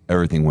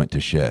 everything went to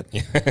shit.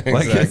 Exactly.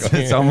 Like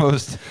it's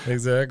almost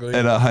exactly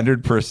at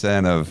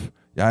 100% of,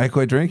 I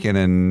quit drinking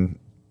and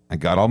I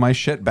got all my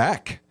shit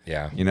back.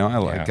 Yeah.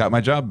 I got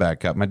my job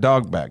back, got my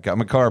dog back, got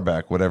my car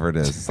back, whatever it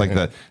is. It's like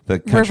the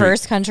country,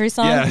 reverse country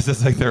song. Yeah, it's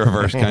just like the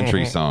reverse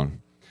country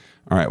song.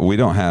 All right, we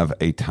don't have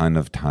a ton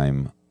of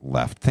time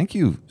left. Thank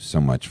you so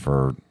much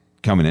for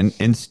coming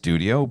in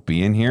studio,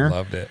 being here.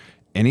 Loved it.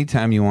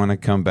 Anytime you want to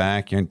come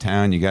back, you're in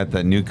town, you got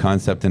that new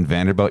concept in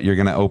Vanderbilt you're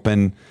going to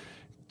open,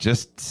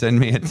 just send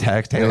me a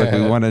text. Hey, look,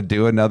 we want to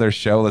do another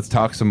show. Let's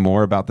talk some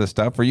more about this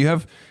stuff. Or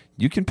you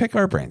can pick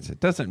our brains. It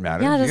doesn't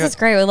matter. Yeah, this is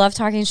great. We love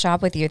talking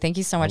shop with you. Thank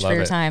you so much for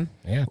your it. time.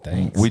 Yeah,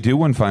 thanks. We do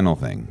one final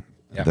thing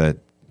that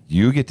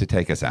you get to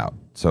take us out.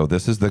 So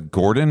this is the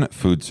Gordon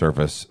Food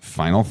Service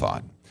final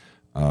thought.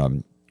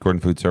 Gordon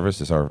Food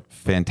Service is our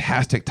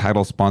fantastic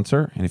title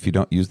sponsor. And if you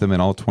don't use them in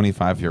all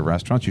 25 of your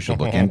restaurants, you should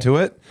look into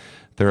it.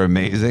 They're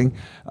amazing.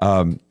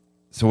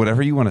 So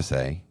whatever you want to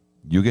say,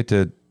 you get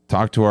to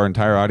talk to our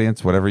entire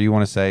audience. Whatever you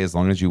want to say, as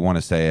long as you want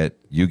to say it,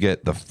 you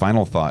get the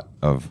final thought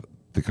of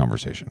the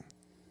conversation.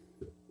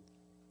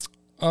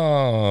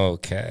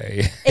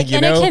 Okay. It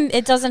can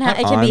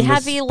be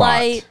heavy, spot.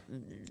 light,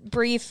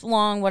 brief,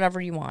 long, whatever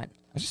you want.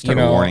 I just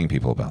started warning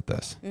people about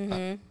this.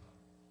 Mm-hmm.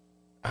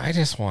 I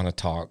just want to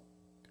talk.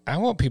 I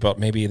want people,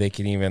 maybe they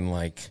can even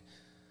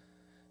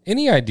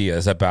any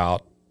ideas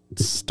about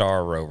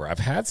Star Rover. I've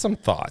had some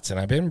thoughts and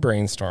I've been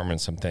brainstorming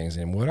some things,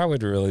 and what I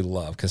would really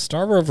love, because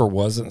Star Rover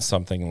wasn't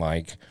something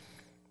like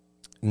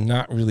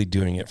not really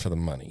doing it for the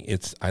money.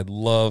 I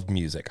love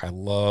music. I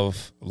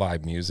love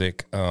live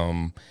music.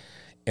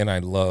 And I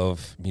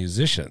love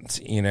musicians,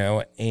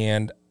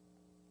 and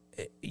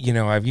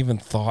I've even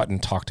thought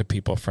and talked to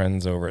people,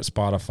 friends over at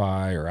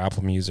Spotify or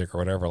Apple Music or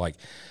whatever,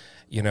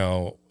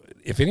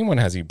 if anyone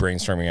has any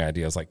brainstorming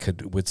ideas,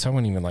 would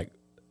someone even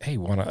hey,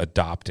 want to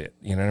adopt it?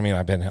 You know what I mean?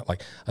 I've been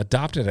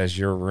adopt it as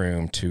your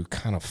room to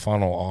kind of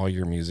funnel all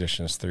your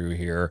musicians through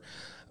here.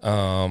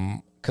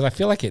 because I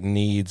feel like it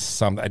needs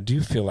some. I do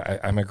feel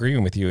I'm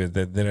agreeing with you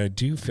that I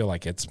do feel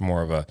like it's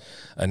more of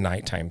a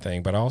nighttime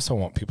thing. But I also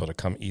want people to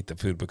come eat the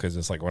food, because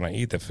it's like when I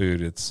eat the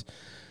food, it's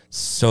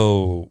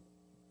so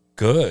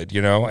good,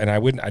 you know. And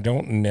I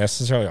don't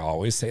necessarily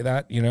always say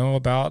that, you know,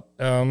 about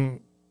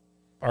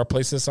our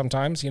places.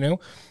 Sometimes, you know,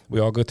 we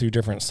all go through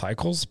different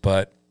cycles,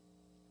 but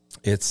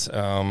it's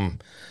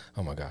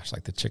oh my gosh,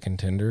 like the chicken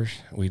tenders.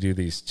 We do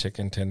these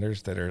chicken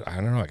tenders that are, I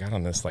don't know, I got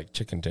on this like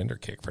chicken tender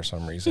kick for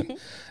some reason.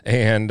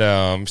 And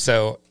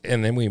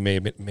then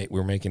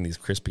we're making these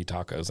crispy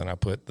tacos, and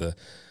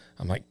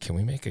I'm like, can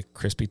we make a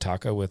crispy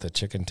taco with a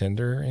chicken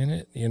tender in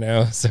it? You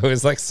know? So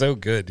it's like so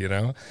good, you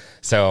know?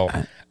 So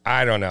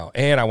I don't know.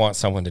 And I want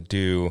someone to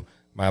do,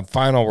 my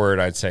final word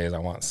I'd say is I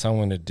want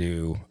someone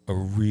to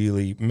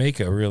make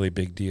a really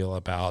big deal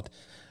about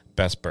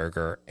Best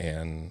Burger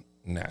in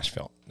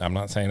Nashville. I'm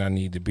not saying I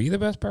need to be the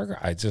best burger.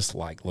 I just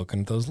like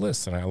looking at those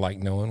lists, and I like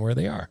knowing where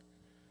they are.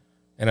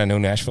 And I know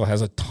Nashville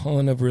has a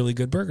ton of really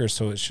good burgers,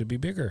 so it should be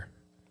bigger.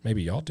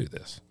 Maybe y'all do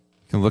this.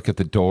 You can look at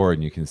the door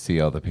and you can see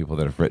all the people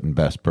that have written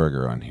Best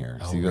Burger on here.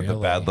 So you got the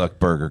Bad Luck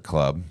Burger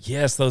Club.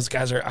 Yes, those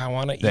guys I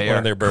want to eat one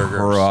of their burgers.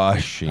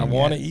 Crushing. I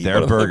want to eat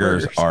their one of their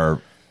burgers. Are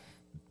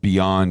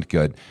beyond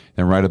good.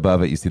 And right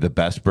above it, you see the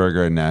Best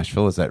Burger in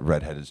Nashville is that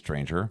Redheaded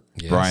Stranger.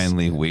 Yes. Brian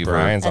Lee Weaver.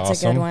 Brian's That's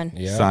awesome. a good one.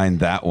 Yeah.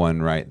 Signed that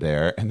one right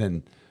there. And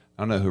then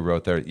I don't know who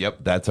wrote there. Yep,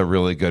 that's a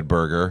really good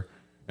burger.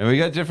 And we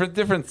got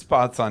different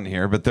spots on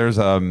here, but there's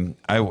we had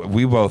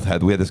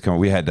this comment.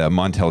 We had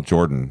Montel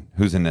Jordan,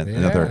 who's in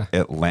another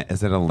Atlanta.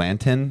 Is it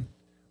Atlantan?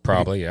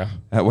 Probably, yeah.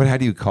 What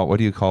do you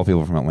call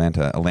people from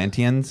Atlanta?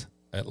 Atlanteans?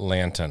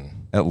 Atlantan.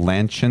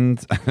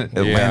 Atlanteans?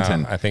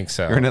 Atlantan. Yeah, I think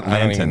so. You're an I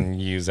don't Atlantan. even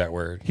use that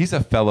word. He's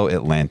a fellow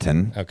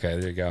Atlantan. Okay,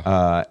 there you go.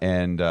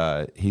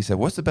 And he said,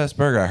 "What's the best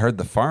burger?" I heard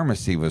the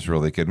Pharmacy was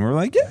really good, and we're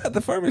like, "Yeah,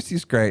 the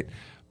Pharmacy's great."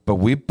 But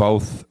we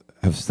both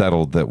have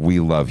settled that we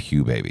love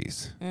Hugh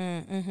Babies.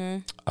 Mm-hmm.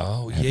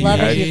 Oh, yeah. Love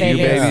you had Hugh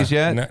Babies. Babies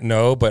yet?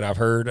 No, but I've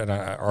heard, and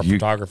our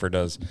photographer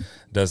does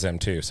them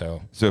too.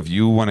 So if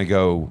you want to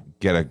go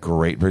get a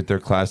great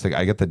their classic,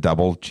 I get the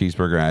double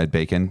cheeseburger and I had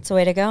bacon. It's a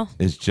way to go.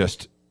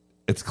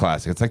 It's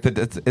classic. It's like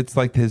it's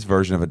like his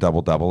version of a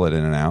double at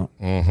In-N-Out.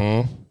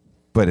 Mm-hmm.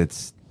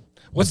 But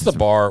what's the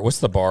bar? What's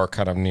the bar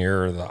kind of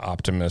near the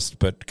Optimist,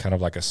 but kind of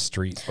like a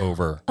street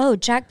over? Oh,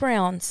 Jack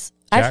Brown's.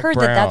 I've heard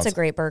that that's a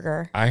great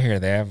burger. I hear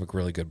they have a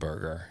really good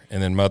burger. And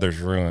then Mother's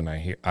Ruin,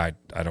 I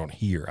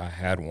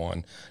had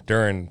one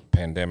during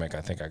pandemic.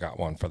 I think I got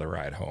one for the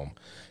ride home,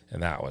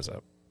 and that was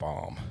a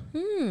bomb.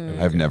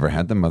 I've never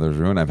had the Mother's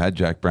Ruin. I've had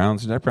Jack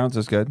Brown's. Jack Brown's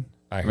is good.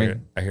 I hear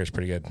it's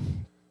pretty good.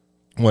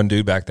 One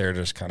dude back there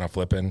just kind of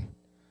flipping,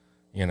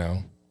 you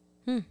know.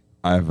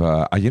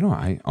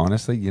 I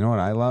honestly, you know what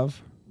I love?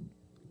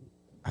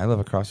 I live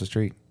across the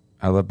street.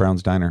 I love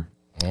Brown's Diner.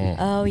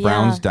 Oh, yeah.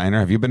 Brown's Diner.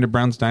 Have you been to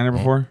Brown's Diner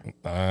before?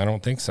 I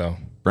don't think so.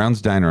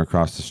 Brown's Diner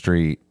across the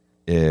street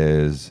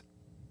is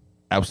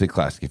absolutely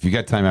classic. If you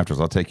got time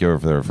afterwards, I'll take you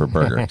over there for a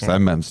burger because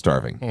I'm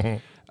starving.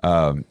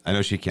 I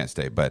know she can't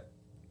stay, but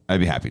I'd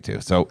be happy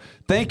to. So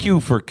thank you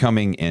for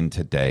coming in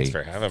today, Thanks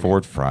for having me.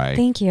 Ford Fry.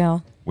 Thank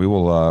you. We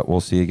will. We'll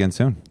see you again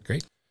soon.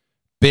 Great.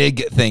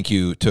 Big thank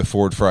you to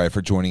Ford Fry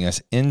for joining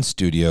us in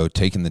studio,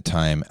 taking the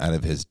time out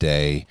of his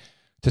day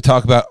to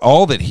talk about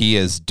all that he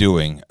is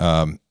doing.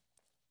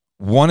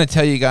 Want to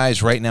tell you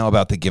guys right now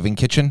about the Giving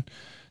Kitchen.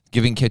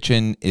 Giving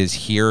Kitchen is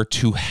here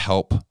to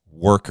help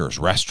workers,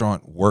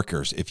 restaurant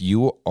workers. If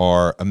you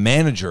are a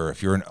manager,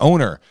 if you're an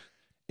owner,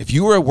 if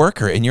you are a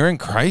worker and you're in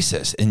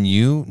crisis and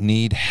you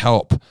need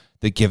help,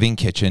 the Giving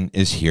Kitchen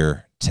is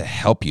here to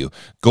help you.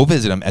 Go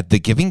visit them at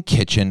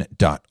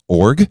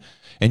thegivingkitchen.org,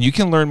 and you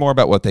can learn more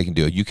about what they can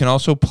do. You can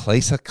also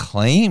place a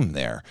claim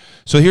there.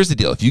 So here's the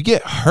deal. If you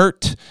get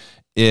hurt,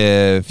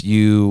 if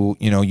you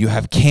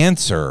have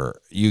cancer,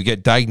 you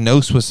get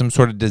diagnosed with some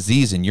sort of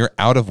disease and you're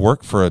out of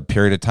work for a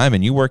period of time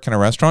and you work in a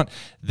restaurant,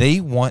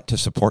 they want to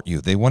support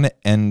you. They want to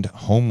end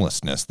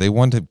homelessness. They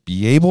want to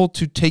be able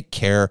to take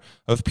care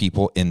of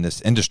people in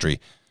this industry.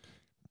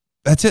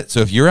 That's it. So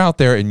if you're out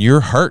there and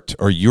you're hurt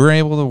or you're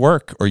able to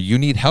work or you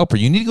need help or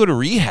you need to go to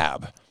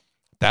rehab,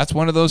 that's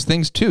one of those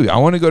things too. I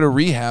want to go to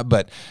rehab,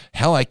 but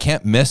hell, I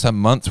can't miss a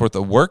month's worth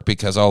of work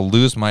because I'll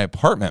lose my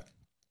apartment.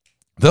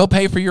 They'll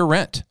pay for your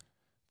rent.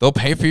 They'll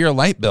pay for your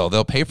light bill.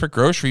 They'll pay for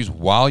groceries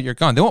while you're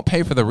gone. They won't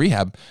pay for the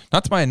rehab,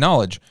 not to my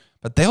knowledge,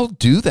 but they'll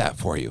do that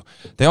for you.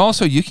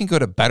 You can go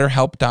to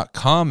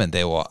betterhelp.com and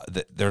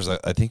there's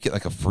I think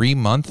like a free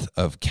month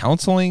of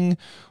counseling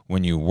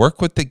when you work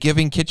with the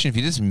Giving Kitchen. If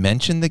you just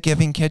mention the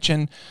Giving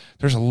Kitchen,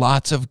 there's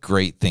lots of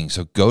great things.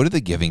 So go to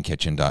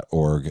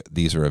thegivingkitchen.org.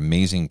 These are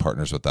amazing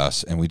partners with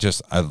us, and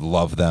I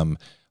love them,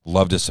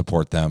 love to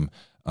support them.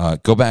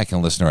 Go back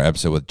and listen to our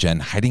episode with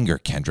Jen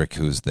Heidinger Kendrick,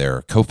 who's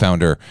their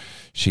co-founder.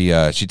 She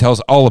tells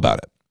all about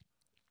it.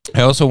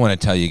 I also want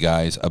to tell you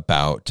guys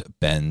about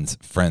Ben's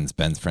Friends.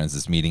 Ben's Friends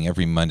is meeting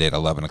every Monday at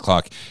 11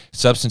 o'clock.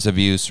 Substance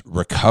abuse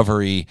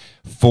recovery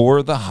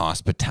for the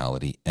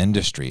hospitality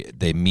industry.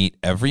 They meet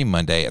every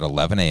Monday at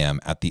 11 a.m.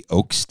 at the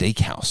Oak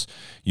Steakhouse.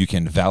 You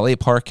can valet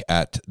park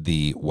at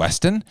the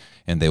Westin,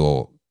 and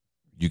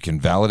You can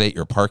validate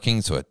your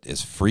parking, so it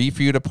is free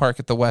for you to park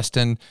at the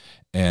Westin.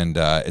 And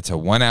it's a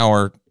 1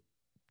 hour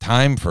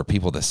time for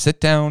people to sit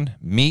down,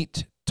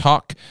 meet,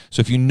 talk. So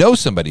if you know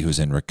somebody who's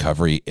in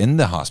recovery in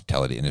the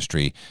hospitality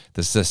industry,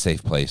 this is a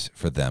safe place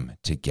for them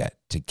to get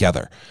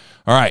together.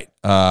 All right.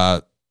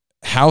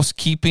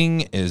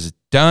 Housekeeping is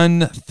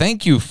done.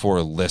 Thank you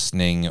for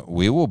listening.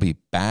 We will be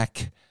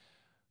back.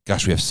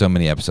 Gosh, we have so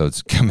many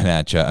episodes coming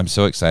at you. I'm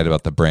so excited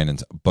about the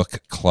Brandon's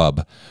Book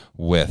Club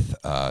with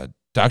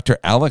Dr.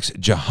 Alex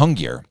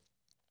Jahangir.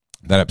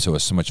 That episode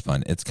was so much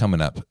fun. It's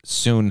coming up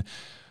soon.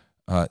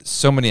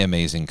 So many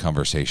amazing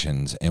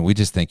conversations, and we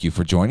just thank you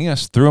for joining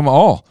us through them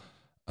all.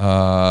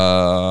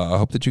 I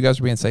hope that you guys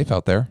are being safe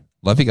out there.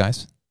 Love you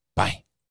guys.